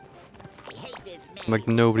 I hate this man. Like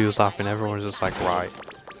nobody was laughing, everyone was just like, right,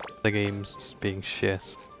 the game's just being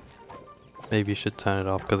shit. Maybe you should turn it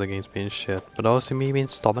off because the game's being shit. But also me being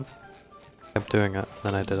stubborn. Kept doing it,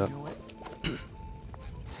 then I did it.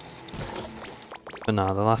 But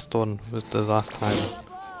nah, the last one was the last time.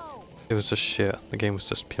 It was just shit. The game was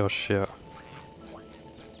just pure shit.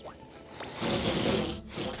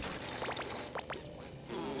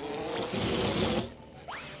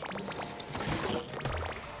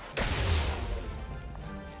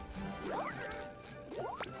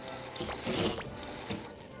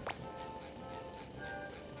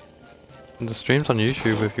 And the stream's on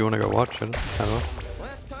YouTube if you want to go watch it. Hello.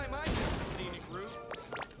 Last time I took the scenic route.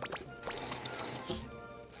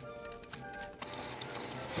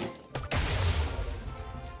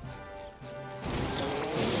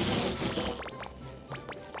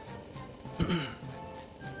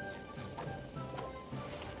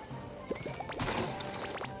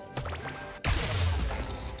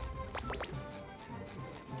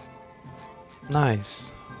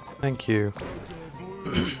 Nice. Thank you.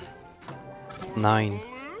 9.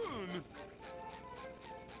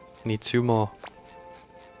 Need 2 more.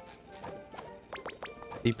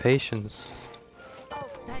 Be patient. Oh,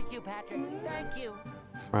 thank you, Patrick. Thank you.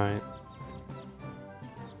 Right.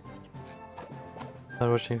 I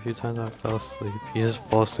was watching a few times and I fell asleep. You just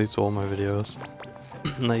fall asleep to all my videos.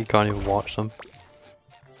 Like you can't even watch them.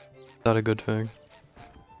 Is that a good thing?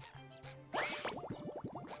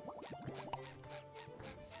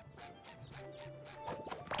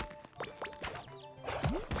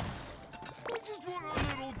 I just want a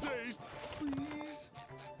little taste, please.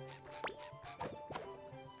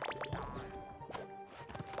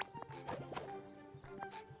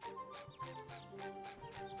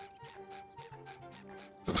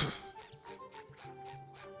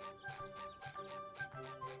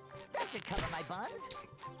 That should cover my buns.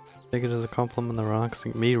 Take it as a compliment, the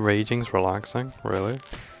relaxing. Me raging's relaxing? Really?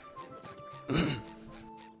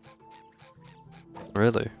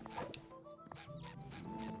 Really?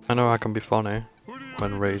 I know I can be funny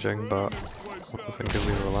when raging, but I don't think it'll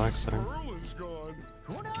be relaxing.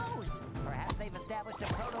 Who knows? Perhaps they've established a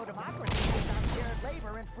proto-democracy based on shared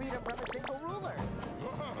labor and freedom from a single ruler.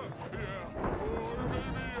 Yeah, or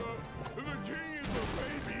maybe the king is a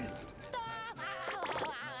baby.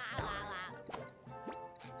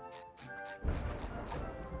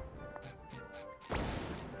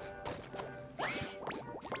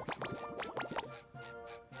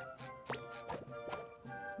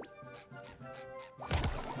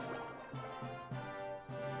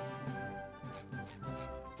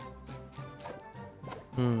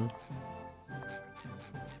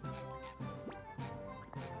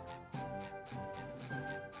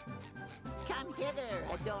 Come hither,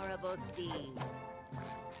 adorable Steve.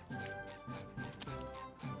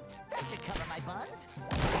 That should cover my buns.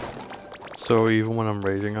 So even when I'm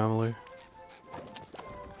raging, Emily?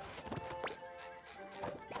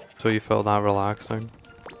 So you felt that relaxing?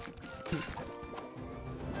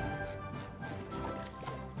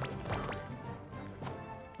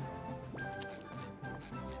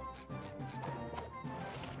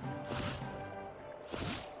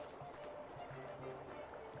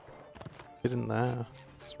 Get in there.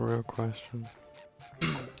 It's a real question.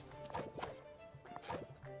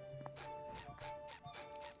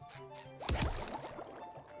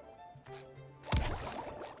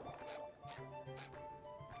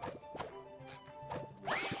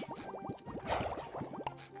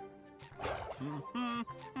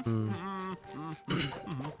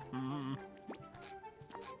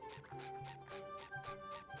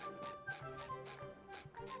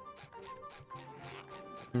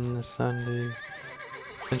 In the sandy,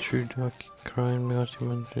 the true duck crime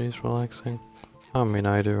documentaries relaxing. I mean,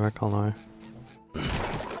 I do, I can't lie.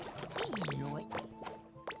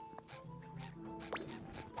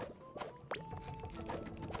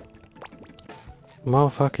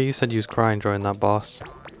 Motherfucker, you said you was crying during that boss.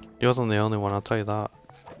 You wasn't the only one, I'll tell you that.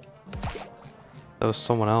 There was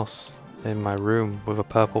someone else in my room with a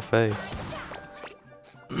purple face.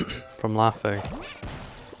 From laughing.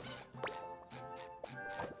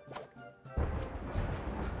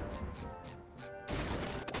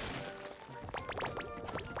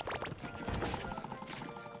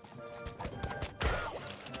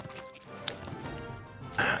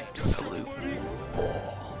 Absolute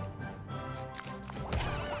ball.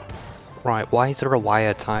 Right, why is there a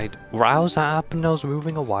wire tied? How's that happen? I was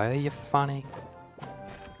moving a wire, you funny.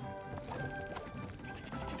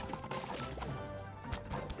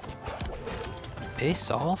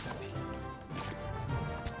 Piss off.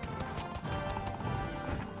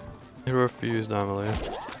 You refused, Emily.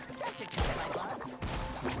 Gotcha, chicken, my buds.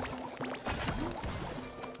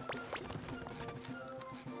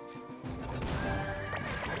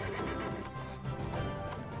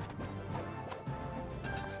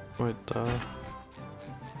 Right there.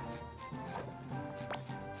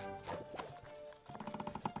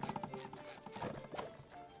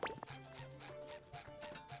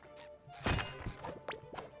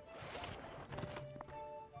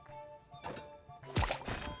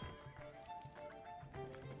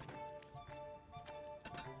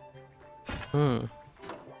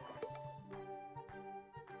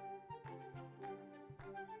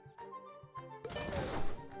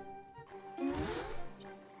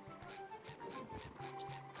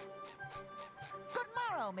 Good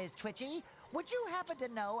morrow, Ms. Twitchy. Would you happen to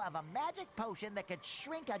know of a magic potion that could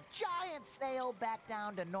shrink a giant snail back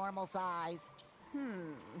down to normal size?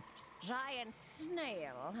 Giant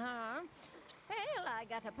snail, huh? Well, I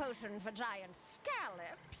got a potion for giant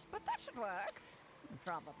scallops, but that should work.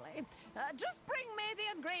 Probably. Just bring me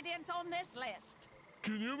the ingredients on this list.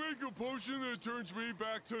 Can you make a potion that turns me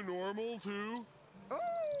back to normal, too?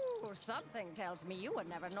 Ooh, something tells me you were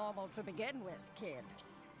never normal to begin with, kid.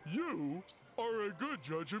 You are a good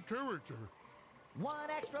judge of character. One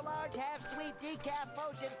extra large half-sweet decaf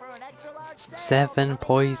potion for an extra large snail. 7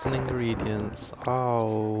 poison ingredients.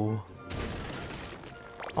 Oh.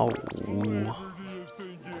 Oh. What flavor do you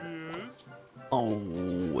think it is?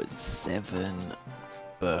 Oh, it's 7.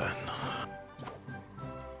 Burn.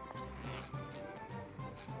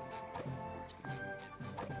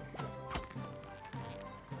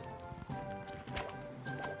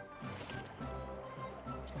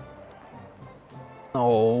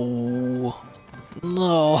 Oh.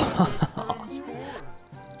 No.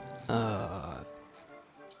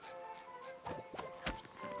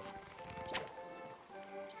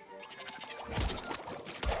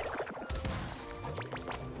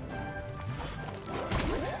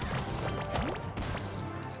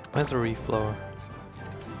 Where's the reef blower?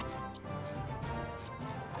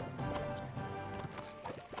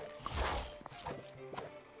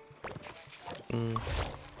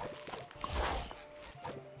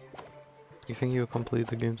 You think you'll complete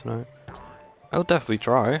the game tonight? I'll definitely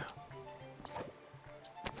try.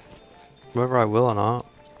 Whether I will or not,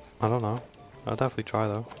 I don't know. I'll definitely try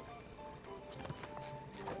though.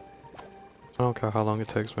 I don't care how long it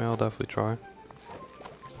takes me, I'll definitely try.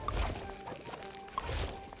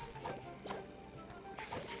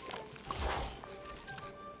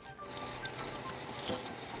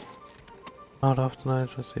 Not after tonight,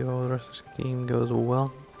 let's see how the rest of the game goes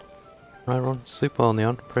well. Right, everyone, sleep well,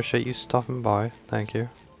 Neon. Appreciate you stopping by. Thank you.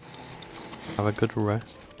 Have a good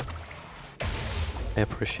rest. I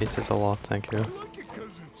appreciate it a lot, thank you. I like it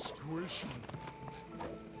because it's squishy.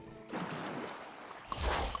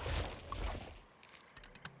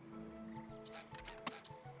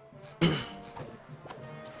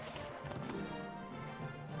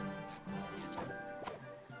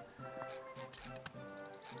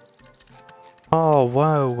 Oh,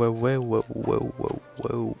 whoa, whoa, whoa, whoa, whoa, whoa,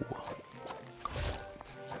 whoa.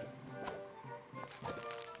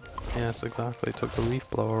 Yes, exactly. Took the leaf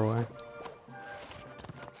blower away.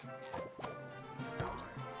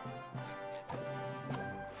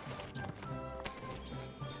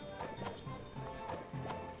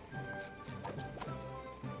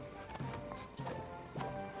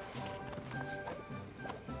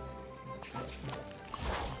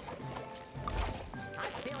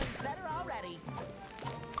 I'm feeling better already.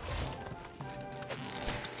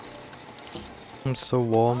 I'm so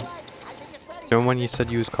warm. All right, I think it's ready. Remember when you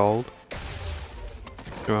said you was cold? Do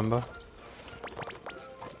you remember?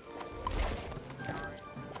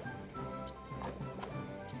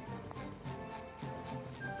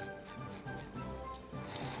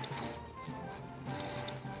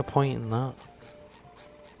 The point in that.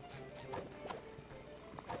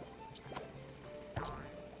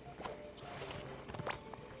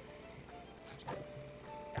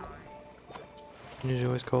 You're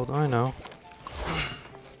always cold. I know.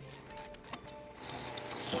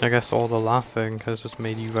 I guess all the laughing has just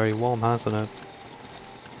made you very warm, hasn't it?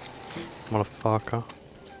 Motherfucker.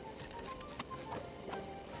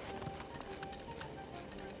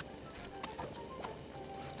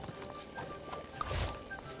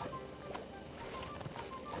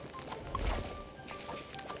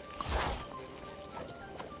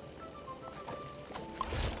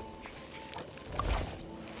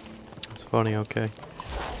 It's funny, okay.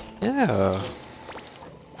 Yeah.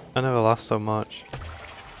 I never laughed so much.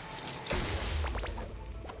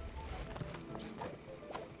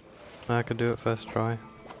 I could do it first try.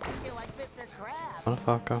 I feel like Mr. Krabs.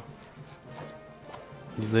 Motherfucker.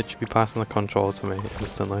 You literally be passing the control to me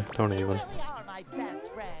instantly. Don't You even. really are my best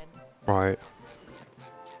friend. Right.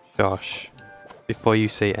 Shush. Before you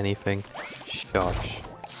say anything, shush.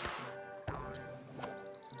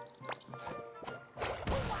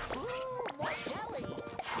 Ooh, more jelly.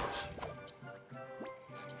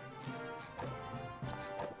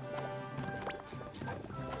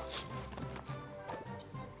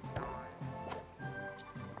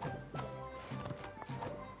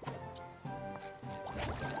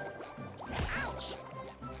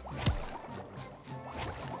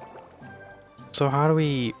 So how do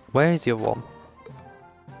we... Where is the other one?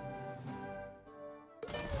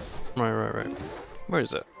 Right. Where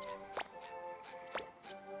is it?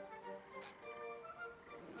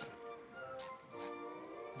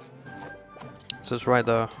 So it's right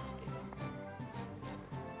there.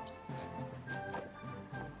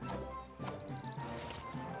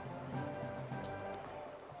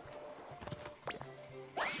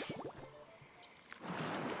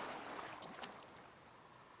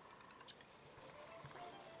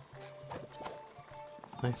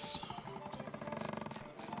 Nice.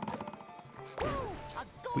 Ooh, a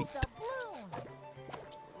gold doubloon.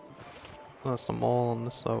 That's them all on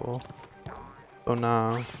this level. So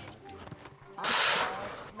now...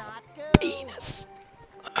 Not good. Penis!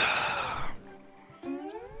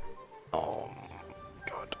 Oh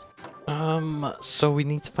god. So we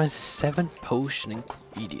need to find 7 potion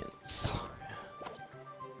ingredients.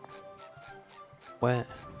 Where?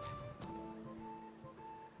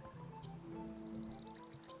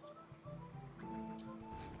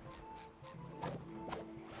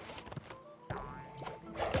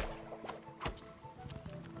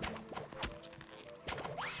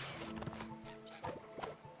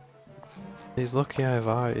 He's lucky I have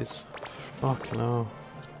eyes. Fucking hell.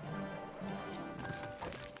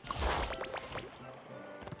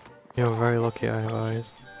 You're very lucky I have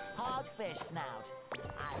eyes. Hogfish snout.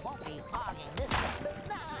 I won't be hogging this one.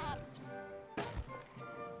 Nah.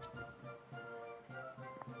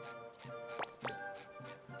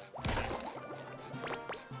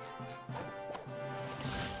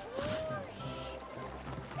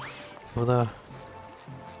 Over there.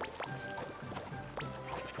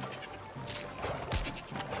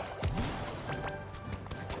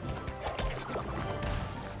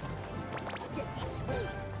 Sticky sweet.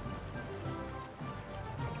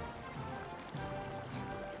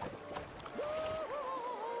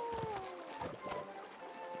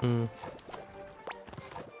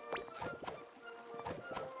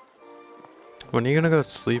 When are you gonna go to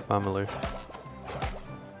sleep, Amelie?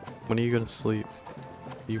 When are you gonna sleep?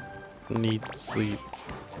 You need sleep.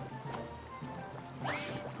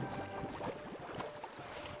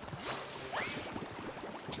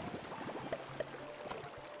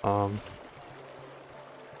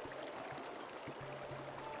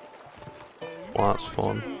 Well, that's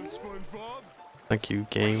fun. SpongeBob. Thank you,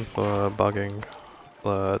 game, for bugging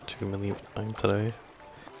the 2 millionth time today.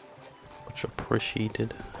 Much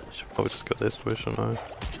appreciated. I should probably just go this way, shouldn't I?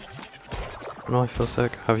 No, I feel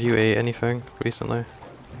sick. Have you ate anything recently?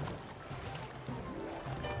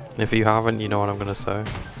 And if you haven't, you know what I'm gonna say.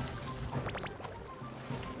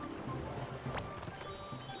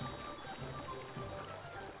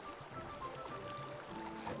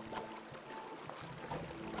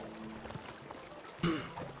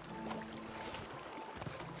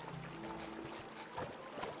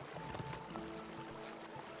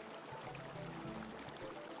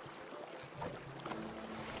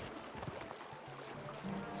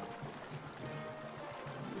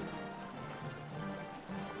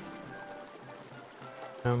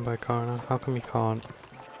 Down by corner. How come you can't?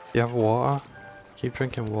 You have water? Keep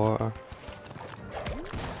drinking water.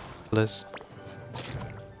 Liz.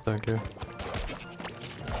 Thank you.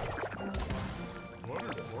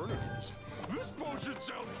 Buttered barnacles? This potion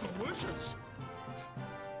sounds delicious.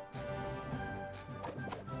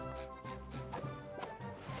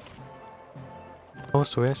 Oh,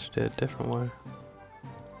 so we actually did it a different way.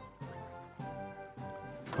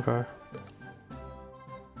 Okay.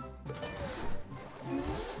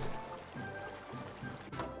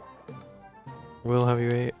 Will, have you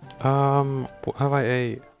ate? What have I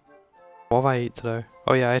ate? What have I ate today?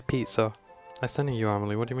 Oh yeah, I had pizza. I sent it you,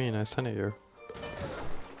 Emily. What do you mean? I sent it you.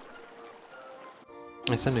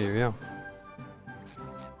 I sent it you, yeah.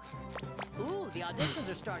 Ooh, the auditions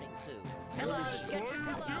are starting soon. Pillows, get your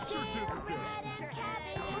pillows.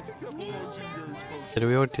 Did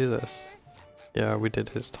we all do this? Yeah, we did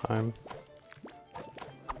his time.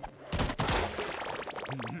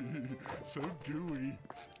 So gooey.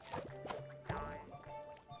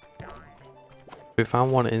 We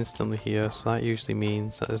found one instantly here, so that usually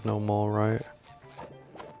means that there's no more, right?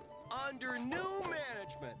 Under new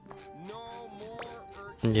management, no more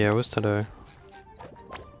urgent. Yeah, it was today.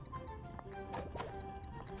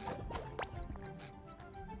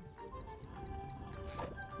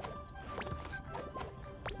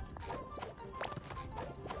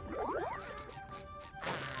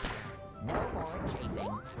 No more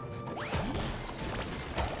chafing.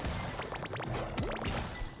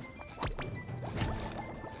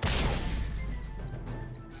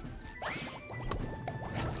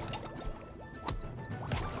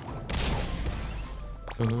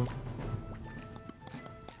 Mm-hmm.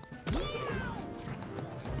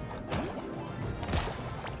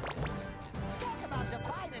 Talk about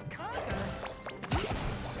divide and conquer. Flavor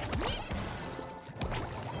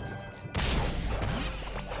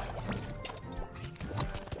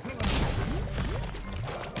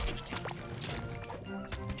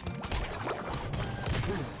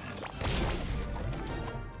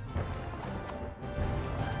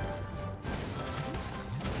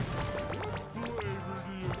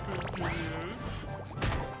do you think it is?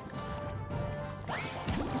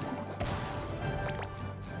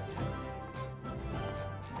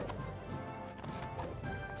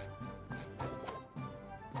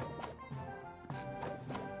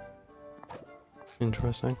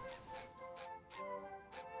 Interesting.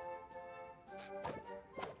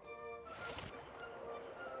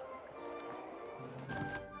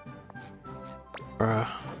 Bruh.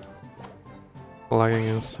 Lagging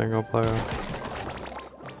in single player.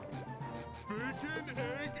 Bacon,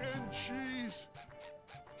 egg, and cheese.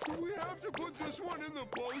 Do we have to put this one in the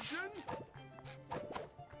potion?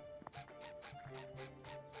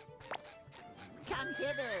 Come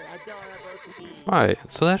hither, adorable Steve. Right,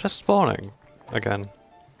 so they're just spawning again.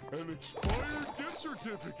 An expired gift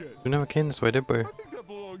certificate. We never came this way, did we? I think that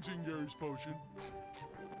belongs in Gary's potion.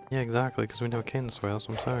 Yeah, exactly, because we never came this way, that's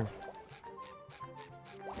what I'm saying.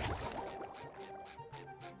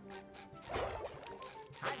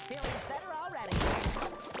 I'm feeling better already.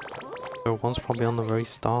 So one's probably on the very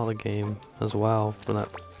start of the game as well, for that.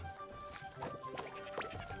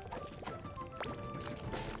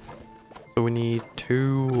 So we need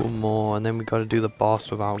 2 more, and then we gotta do the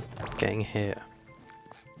boss without getting hit.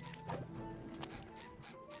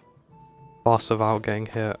 Boss without getting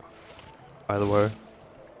hit, by the way,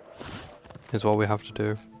 is what we have to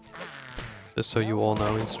do. Just so you all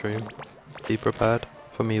know in stream. Be prepared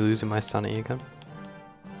for me losing my sanity again.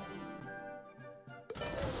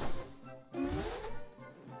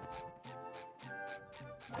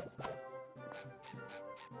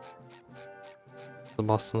 The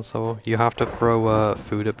boss, and so you have to throw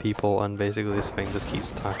food at people, and basically this thing just keeps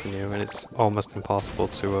attacking you, and it's almost impossible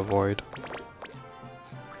to avoid.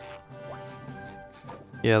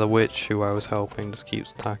 Yeah, the witch who I was helping just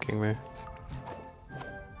keeps attacking me.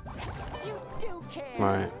 You do care.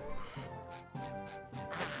 Right.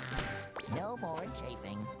 No more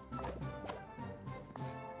chafing.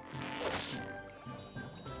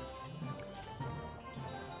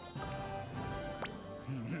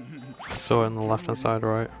 So on the left hand side,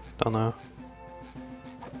 right? Don't know.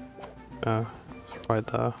 Yeah, it's right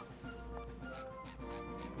there.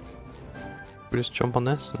 We just jump on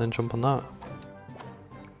this and then jump on that.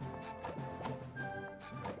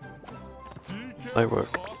 They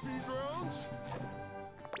work. Coffee grounds?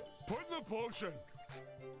 Put in the potion.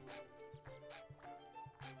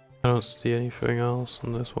 I don't see anything else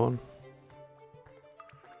on this one.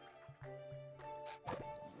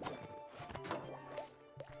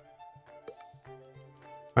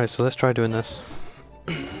 Alright, so let's try doing this.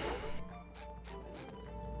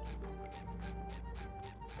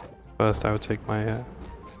 First, I would take my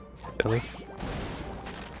Billy.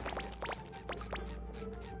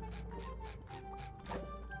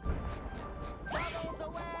 Bubbles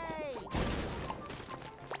away!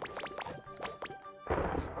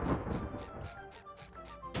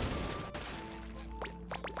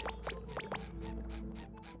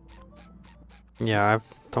 Yeah, I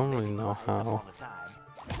don't really know Once how. upon a time,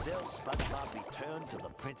 Sir SpongeBob returned to the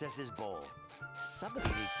princess's ball. Somebody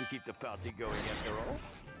needs to keep the party going after all.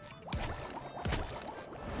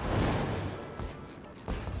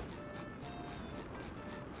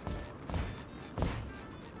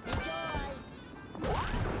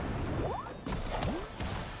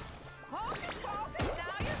 Hocus pocus,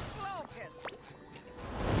 now you're slocus.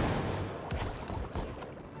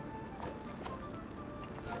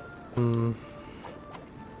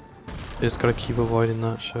 Just gotta keep avoiding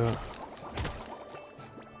that shit. Throw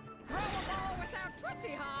a ball without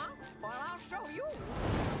Twitchy, huh? Well, I'll show you.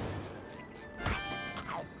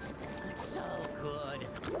 So good.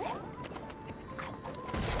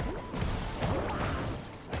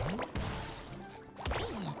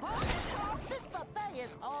 This buffet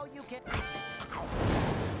is all you can.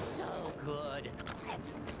 So good.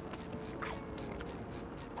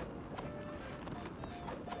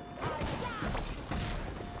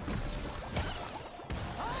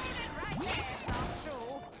 Hold it right there, soft shoe.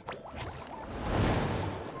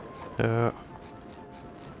 Yeah.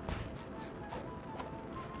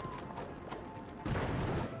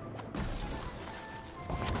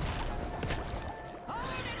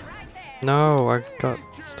 Hold it right there. No, I got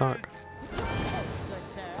stuck. Good,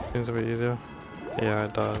 sir. Seems a bit easier. Yeah,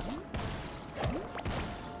 it does.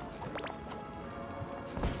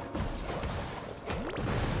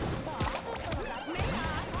 May I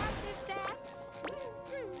have the stats?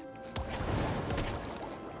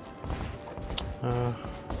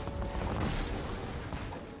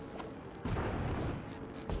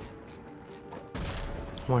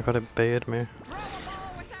 Oh my god, it baited me. Throw a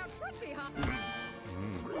ball without Twitchy, huh?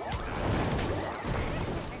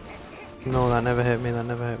 No, that never hit me, that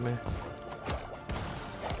never hit me.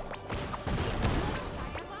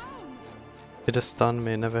 It just stunned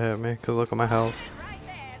me, it never hit me, because look at my health. Right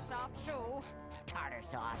there, soft shoe. Tartar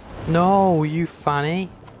sauce. No, you fanny!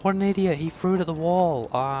 What an idiot, he threw it at the wall!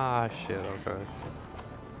 Ah, shit, okay.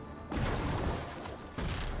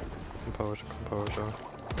 Composure, composure.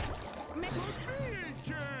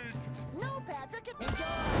 No, Patrick, enjoy.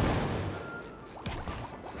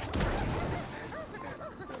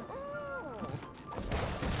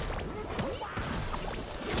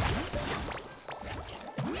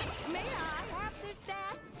 May I have the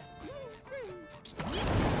stats? The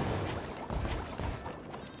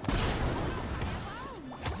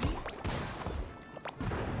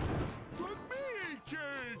me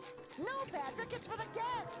cake! No, Patrick, it's for the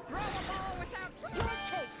guests. Throw a ball without Twitchy. Your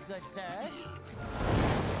cake, good sir.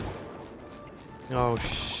 Oh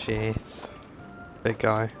shit. Big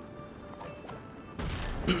guy.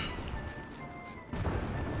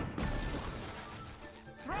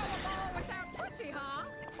 Throw a ball without Twitchy, huh?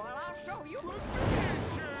 Well, I'll show you.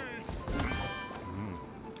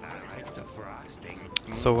 I like the frosting.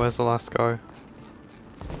 So where's the last guy?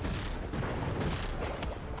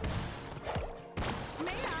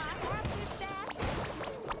 May I have the stats?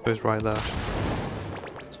 Who's right there?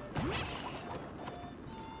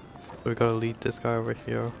 We gotta lead this guy over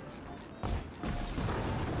here.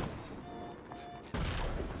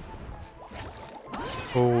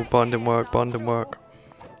 Oh, bond didn't work, bond didn't work.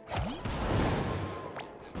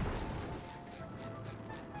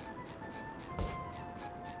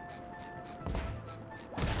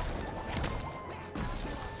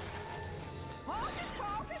 Hocus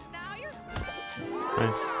pocus, now you're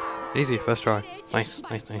Nice. Easy, first try. Nice,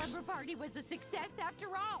 nice, nice. Party was a success after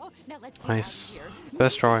all. Now let's get Nice. out of here.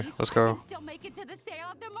 First try, Maybe let's I go. can still make it to the sale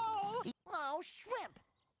of them all. Oh, shrimp.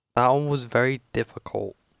 That one was very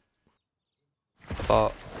difficult.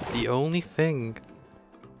 But the only thing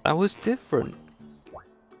that was different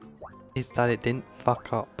is that it didn't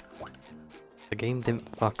fuck up. The game didn't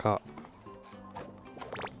fuck up.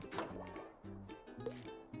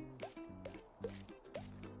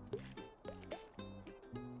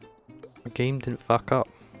 The game didn't fuck up.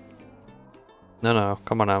 No, no,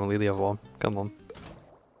 come on, Emily, the other one. Come on.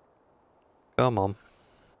 Come on.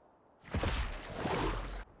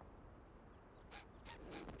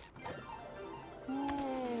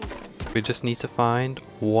 We just need to find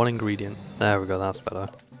one ingredient. There we go, that's better.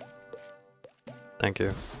 Thank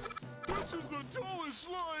you. This is the tallest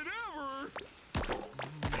slide ever!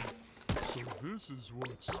 So this is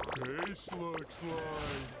what space looks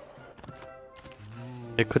like.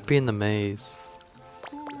 It could be in the maze.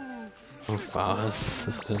 I'm fast.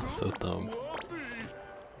 That's so dumb.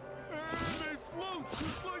 And they float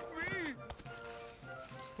just like me.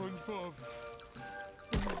 SpongeBob.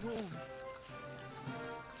 I'm home.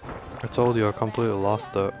 I told you I completely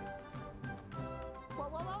lost it. Whoa,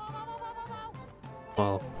 whoa, whoa, whoa, whoa, whoa, whoa,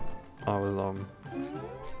 whoa. Well, I was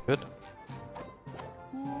good.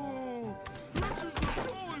 Whoa, this is the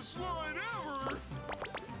tallest slide ever.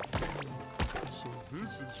 So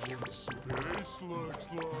this is what space looks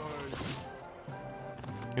like.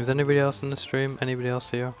 Is anybody else in the stream? Anybody else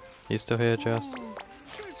here? You still here, Jess?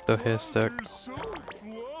 Still here, Stick? They're so fluffy.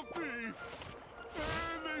 And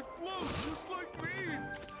they float just like me.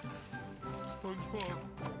 SpongeBob,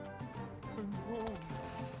 I'm home.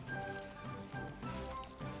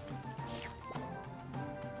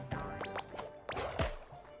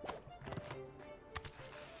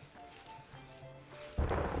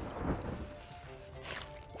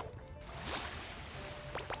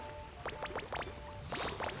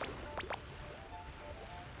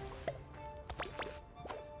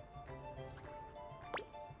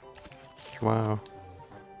 Wow.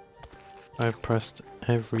 I pressed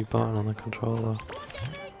every button on the controller.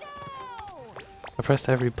 I pressed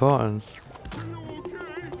every button. Are you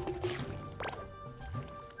okay?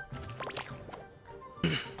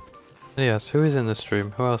 Yes, who is in the stream?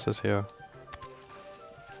 Who else is here?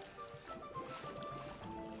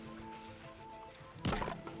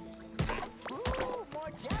 Ooh, more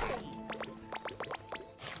jelly.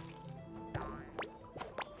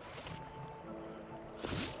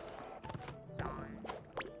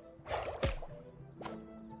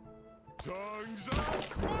 Tongues up,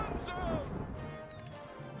 Quanzo!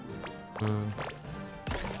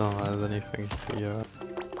 Don't know there's anything here.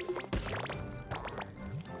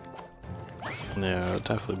 Yeah, it'd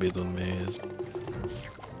definitely be the maze.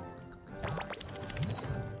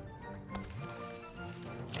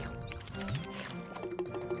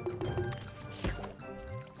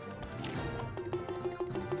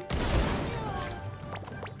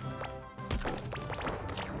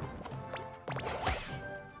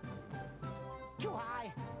 Too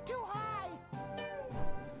high, too high.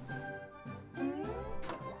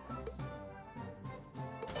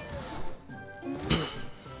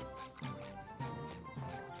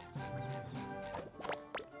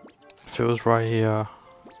 If it was right here,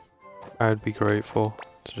 I'd be grateful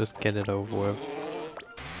to just get it over with.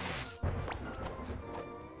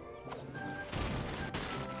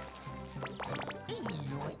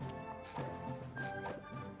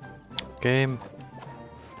 Game.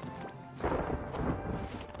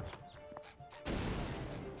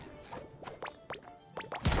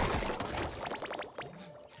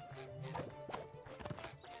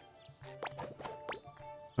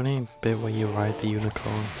 Any bit where you ride the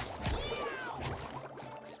unicorn.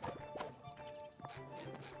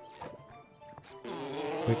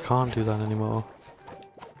 We can't do that anymore.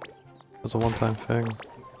 It was a one-time thing.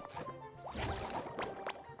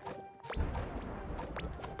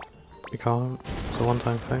 We can't. It's a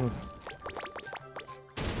one-time thing.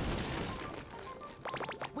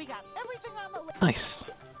 We got everything on the list. Nice.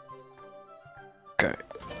 Okay.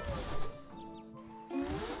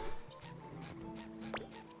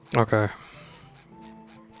 Okay.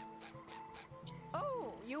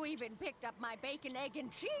 Oh, you even picked up my bacon, egg,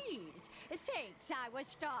 and cheese. Thanks, I was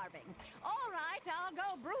starving. All right, I'll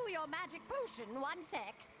go brew your magic potion. 1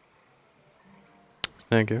 sec.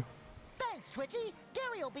 Thank you. Thanks, Twitchy.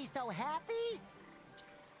 Gary will be so happy.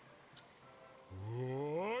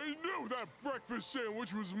 Oh, I knew that breakfast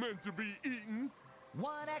sandwich was meant to be eaten.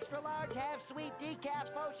 1 extra large half sweet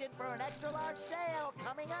decaf potion for an extra large snail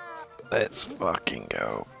coming up. Let's fucking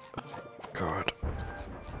go. God.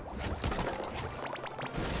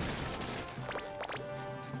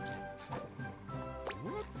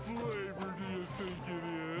 What flavor do you think it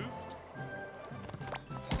is?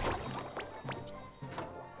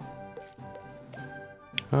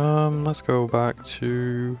 Let's go back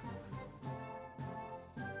to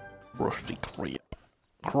Krusty Krab.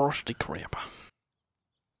 Krusty Krab.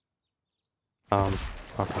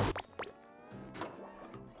 Okay.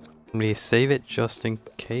 Let me save it just in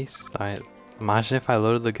case. I imagine if I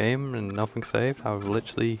loaded the game and nothing saved, I would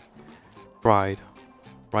literally cried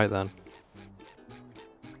right then.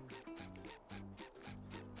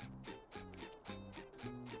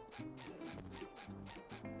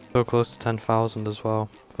 So close to 10,000 as well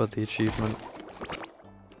for the achievement.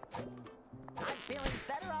 I'm feeling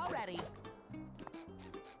better already.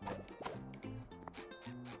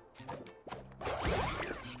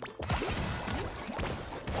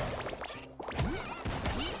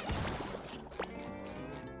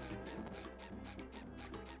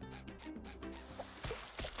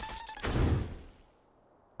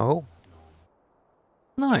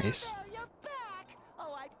 nice. There, you're back!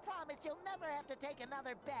 Oh, I promise you'll never have to take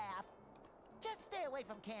another bath. Just stay away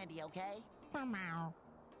from candy, okay? Meow.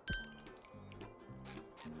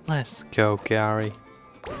 Let's go, Gary.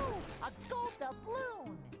 Ooh, a gold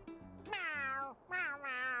doubloon! Meow, meow,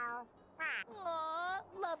 meow. Aw,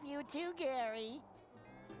 love you too, Gary.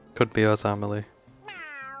 Could be us, Emily.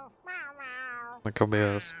 Meow, meow, meow. It could be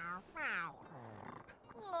us. Meow.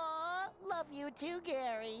 Aw, love you too,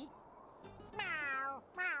 Gary. Meow,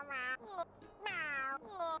 meow, meow. Meow,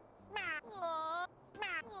 meow, meow, meow,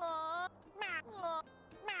 meow, meow, meow.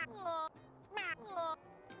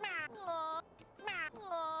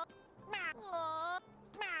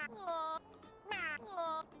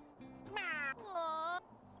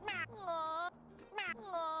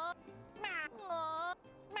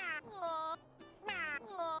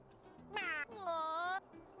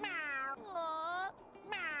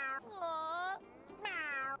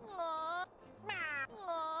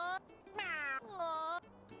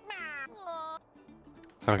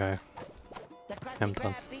 Okay. I'm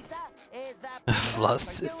done. I've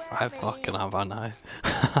lost it. I fucking have, haven't I?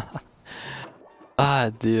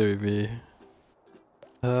 Ah, dear me.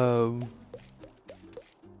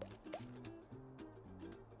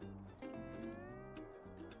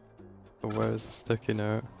 Where is the sticky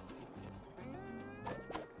note?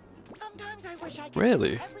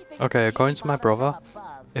 Really? Okay, according to my brother,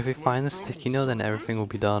 if we find the sticky note, then everything will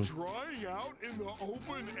be done. Drying out in the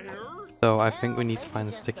open air? So I think we need to find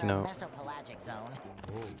the sticky note.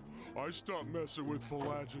 Oh, I stopped messing with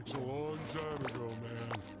pelagics a long time ago,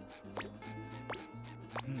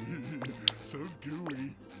 man. So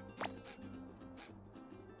gooey.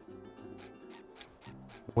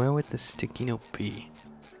 Where would the sticky note be?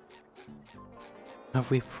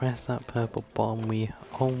 Have we pressed that purple button? We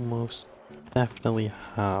almost definitely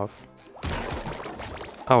have.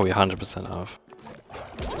 Oh, we 100% have.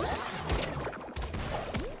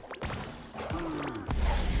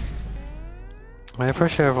 I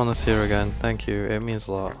appreciate everyone that's here again. Thank you. It means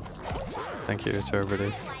a lot. Thank you to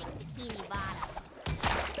everybody.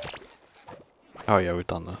 Oh yeah, we've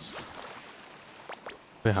done this.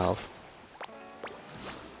 We have.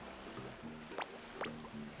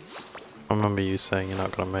 I remember you saying you're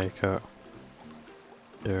not gonna make it.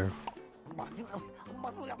 Yeah.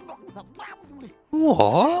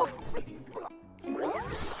 What?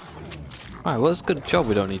 Right, well it's a good job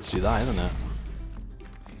we don't need to do that, isn't it?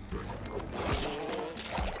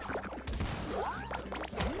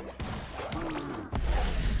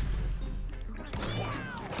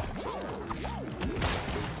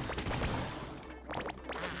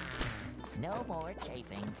 No more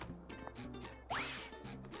chafing.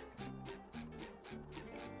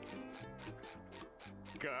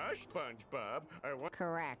 Gosh, SpongeBob, I want.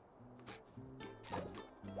 Correct.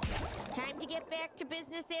 Time to get back to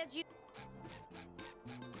business as you.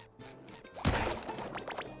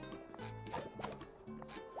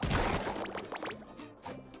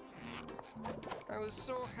 I was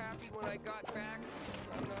so happy when I got back.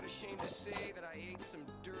 I'm not ashamed to say that I ate some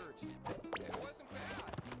dirt. It wasn't bad.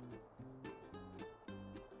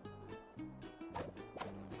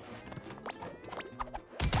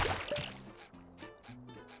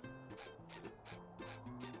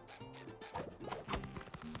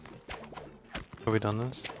 Have we done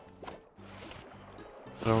this?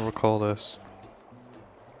 I don't recall this.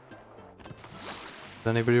 Does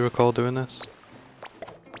anybody recall doing this?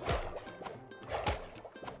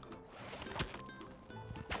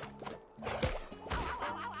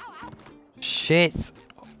 Shit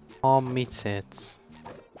on me tits.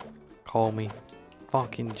 Call me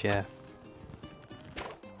fucking Jeff.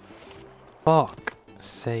 Fuck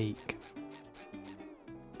sake.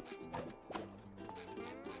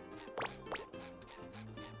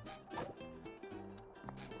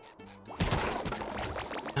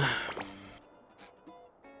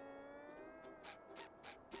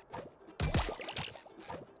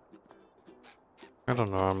 I don't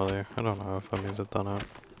know, Emily. I don't know if that means I've done it.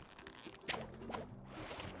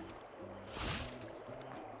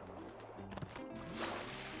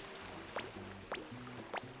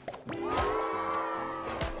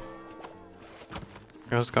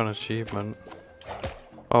 I just got an achievement.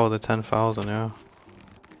 Oh, the 10,000, yeah.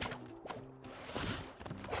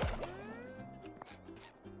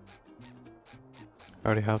 I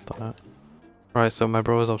already have done it. Right, so my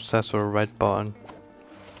brother's obsessed with a red button.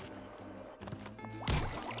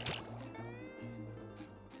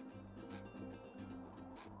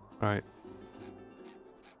 Right.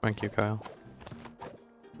 Thank you, Kyle.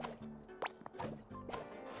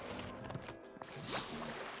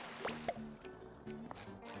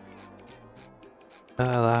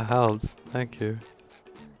 That helps. Thank you.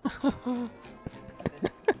 Thought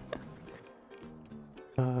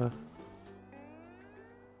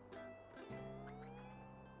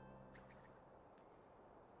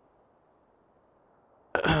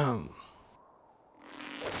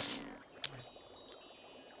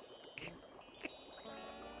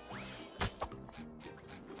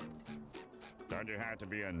you had to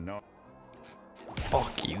be a no.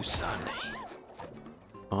 Fuck you, Sonny.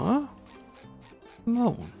 Huh?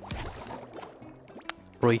 No.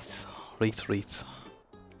 Right.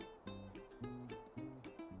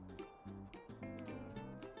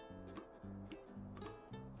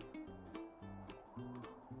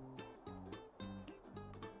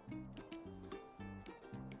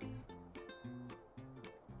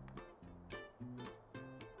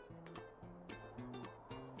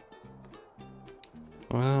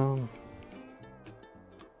 Well,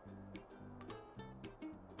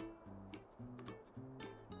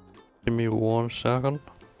 give me 1 second.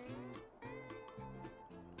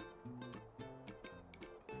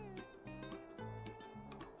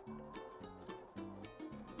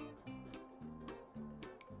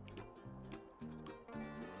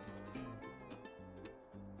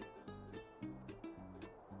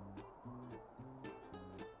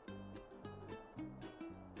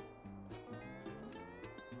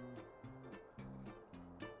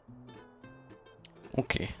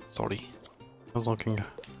 Okay, sorry. I was looking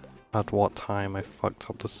at what time I fucked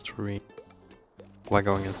up the stream. By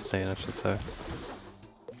going insane, I should say.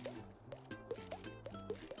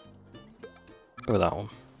 Go with that one.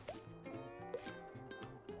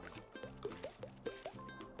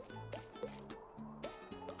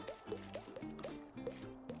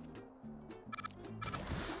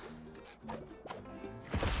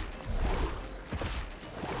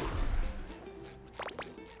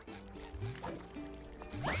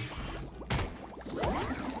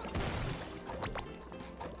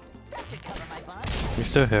 You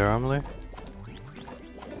still here, Emily?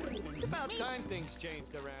 It's about time things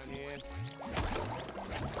changed around here.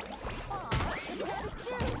 Aw, it's kind of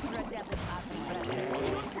cute for a deadly cosmic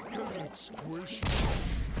predator. Because it's squishy.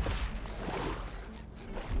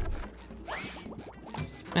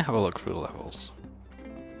 Let me have a look through the levels.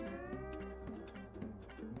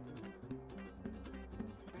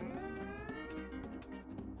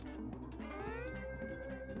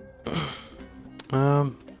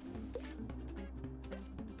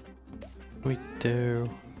 We do.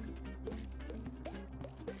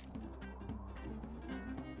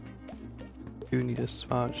 You need a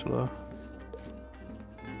spatula.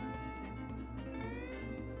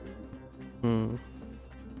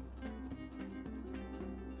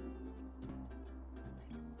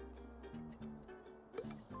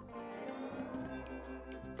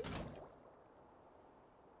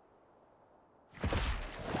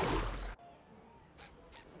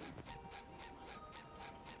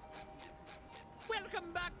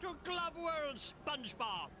 Welcome back to Glove World,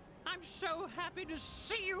 SpongeBob. I'm so happy to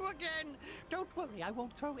see you again. Don't worry, I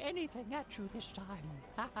won't throw anything at you this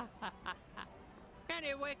time.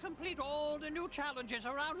 Anyway, complete all the new challenges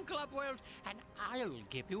around Glove World, and I'll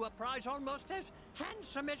give you a prize almost as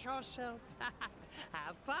handsome as yourself.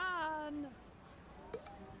 Have fun.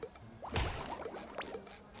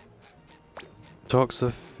 Talks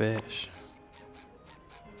of fish.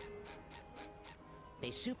 They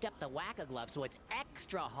souped up the Whack-A-Glove so it's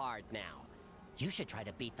extra hard now. You should try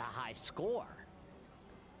to beat the high score.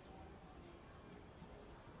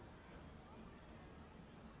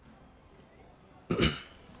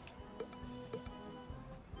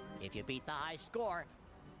 If you beat the high score...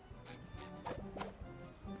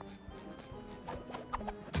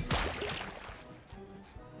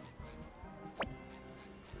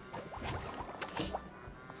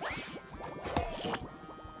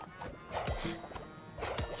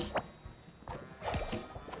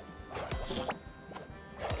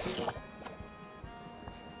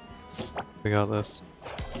 We got this.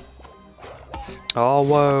 Oh,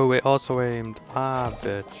 whoa, it also aimed. Ah,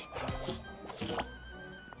 bitch.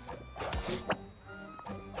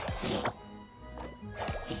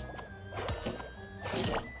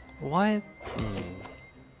 What?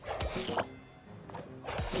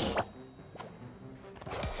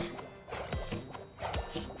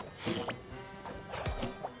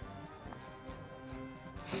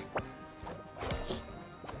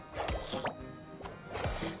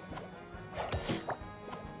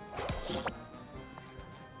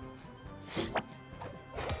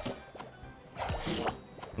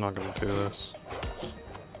 I'm not gonna do this.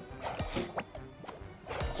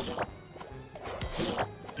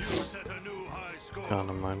 You set a new high score. Oh,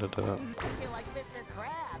 never mind, I did it. I feel like Mr.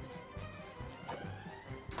 Krabs.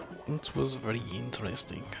 It was very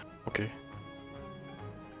interesting. Okay.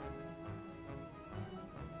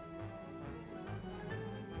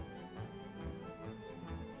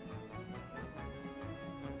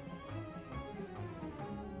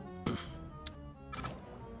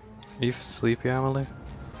 Are you sleepy, Emily?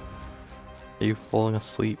 Are you falling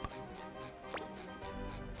asleep?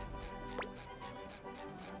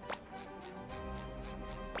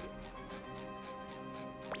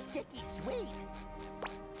 Sticky sweet.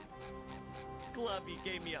 Glovey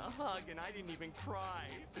gave me a hug and I didn't even cry.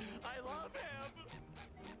 I love him.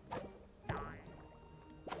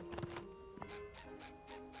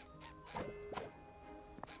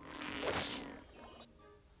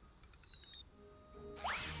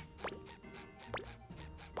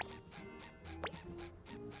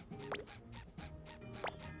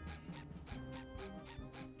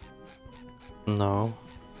 No.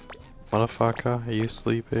 Motherfucker, are you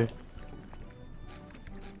sleepy?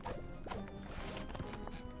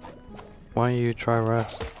 Why don't you try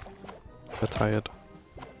rest? You're tired.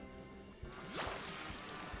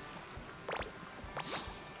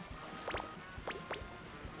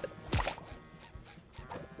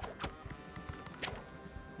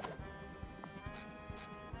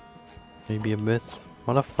 Maybe a bit.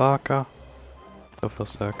 Motherfucker. I feel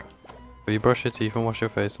sick. Have you brushed your teeth and washed your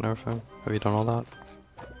face and everything? Have you done all that?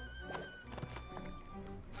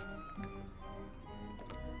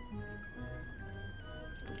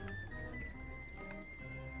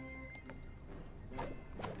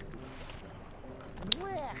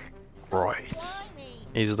 Blech, so Right. slimy.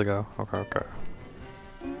 Ages ago. Okay, okay.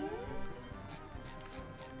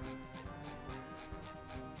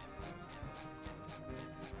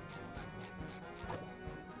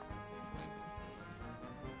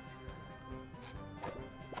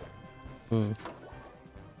 Hmm.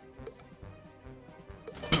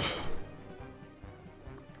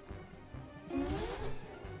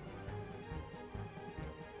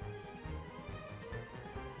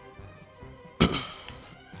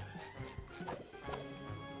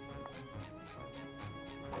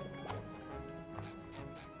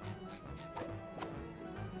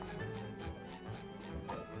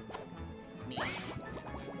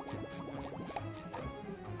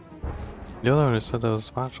 The other one who said there was a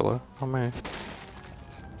spatula. Not me.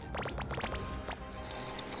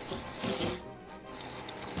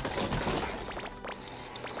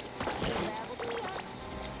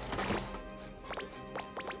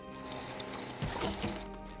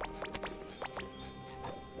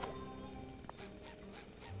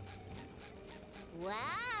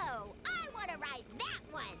 Wow! I want to ride that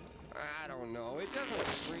one! I don't know. It doesn't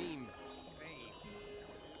scream safe.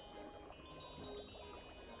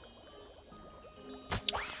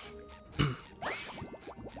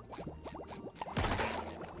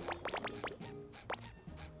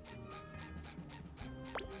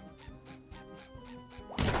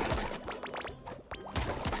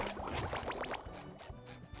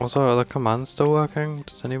 Also, are the commands still working?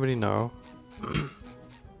 Does anybody know?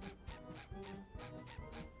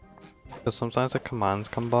 Because sometimes the commands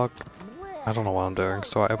come bug. I don't know what I'm doing,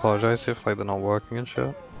 so I apologize if like they're not working and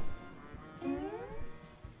shit.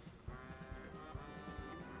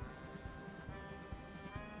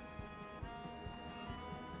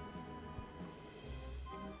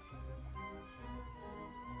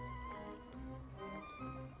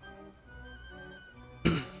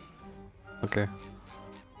 Okay.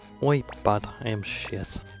 Wait, bud, I am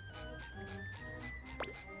shit.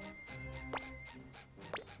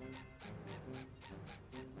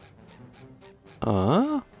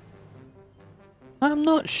 I'm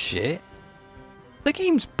not shit. The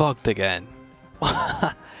game's bugged again.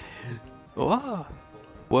 What?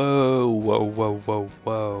 Whoa, whoa, whoa, whoa,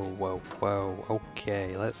 whoa, whoa, whoa.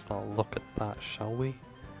 Okay, let's not look at that, shall we?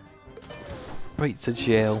 Straight to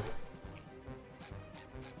jail.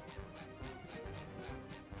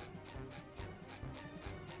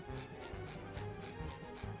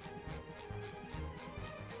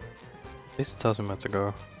 At least it tells me where to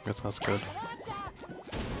go. I guess that's good.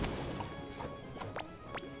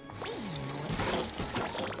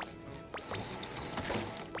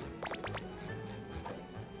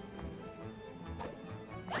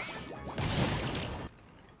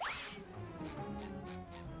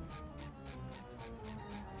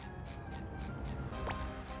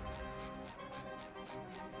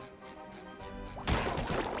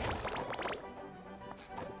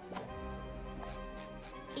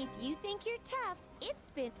 If you think you're tough, it's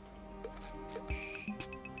been...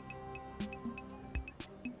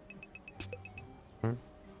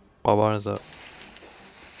 What one is it?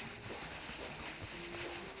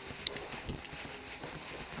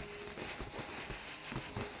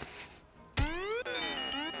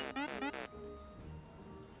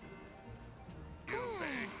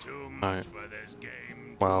 Right. for this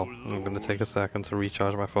game to Well, I'm gonna take a second to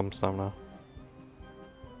recharge my thumb stamina.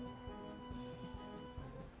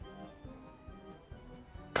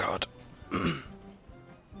 God.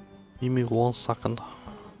 Give me 1 second.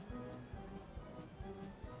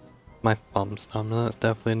 My thumb stamina, that's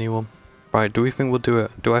definitely a new one. Right, do we think we'll do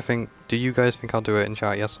it? Do you guys think I'll do it in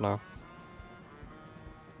chat, yes or no?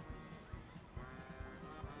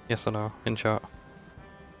 Yes or no, in chat.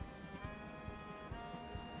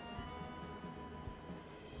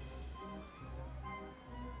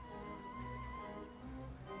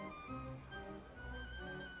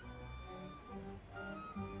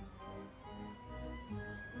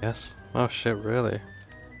 Yes? Oh shit, really?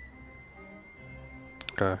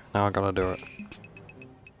 Okay, now I gotta do it.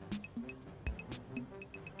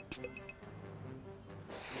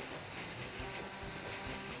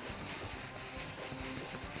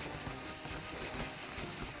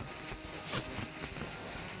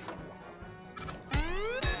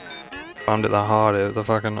 Found it that hard, the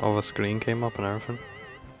fucking other screen came up and everything.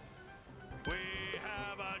 We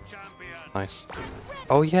have a champion. Nice.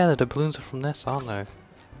 Oh yeah, the balloons are from this, aren't they?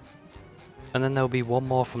 And then there'll be one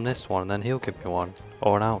more from this one, and then he'll give me one.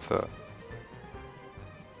 Or an outfit.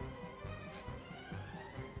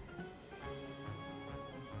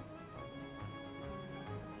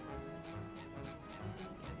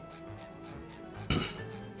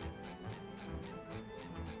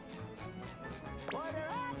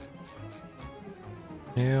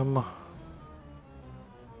 Him.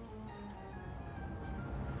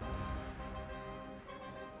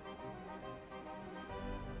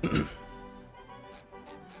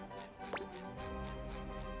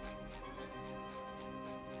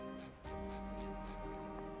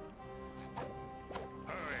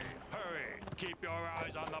 Hurry, hurry. Keep your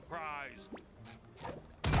eyes on the prize.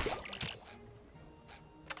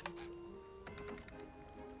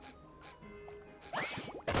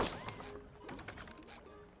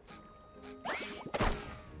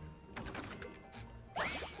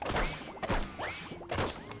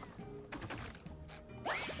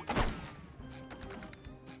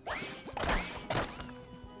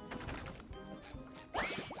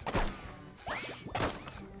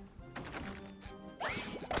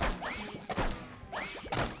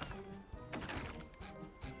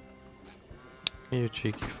 You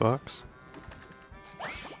cheeky fox.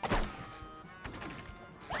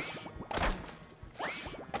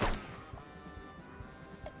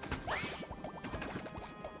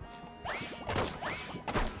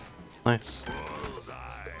 Nice.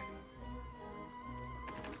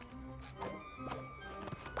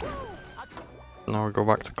 Now we go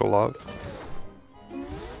back to glove.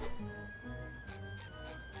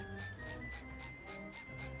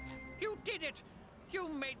 You did it! You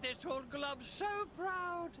made this whole glove so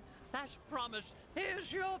proud. As promised,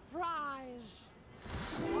 here's your prize.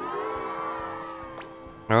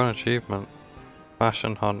 I got an achievement.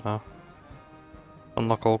 Fashion Hunter.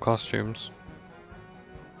 Unlock all costumes.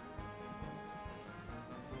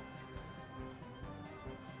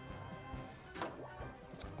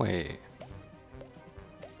 Wait.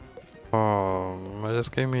 It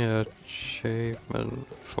just gave me an achievement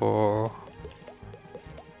for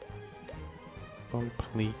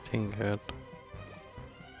completing it.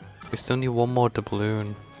 We still need one more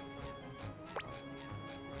doubloon.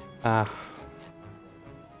 Ah.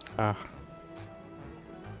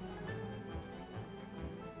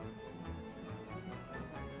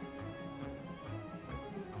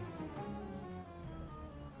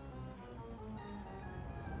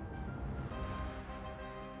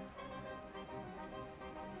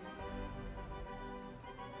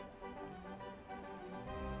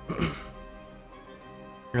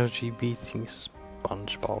 LGBT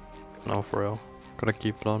SpongeBob. No, for real. Gotta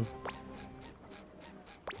keep it on.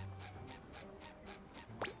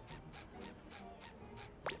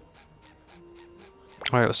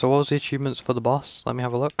 Alright, so what was the achievements for the boss? Let me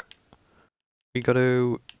have a look. We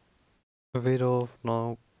gotta evade all.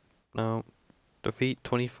 No. Defeat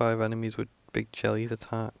 25 enemies with Big Jelly's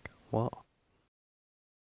attack. What?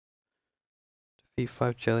 Defeat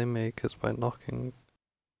 5 jelly makers by knocking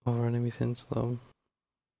other enemies into them.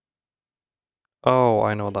 Oh,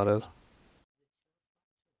 I know what that is.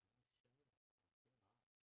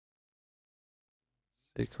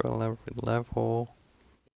 Secret level.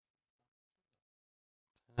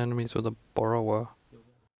 Enemies with a borrower.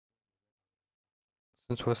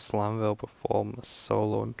 Since we're Slamville, perform a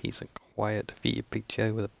solo in peace and quiet. Defeat a big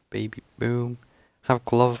jelly with a baby boom. Have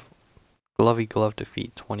Glovey Glove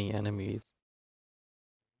defeat 20 enemies.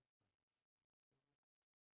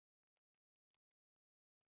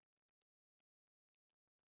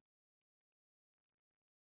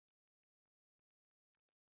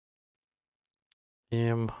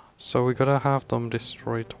 So we gotta have them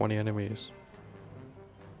destroy 20 enemies.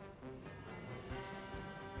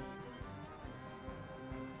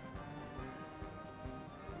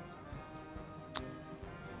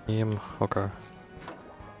 Okay.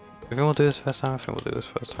 If you want to do this first time, I think we'll do this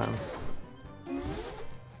first time.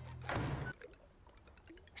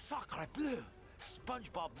 Sacre bleu!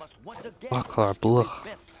 SpongeBob must once again Sacre bleu.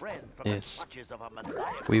 rescue his best friend from the Yes. clutches of a maniacal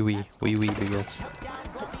Oui, bastard. biggest. Took down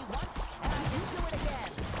Globby once, and I can do it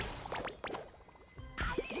again.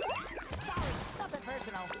 Ouch! Sorry, nothing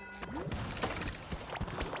personal.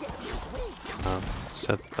 Sticky sweet.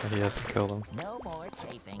 Said that he has to kill them. No more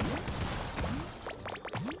chafing.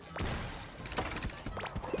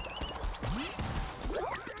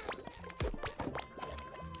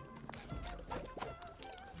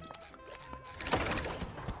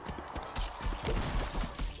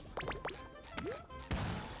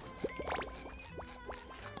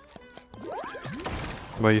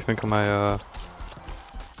 What do you think of my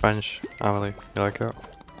French, Amelie? You like it?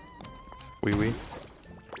 Oui, oui.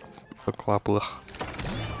 Sacre bleu.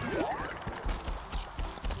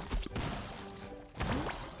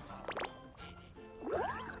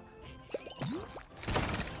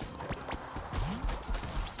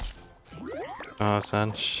 Oh,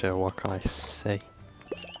 son, shit, what can I say?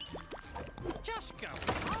 Just go.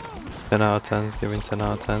 10 out of 10s, giving 10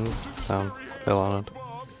 out of 10s. Feel honored.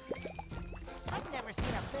 I've never seen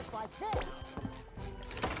a fish like this.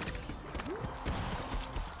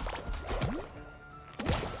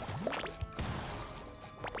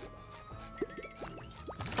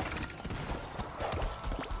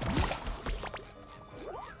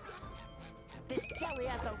 This jelly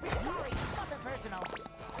has a real sorry, nothing personal.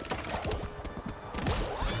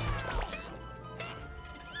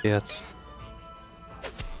 Yes.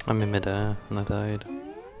 I'm in midair and I died.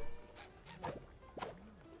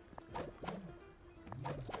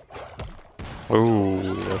 Oh,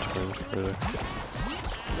 that's crazy.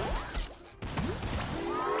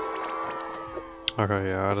 Okay,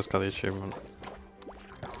 yeah, I just got the achievement.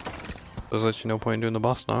 There's literally no point in doing the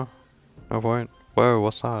boss now. No point. Whoa,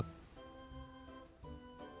 what's that?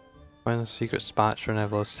 Find the secret spatula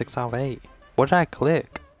level 6 out of 8. What did I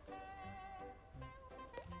click?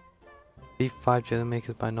 Beat 5 jelly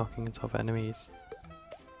makers by knocking it off enemies.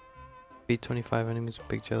 Beat 25 enemies with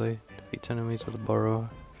big jelly. Defeat 10 enemies with a burrow.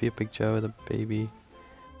 Defeat a big jelly with a baby.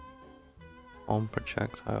 On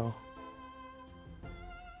projectile.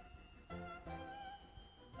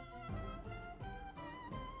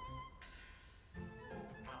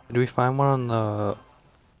 Do we find one on the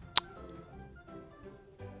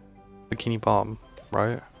Bikini Bottom,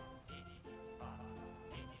 right?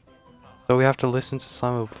 So we have to listen to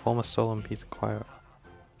Simon perform a solo in Peace and Quiet.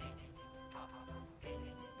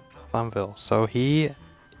 Glanville. So he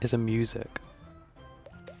is a music.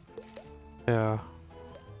 Yeah.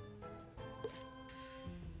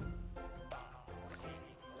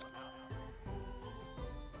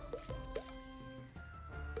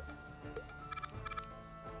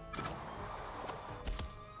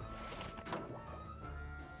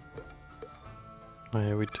 Oh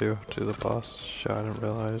yeah, we do the boss. Shit, I didn't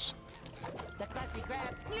realize. The Krusty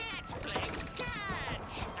Krab. Let's play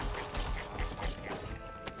catch.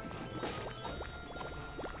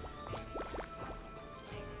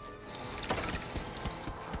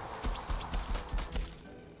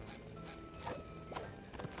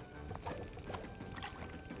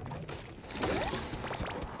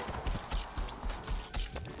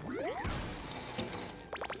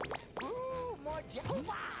 Ooh, more jelly.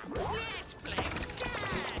 Let's play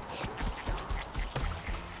catch.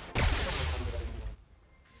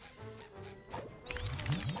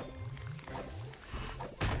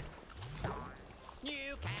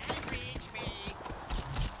 You can't reach me.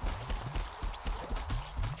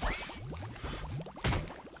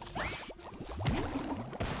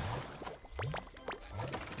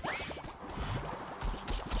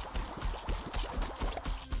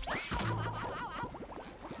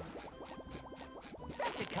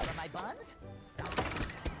 That should cover my buns.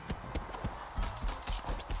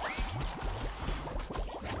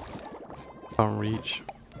 Can't reach.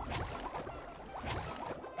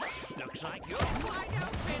 Looks like you're wide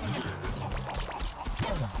open.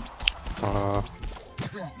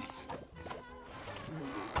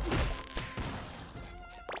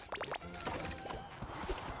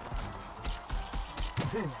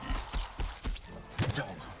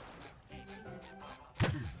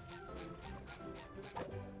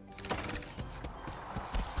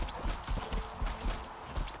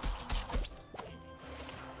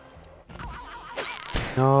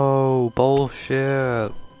 No,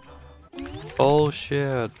 bullshit.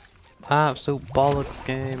 Bullshit. absolute bollocks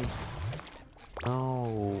game.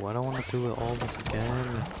 No, I don't want to do it all this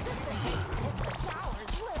again.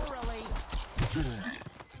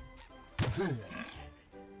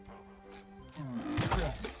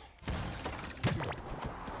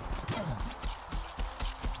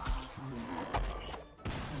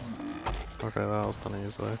 Okay, that was done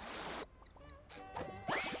easily.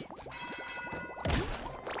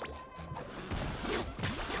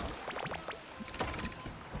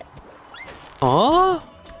 Huh?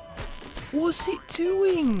 What's it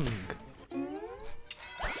doing?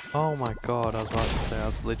 Oh my god, I was about to say, I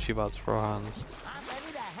was literally about to throw hands. I'm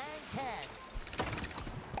ready to hang 10.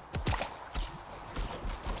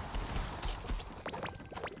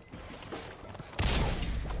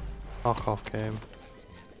 Fuck off, game.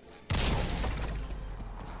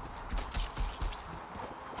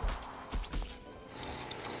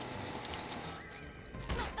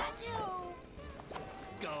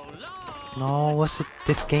 No, what's it?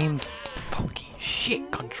 This game fucking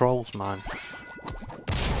shit controls, man.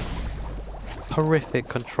 Horrific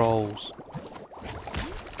controls.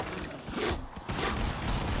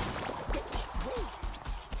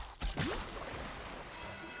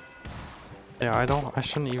 Yeah, I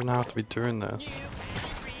shouldn't even have to be doing this.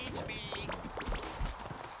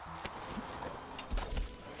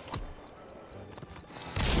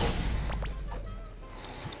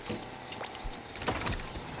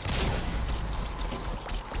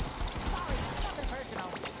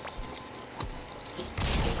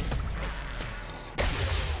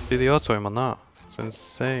 See the auto aim on that? It's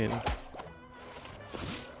insane.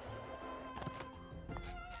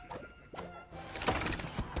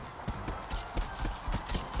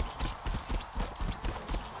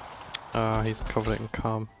 He's covered it in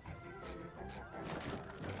cum.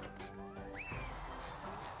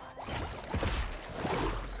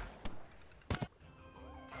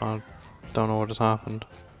 I don't know what has happened. To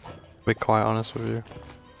be quite honest with you.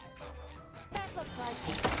 That looks like a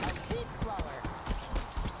leaf blower.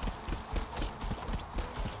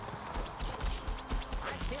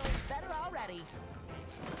 I'm feeling better already.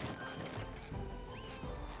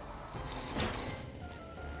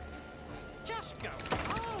 Just go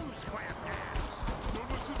home, SquarePants. Don't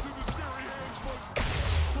listen to the scary hands,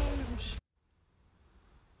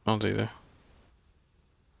 I'll do that.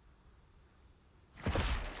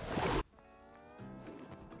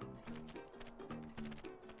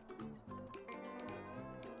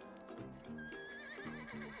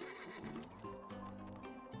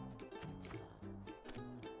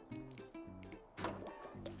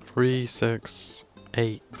 Three, 6,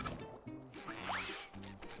 8.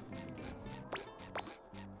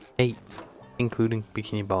 8, including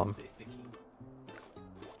Bikini Bottom.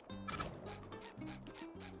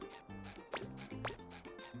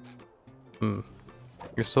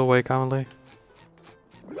 You still awake, Emily?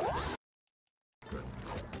 I like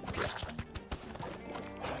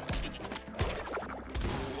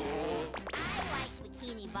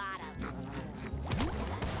Bikini Bottom.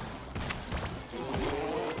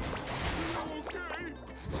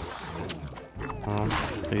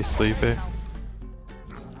 Are you sleepy?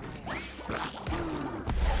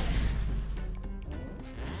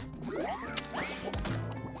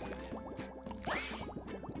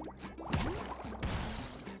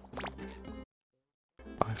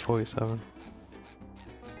 By 47.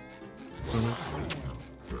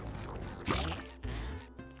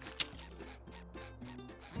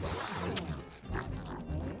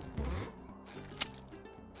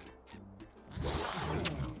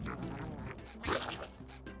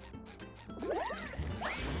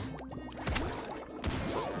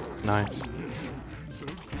 Nice.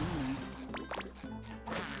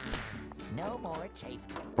 No more chafe.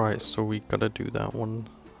 Right, so we gotta do that one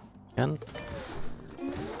again.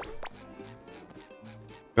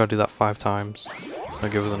 Gotta do that 5 times. That'll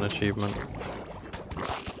give us an achievement.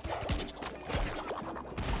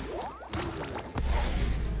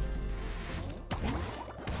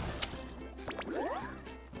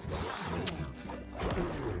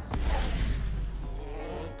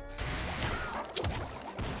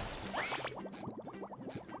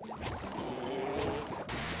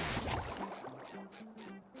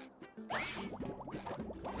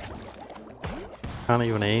 Can't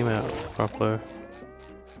even aim it properly.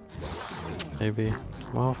 Maybe.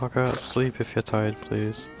 Motherfucker, sleep if you're tired,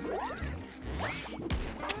 please.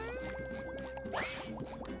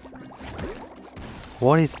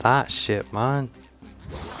 What is that shit, man?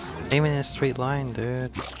 Aiming in a straight line,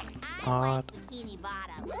 dude. Hard.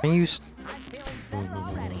 Can you I'm feeling better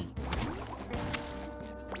already.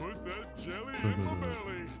 Put that jelly in my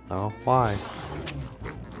belly. No, why?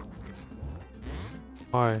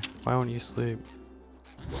 Why? Why won't you sleep?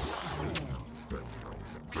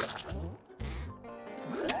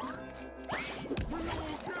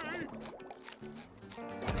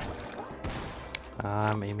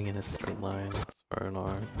 I'm aiming in a straight line. That's very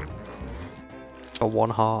annoying. Got one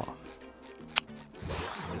heart.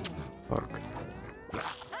 Fuck. I'm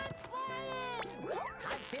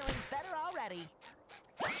feeling better already.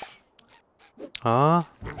 Huh?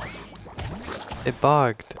 It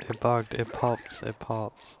bugged. It bugged. It pops. It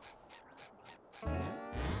pops.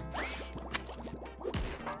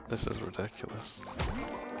 This is ridiculous.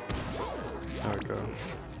 There we go.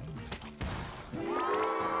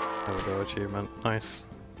 There we go, achievement. Nice.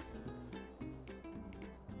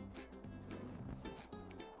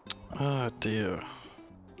 Oh dear.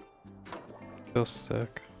 Feel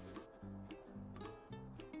sick.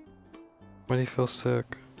 Why do you feel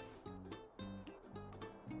sick?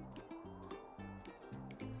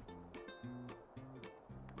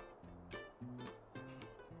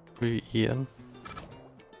 Are you eating?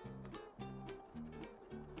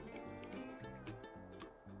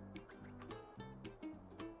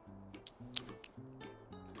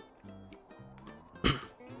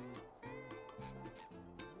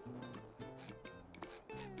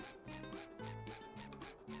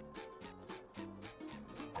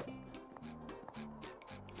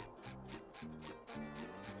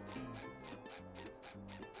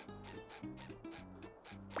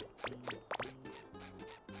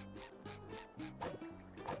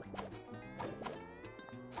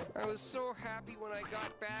 I was so happy when I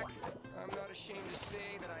got back. I'm not ashamed to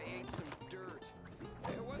say that I ate some dirt.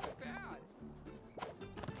 It wasn't bad.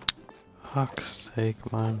 Fuck's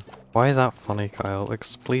sake, man. Why is that funny, Kyle?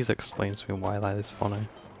 Please explain to me why that is funny.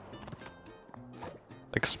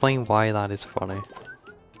 Explain why that is funny.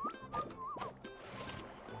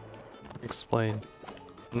 Explain.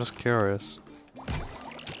 I'm just curious.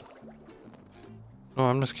 No,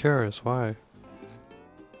 I'm just curious. Why?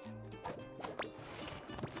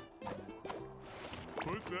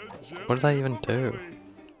 What did I even do?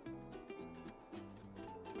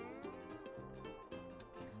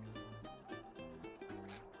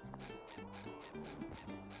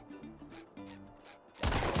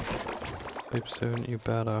 Sleep soon, you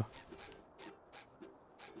better.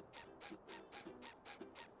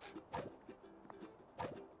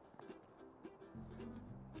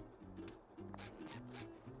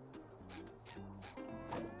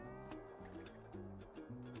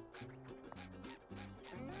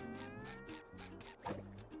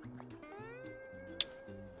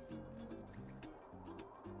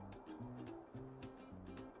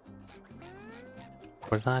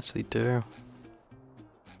 What did I actually do?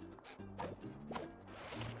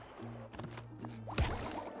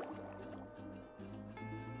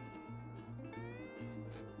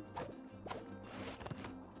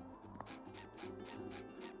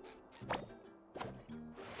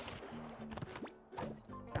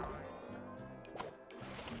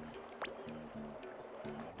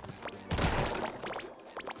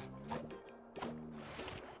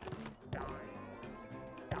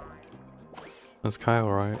 Is Kyle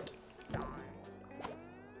right?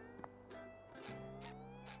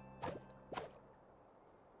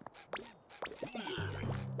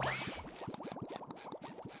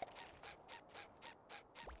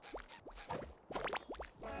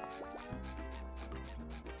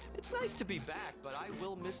 It's nice to be back, but I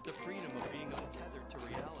will miss the freedom of being untethered to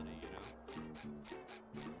reality, you know?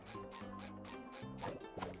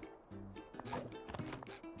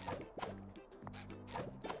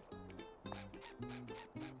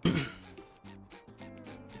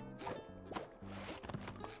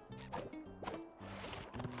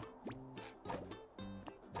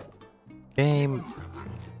 Game,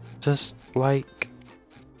 just like,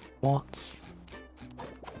 what?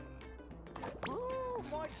 Ooh,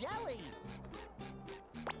 more jelly.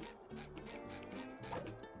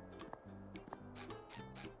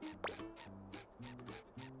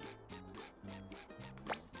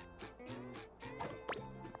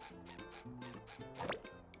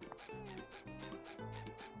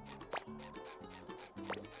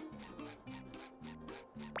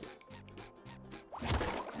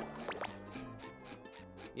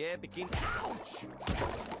 Yeah, begin. Ouch!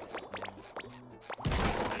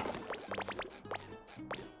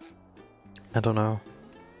 I don't know.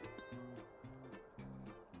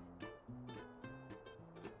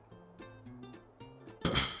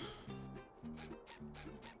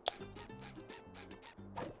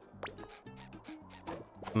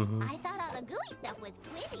 I thought all the gooey stuff was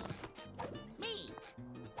pretty. Me.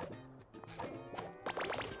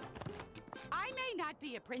 I may not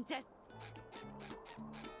be a princess.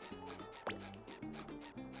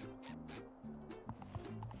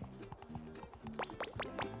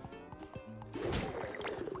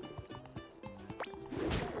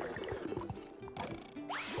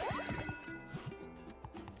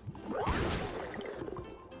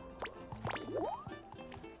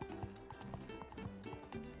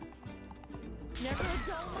 Never a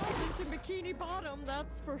dull moment in Bikini Bottom,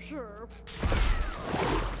 that's for sure.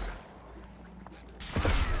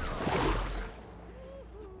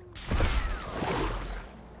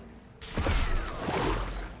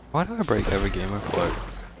 Why do I break every game I play?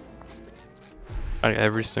 Like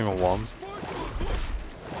every single one.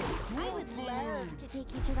 I would love to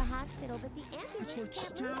take you to the hospital, but the ambulance It's like can't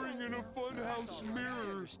staring move in a right funhouse I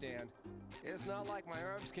mirror. understand. It's not like my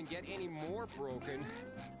arms can get any more broken.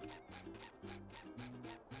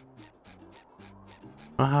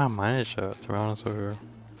 I don't know how I managed it, to be honest with you.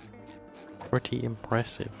 Pretty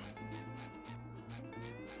impressive.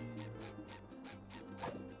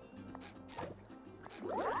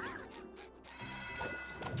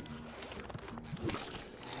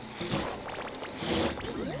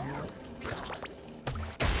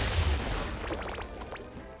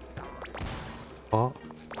 What?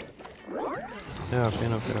 Yeah, I've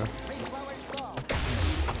been up here.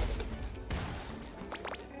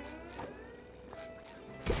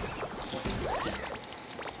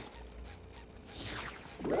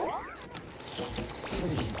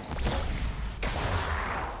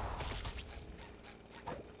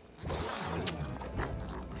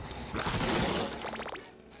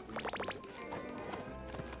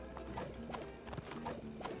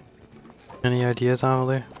 Any ideas,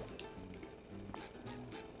 Emily?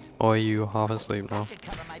 Or are you half asleep now? Should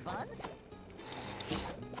cover my buns.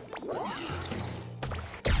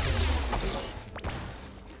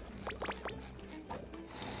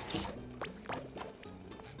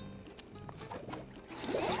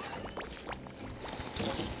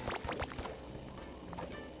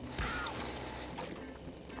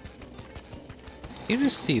 You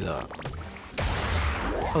just see that?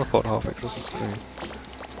 I thought half it was the screen.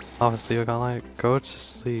 Obviously, you're gonna like go to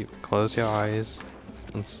sleep, close your eyes,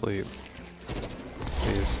 and sleep.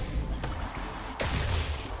 Please.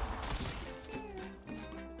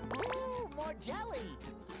 Ooh, more jelly.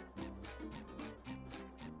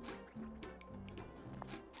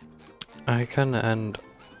 I can end,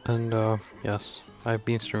 and yes, I've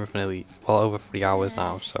been streaming for nearly well over 3 hours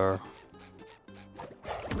now, so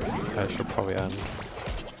I should probably end.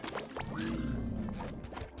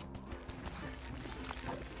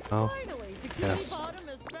 Oh, Finally, Bikini yes. Bottom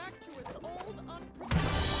is back to its old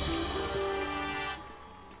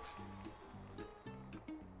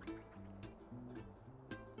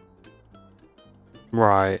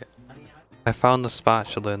Right. I found the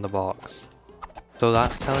spatula in the box. So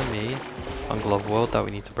that's telling me on Glove World that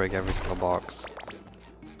we need to break every single box.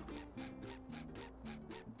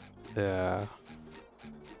 Yeah.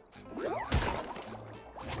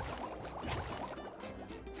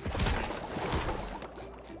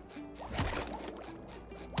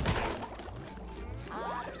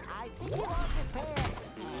 I think he lost his pants.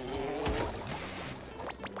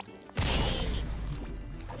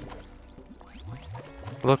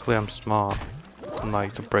 Luckily I'm smart and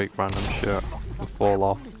like to break random shit and fall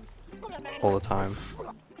off all the time.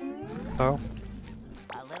 So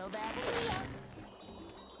A little dab here.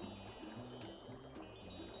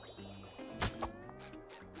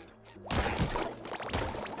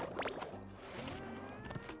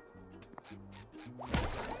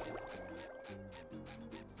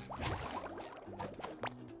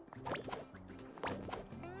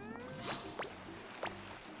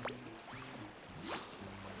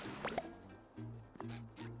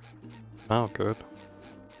 oh good.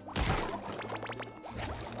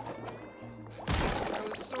 I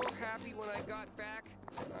was so happy when I got back.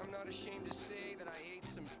 I'm not ashamed to say that I ate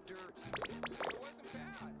some dirt. It wasn't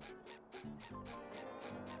bad.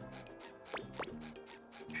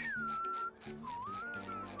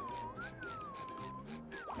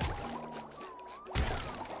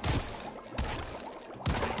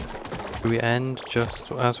 Do we end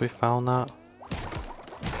just as we found that?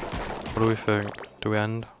 What do we think? Do we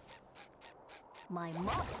end? My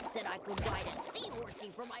mom said I could ride a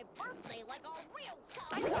seahorsey for my birthday like a real cow.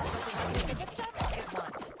 I saw something you could jump off it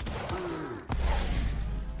once.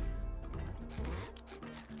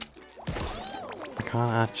 I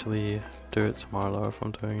can't actually do it tomorrow though if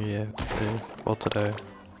I'm doing EAFC. Well today.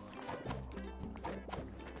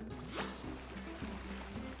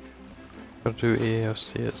 Gotta do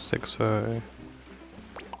EAFC at 6:30.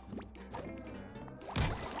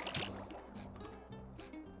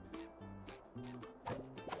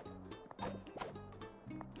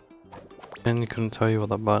 And couldn't tell you what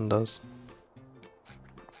that button does.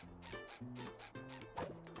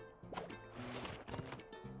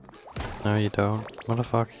 No, you don't. What the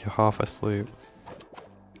fuck? You're half asleep.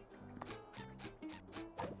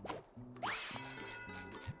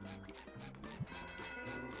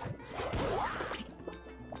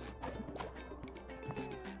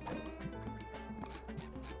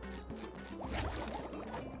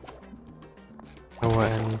 It will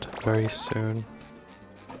end very soon.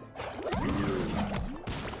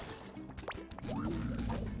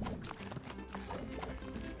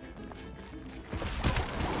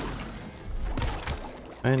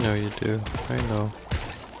 I know you do. I know.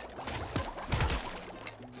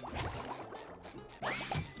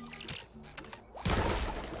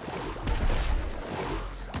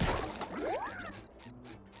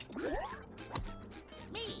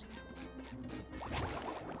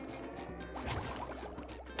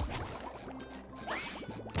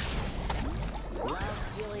 Love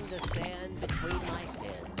feeling the sand between my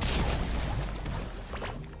fins.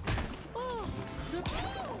 Oh,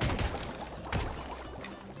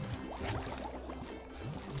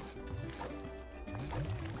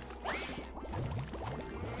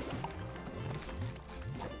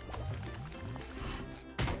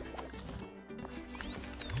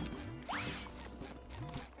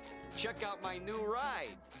 Check out my new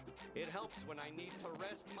ride. It helps when I need to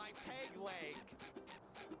rest my peg leg.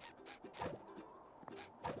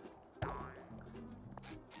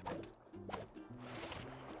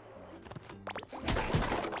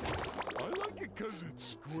 I like it 'cause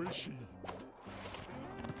it's squishy.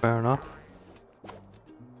 Fair enough.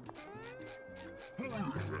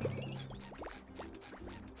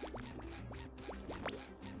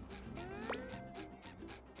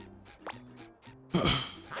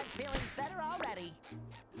 I'm feeling better already.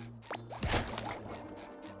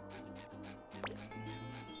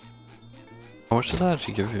 How much does that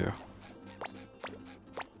actually give you?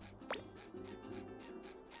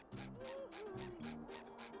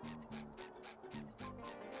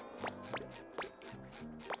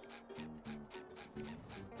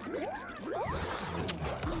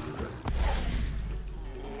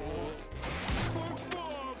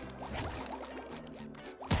 SpongeBob!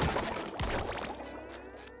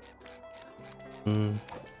 Hmm.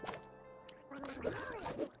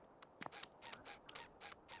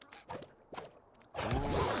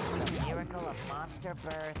 The miracle of monster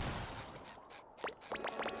birth.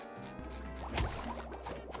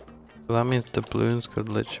 So that means the balloons could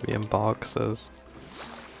literally be in boxes.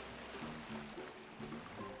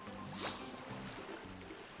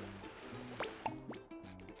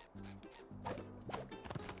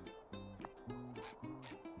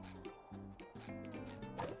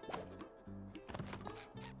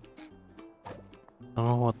 I don't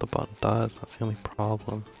know what the button does, that's the only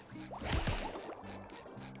problem.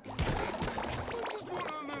 Just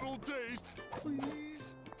want a little taste,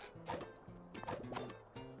 please.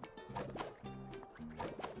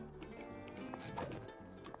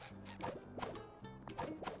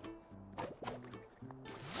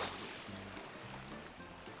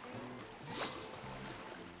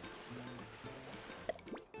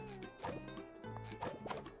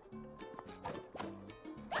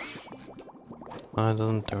 It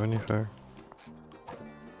doesn't do anything.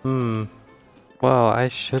 Well, I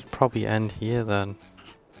should probably end here then.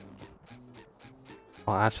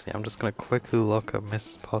 Well, actually, I'm just gonna quickly look at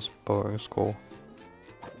Mrs. Potts boarding school.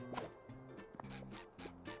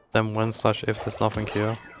 Then when slash if there's nothing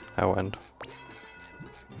here, I'll end.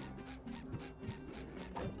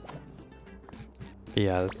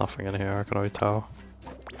 Yeah, there's nothing in here, I can already tell.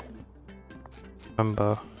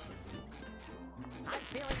 Remember. I'm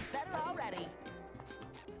feeling better already.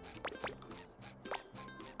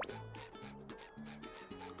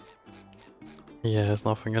 Yeah, there's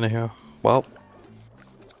nothing in here. Well,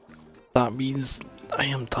 that means I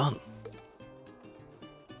am done.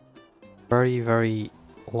 Very, very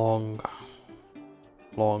long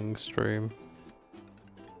stream.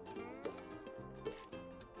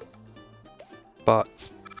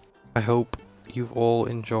 But I hope you've all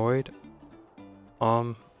enjoyed.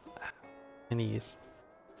 Minis.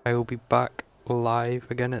 I will be back live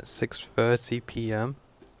again at 6:30 p.m.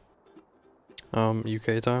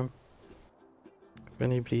 UK time. If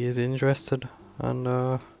anybody is interested, and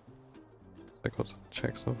I got to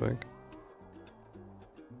check something.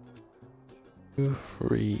 2,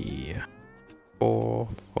 3, 4,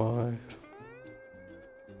 5.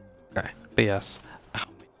 Okay, but yes,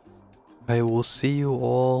 I will see you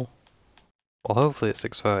all. Well, hopefully at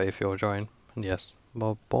 6:30 if you'll join. And yes,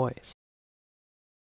 my boys.